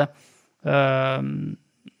no tāda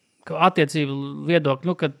attiecību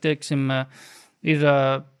viedokļa, kad, teiksim, ir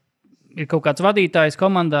kaut kāds vadītājs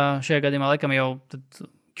komandā, šajā gadījumā laikam jau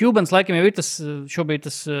Cubans laikam jau ir tas, šobrīd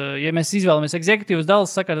tas, ja mēs izvēlamies executīvas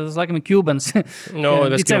dalas, saka, tas laikam ir Cubans.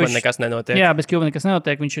 Bez Cuban nekas nenotiek. Jā, bez Cuban nekas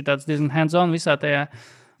nenotiek, viņš ir tāds diezgan hands-on visā tajā.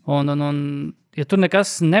 Un ja tur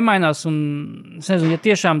nekas nemainās, un es nezinu, ja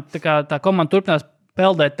tiešām tā komanda turpinās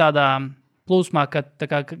peldēt tādā plūsmā, ka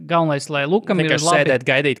galvenais, lai Lukam ir labi. Sēdēt,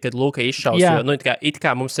 gaidīt, kad Luka izšaus, jo it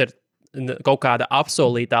kā mums ir kaut kāda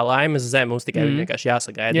absolūtā laimes zeme, mums tikai vienkārši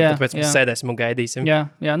jāsagaida. Tāpēc mēs sēdēsim un gaidīsim. Jā,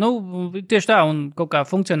 tieši tā, un kaut kā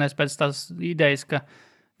funkcionēs pēc tās idejas, ka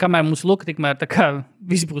kamēr mums Luka, tikmēr tā kā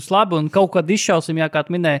viss būs labi un kaut kādu izšausim, kā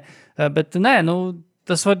tu minēji. Bet nē,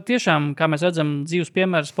 tas var tiešām, kā mēs redzam, dzīves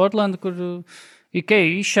piemērs Portlanda, kur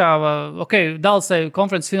izšāva, Dallasai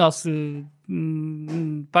konferences fināls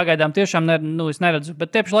pagaidām tiešām es neredzu, bet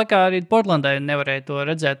tieši laikā arī Portlandai nevarēja to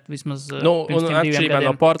redzēt vismaz pirms tiem 2 gadiem.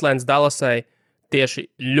 No Portlandas Dallasai tieši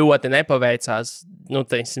ļoti nepaveicās,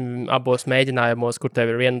 abos mēģinājumos, kur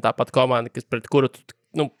tev ir viena tā pat komanda, pret kuru tu,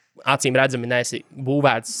 acīm redzami neesi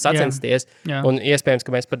būvēts sacensties, un iespējams,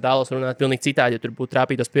 ka mēs par Dallas runātu pilnīgi citādi, ja tur būtu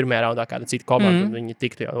trāpītos pirmajā raundā kāda cita komanda, un viņi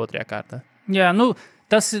tiktu jau otrajā kārtā. Jā,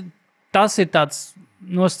 tas ir tāds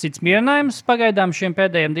nosacīts mierinājums pagaidām šiem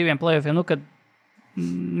pēdējiem 2 playoffiem, kad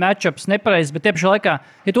matchups nepareizs, bet tieši laikā,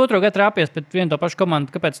 ja tu otro gadu trāpies pret vienu to pašu komandu,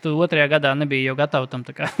 kāpēc tu otrajā gadā nebija jau gatavi tam?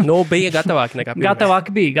 Bija gatavāk nekā pirmajā.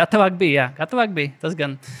 Gatavāk bija, tas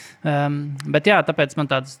gan. Bet jā, tāpēc man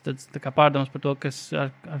tāds tā kā pārdoms par to, ka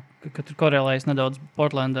tur korelējas nedaudz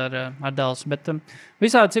Portland ar Dallas, bet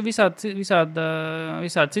visādi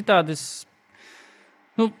citādi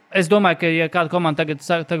es domāju, ka ja kāda komanda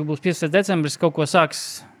tagad būs 15. decembris, kaut ko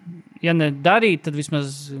sāks, ja ne darīt, tad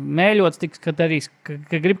vismaz mēļots tiks, ka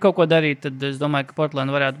grib kaut ko darīt, tad es domāju, ka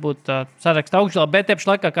Portland varētu būt saraksta augšgalā, bet tieši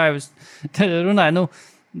laikā, kā jau es runāju,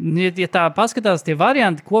 ja tā paskatās tie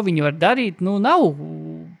varianti, ko viņi var darīt, nav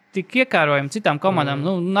tik iekārojami citām komandām.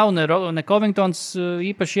 Nav ne Covingtons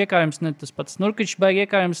īpaši iekārojams, ne tas pats Nurkičs baigi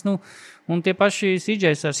iekārojams, un tie paši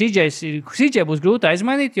CJ būs grūti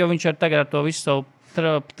aizmainīt, jo viņš tagad ar to visu savu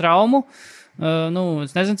traumu.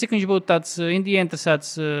 Es nezinu, cik viņš būtu tāds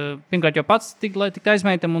ieinteresēts. Pirmkārt, jau pats tik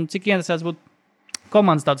aizmaitam, un cik ieinteresēts būtu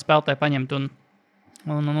komandas tādu spēlētāju paņemt.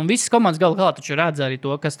 Un visas komandas galā taču redz arī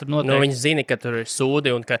to, kas tur notiek. Viņi zina, ka tur ir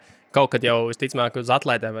sūdi un ka kaut kad jau, visticamāk, uz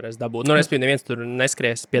atlētēm varēs dabūt. Respektīvi, neviens tur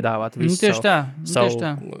neskries piedāvāt visu savu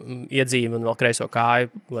iedzīvi un vēl kreiso kāju,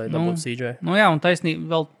 lai dabūtu CJ. Jā, un taisnība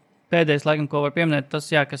vēl pēdējais, laikam, ko var pieminēt, tas,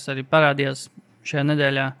 kas arī parādījās šajā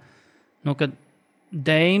nedēļā, kad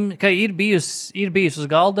ka ir bijusi uz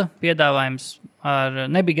galda piedāvājums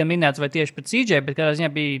nebija gan minēts vai tieši pret CJ, bet kādā ziņā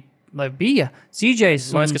bija CJs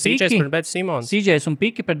un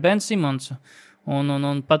Piki pret Ben Simonsu.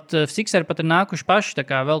 Un pat Sixeri pat ir nākuši paši, tā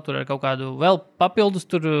kā vēl tur ar kaut kādu vēl papildus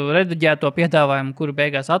tur rediģēto piedāvājumu, kuru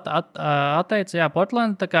beigās atteica,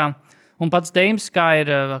 Portland, tā kā. Un pats Deims, kā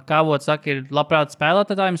avots saka, ir labprāt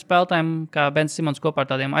spēlētājiem, kā Ben Simons kopā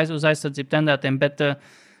ar tādiem uz aizsardzību tendētiem, bet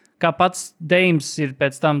kā pats Deims ir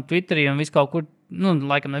pēc tam Twitterī un visu kaut kur,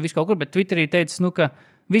 laikam ne visu kaut kur, bet Twitterī teicis, ka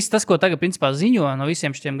viss tas, ko tagad principā ziņo no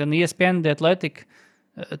visiem šiem, gan ESPN, Athletic,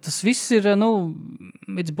 tas viss ir,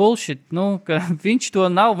 it's bullshit, ka viņš to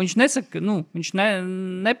nav, viņš nesaka, viņš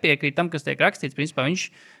nepiekrīt tam, kas tiek rakstīts, principā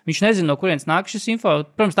viņš nezina, no kurienes nāk šis info.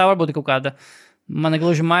 Protams, tā varbūt ir kaut kāda, man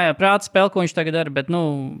gluži mājā prāta spēle, ko viņš tagad dara, bet,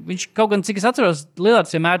 viņš kaut gan, cik es atceros,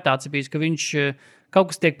 Lillards vienmēr tāds ir bijis, ka viņš kaut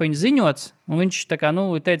kas tiek pa viņu ziņots, un viņš tā kā,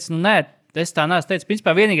 teica, nē, es tā neesmu teicis.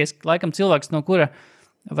 Principā vienīgais, laikam, cilvēks, no kura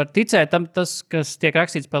var ticēt, tas, kas tiek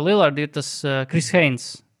rakstīts par Lillardu, ir tas Chris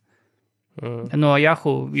Haynes no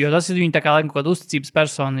Yahoo, jo tas ir viņa tā kā, laikam, kaut kāda uzticības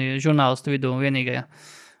persona žurnālistu vidū vienīgajā.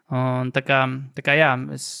 Un tā kā jā,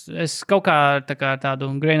 es kaut kā tādu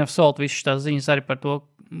grain of salt visu tās ziņas arī par to,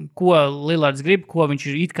 ko Lillards grib, ko viņš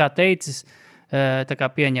ir it kā teicis, tā kā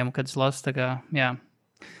pieņem, kad es lasu, tā kā, jā.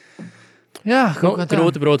 Jā,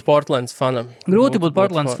 grūti būt Portlands fanam. Grūti būt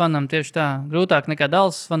Portlands fanam, tieši tā. Grūtāk nekā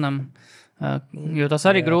Dallas fanam, jo tas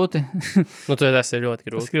arī grūti. Tas ir ļoti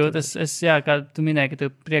grūti. Jā, kā tu minēji, ka tu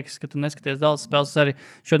prieks, ka tu neskaties Dallas spēles, es arī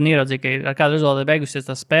šodien ieraudzīju, ka ar kādu rezultātu beigusies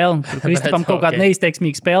tā spēle, un tur Kristapam kaut kāda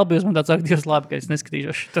neizteiksmīga spēle bijis, man tāds Dievs labi, ka es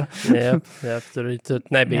neskatīšos šito. jā, tur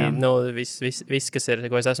nebija, viss, kas ir,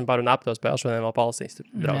 ko es esmu par un ap to spēli, šodien vēl palasīs, tur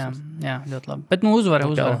drausmas. Jā, ļoti labi. Bet uzvara.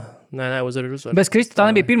 Nē, uzvara. Bez Kristapa, tā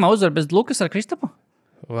nebija pirmā uzvara bez Lukas ar Kristapu?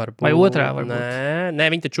 Varbūt. Vai otrā varbūt? Nē,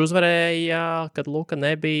 viņi taču uzvarēja, kad Luka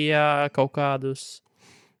nebija kaut kādus...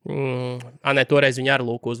 toreiz viņi ar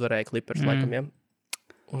Luku uzvarēja Clippers, laikam, ja?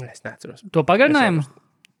 Es neatceros. To pagarinājumu?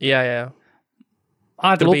 Jā.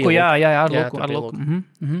 Ar Luku, jā, ar Luku.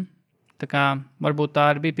 Tā kā varbūt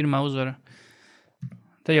tā arī bija pirmā uzvara.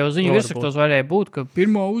 Te jau ziņu virsrakstos varēja būt, ka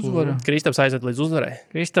pirmā uzvara. Kristaps aizved līdz uzvarai.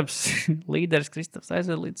 Līderis Kristaps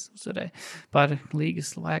aizved līdz uzvarai par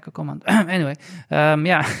līgas laika komandu. Anyway,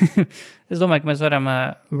 jā. Es domāju, ka mēs varam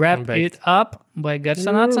wrap it up, vai gari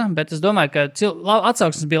sanāca, bet es domāju, ka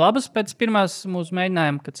atsauksmes bija labas pēc pirmās mūsu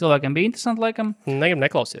mēģinājuma, ka cilvēkiem bija interesanti laikam. Negrib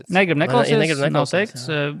neklausies. Nav teikts.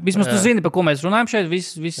 Vismaz tu zini, par ko mēs runājam šeit,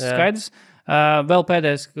 viss skaidrs. Vēl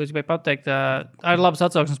pēdējais, ko es gribēju pateikt, arī labas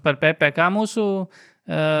atsauksmes par PPK mūsu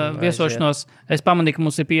viesošanos. Es pamanīju, ka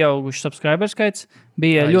mums ir pieauguši subscriber skaits.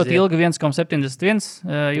 Bija ļoti ilgi 1,71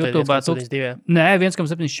 YouTube. Nē,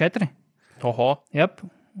 1,74. Oho. Jep.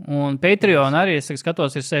 Un Patreon arī, es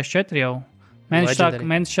skatos, ir 64 jau.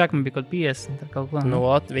 Mēnesis šāk man bija kaut 50. Kaut ko.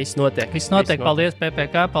 Viss notiek. Paldies,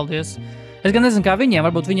 PPK, paldies. Es gan nezinu, kā viņiem,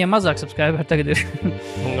 varbūt viņiem mazāk subscriber tagad ir.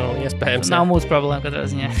 Iespējams. Nav mūsu problēma katrā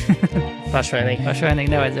ziņā. Pašvainīgi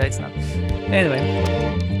nevajadzēja aicināt. Anyway.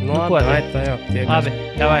 Labi,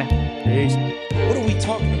 davai. What are we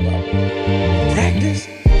talking about? Practice?